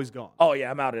 You're always gone. Oh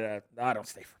yeah, I'm out of that. I don't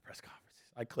stay for press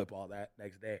conferences. I clip all that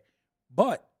next day.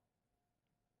 But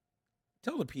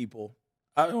tell the people.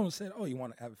 I almost said, oh, you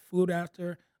want to have food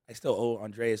after? I still owe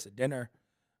Andreas a dinner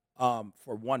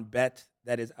for one bet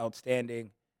that is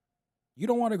outstanding. You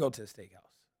don't want to go to the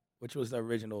steakhouse, which was the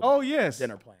original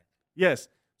dinner plan. Yes.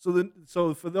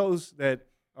 So for those that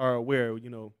are aware,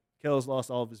 Kel's lost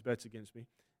all of his bets against me,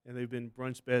 and they've been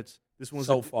brunch bets. This one's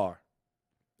so far.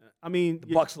 The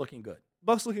Bucks looking good.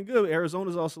 Bucks looking good.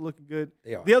 Arizona's also looking good.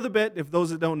 They are. The other bet, if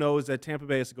those that don't know, is that Tampa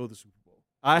Bay has to go to the Super Bowl.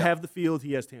 I have the field.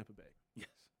 He has Tampa Bay. Yes.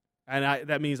 And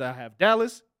that means I have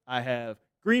Dallas. I have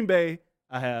Green Bay.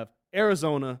 I have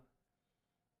Arizona.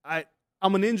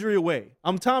 I'm an injury away.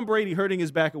 I'm Tom Brady hurting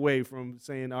his back away from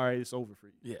saying, all right, it's over for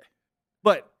you. Yeah.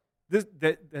 But is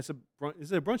it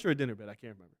a brunch or a dinner bet? I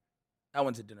can't remember. That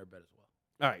one's a dinner bet as well.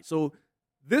 All right. So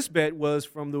this bet was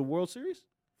from the World Series?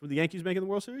 From the Yankees making the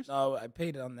World Series? No, I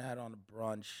paid on that on a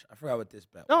brunch. I forgot what this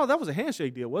bet was. No, that was a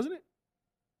handshake deal, wasn't it?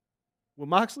 With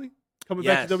Moxley coming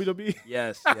back to WWE?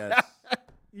 Yes.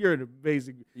 You're an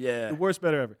amazing. Yeah. The worst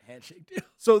bet ever. Handshake deal.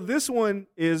 So this one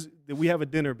is that we have a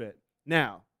dinner bet.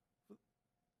 Now,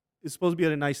 it's supposed to be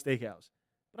at a nice steakhouse.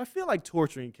 But I feel like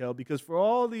torturing Kel because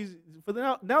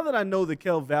now that I know that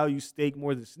Kel values steak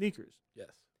more than sneakers, Yes.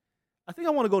 I think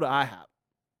I want to go to IHOP.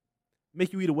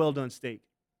 Make you eat a well-done steak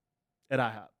at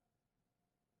IHOP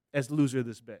as the loser of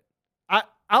this bet.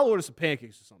 I'll order some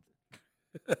pancakes or something.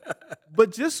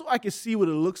 But just so I can see what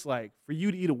it looks like for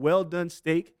you to eat a well-done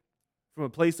steak from a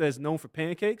place that is known for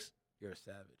pancakes, You're a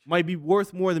savage. might be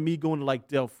worth more than me going to like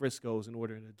Del Frisco's and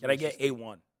ordering a. Can I get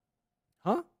A1?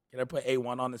 Huh? Can I put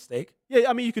A1 on the steak? Yeah,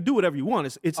 I mean you could do whatever you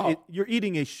want. You're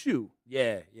eating a shoe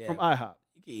Yeah. from IHOP.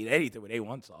 You can eat anything with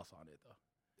A1 sauce on it, though.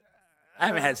 I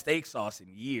haven't had steak sauce in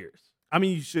years. I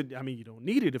mean, you should. I mean, you don't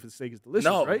need it if the steak is delicious,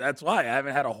 No, right? that's why. I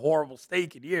haven't had a horrible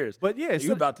steak in years. But yeah,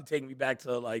 You're about to take me back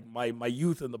to like my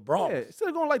youth in the Bronx. Yeah, instead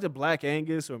of going like to Black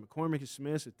Angus or McCormick and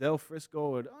Smith's or Del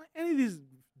Frisco or any of these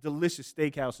delicious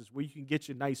steakhouses where you can get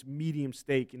your nice medium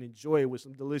steak and enjoy it with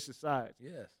some delicious sides.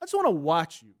 Yes. I just want to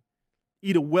watch you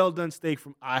eat a well-done steak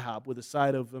from IHOP with a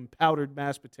side of powdered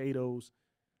mashed potatoes.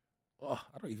 Oh,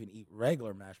 I don't even eat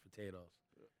regular mashed potatoes.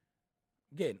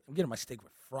 I'm getting my steak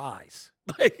with fries.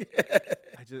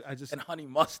 I just and honey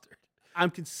mustard.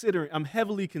 I'm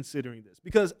heavily considering this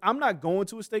because I'm not going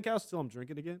to a steakhouse until I'm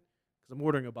drinking again because I'm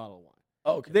ordering a bottle of wine.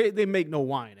 Oh, okay. They make no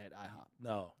wine at IHOP.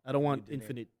 No. I don't want you didn't.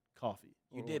 infinite coffee.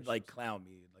 You did like clown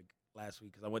me like last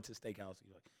week because I went to the steakhouse.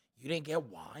 You're like, you didn't get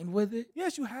wine with it?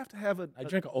 Yes, you have to have I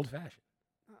drink an old fashioned.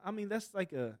 I mean, that's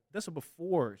a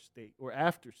before steak or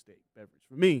after steak beverage.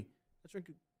 For me, I drink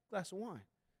a glass of wine.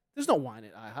 There's no wine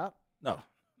at IHOP. No.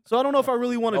 So I don't know if I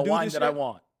really want to No do wine this that yet. I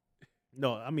want.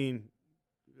 No, I mean,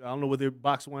 I don't know what their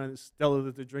box of wine is Stella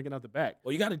that they're drinking out the back.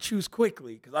 Well, you got to choose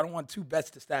quickly because I don't want two bets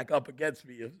to stack up against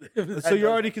me. So you're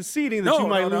already conceding that you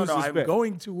might lose this I'm bet.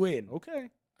 going to win.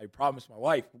 Okay. I promised my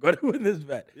wife I'm going to win this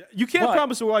bet. You can't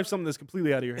promise a wife something that's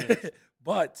completely out of your hands.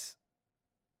 But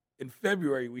in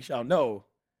February, we shall know.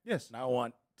 Yes. And I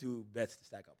want two bets to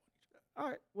stack up. All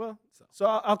right. Well, so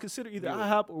I'll consider either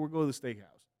IHOP or we'll go to the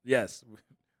steakhouse. Yes.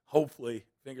 Hopefully.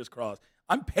 Fingers crossed.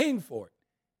 I'm paying for it.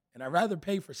 And I'd rather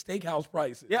pay for steakhouse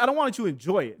prices. Yeah, I don't want you to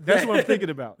enjoy it. That's what I'm thinking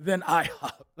about. Then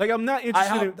IHOP. Like, I'm not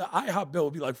interested The IHOP bill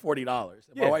would be like $40.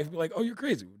 And Yeah. my wife would be like, oh, you're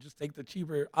crazy. We'll just take the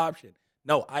cheaper option.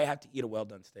 No, I have to eat a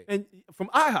well-done steak. And from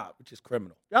IHOP. Which is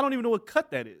criminal. I don't even know what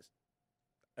cut that is.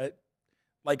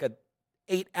 Like a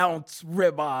 8-ounce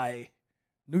ribeye,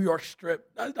 New York strip.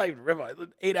 That's not even ribeye.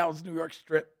 8-ounce New York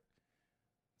strip.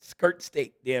 Skirt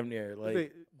steak, damn near.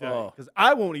 Because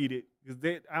I won't eat it.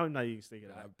 Because I'm not eating steak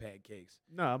at I have pancakes.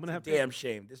 No, I'm going to have damn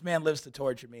shame. This man lives to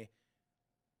torture me.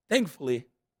 Thankfully,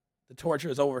 the torture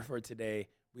is over for today.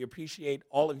 We appreciate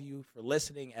all of you for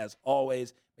listening, as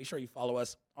always. Make sure you follow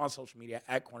us on social media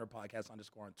at Corner Podcast _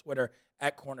 on Twitter,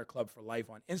 at Corner Club for Life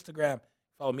on Instagram.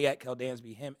 Follow me at Kel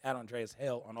Dansby, him at Andreas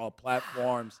Hale on all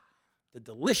platforms. The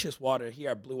delicious water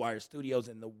here at Blue Wire Studios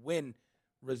in the Wynn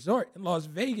Resort in Las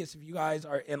Vegas. If you guys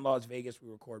are in Las Vegas, we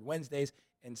record Wednesdays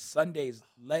and Sundays.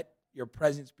 Let your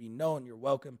presence be known. You're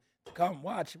welcome to come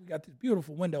watch. We got this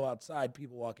beautiful window outside.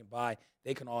 People walking by.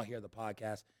 They can all hear the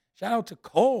podcast. Shout out to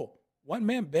Cole,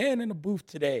 one-man band in the booth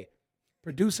today,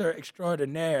 producer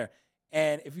extraordinaire.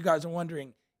 And if you guys are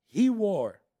wondering, he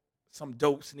wore some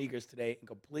dope sneakers today and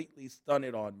completely stunned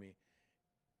it on me.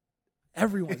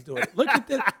 Everyone's doing it. Look at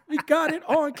this. We got it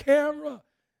on camera.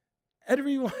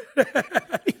 Everyone.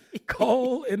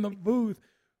 Cole in the booth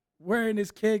wearing his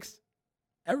kicks.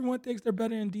 Everyone thinks they're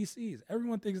better than DCs.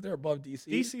 Everyone thinks they're above DCs.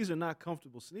 DCs are not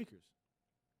comfortable sneakers.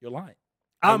 You're lying.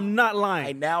 I'm not lying.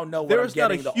 I now know what I'm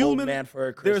getting the old man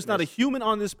for Christmas. There is not a human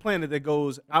on this planet that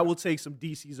goes, I will take some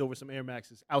DCs over some Air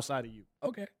Maxes outside of you.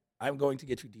 Okay. I'm going to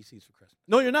get you DCs for Christmas.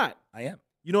 No, you're not. I am.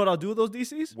 You know what I'll do with those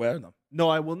DCs? Wear them. No,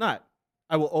 I will not.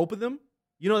 I will open them.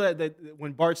 You know that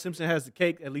when Bart Simpson has the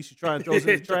cake, at least you try and throws it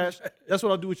in the trash? That's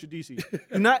what I'll do with your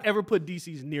DCs. Do not ever put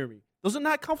DCs near me. Those are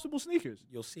not comfortable sneakers.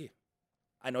 You'll see.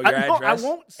 I know your address. I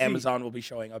won't see. Amazon will be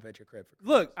showing up at your crib.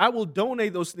 Look, I will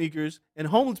donate those sneakers, and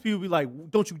homeless people will be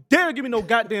like, don't you dare give me no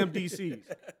goddamn DCs.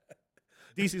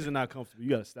 DCs are not comfortable. You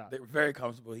got to stop. They're very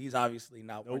comfortable. He's obviously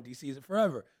not worn DCs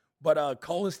forever. But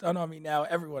Cole is stunned on me now.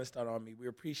 Everyone is stunned on me. We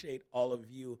appreciate all of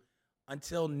you.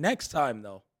 Until next time,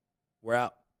 though, we're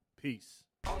out. Peace.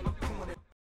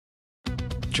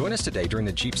 Join us today during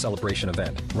the Jeep Celebration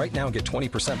event. Right now, get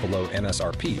 20% below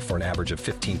MSRP for an average of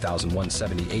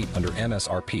 $15,178 under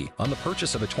MSRP on the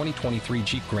purchase of a 2023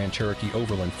 Jeep Grand Cherokee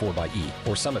Overland 4xE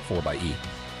or Summit 4xE.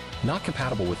 Not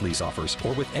compatible with lease offers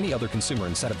or with any other consumer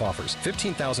incentive offers.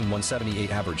 $15,178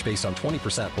 average based on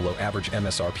 20% below average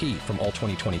MSRP from all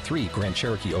 2023 Grand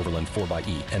Cherokee Overland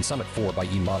 4xE and Summit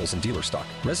 4xE models in dealer stock.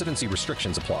 Residency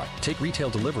restrictions apply. Take retail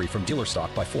delivery from dealer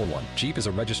stock by 4/1. Jeep is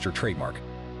a registered trademark.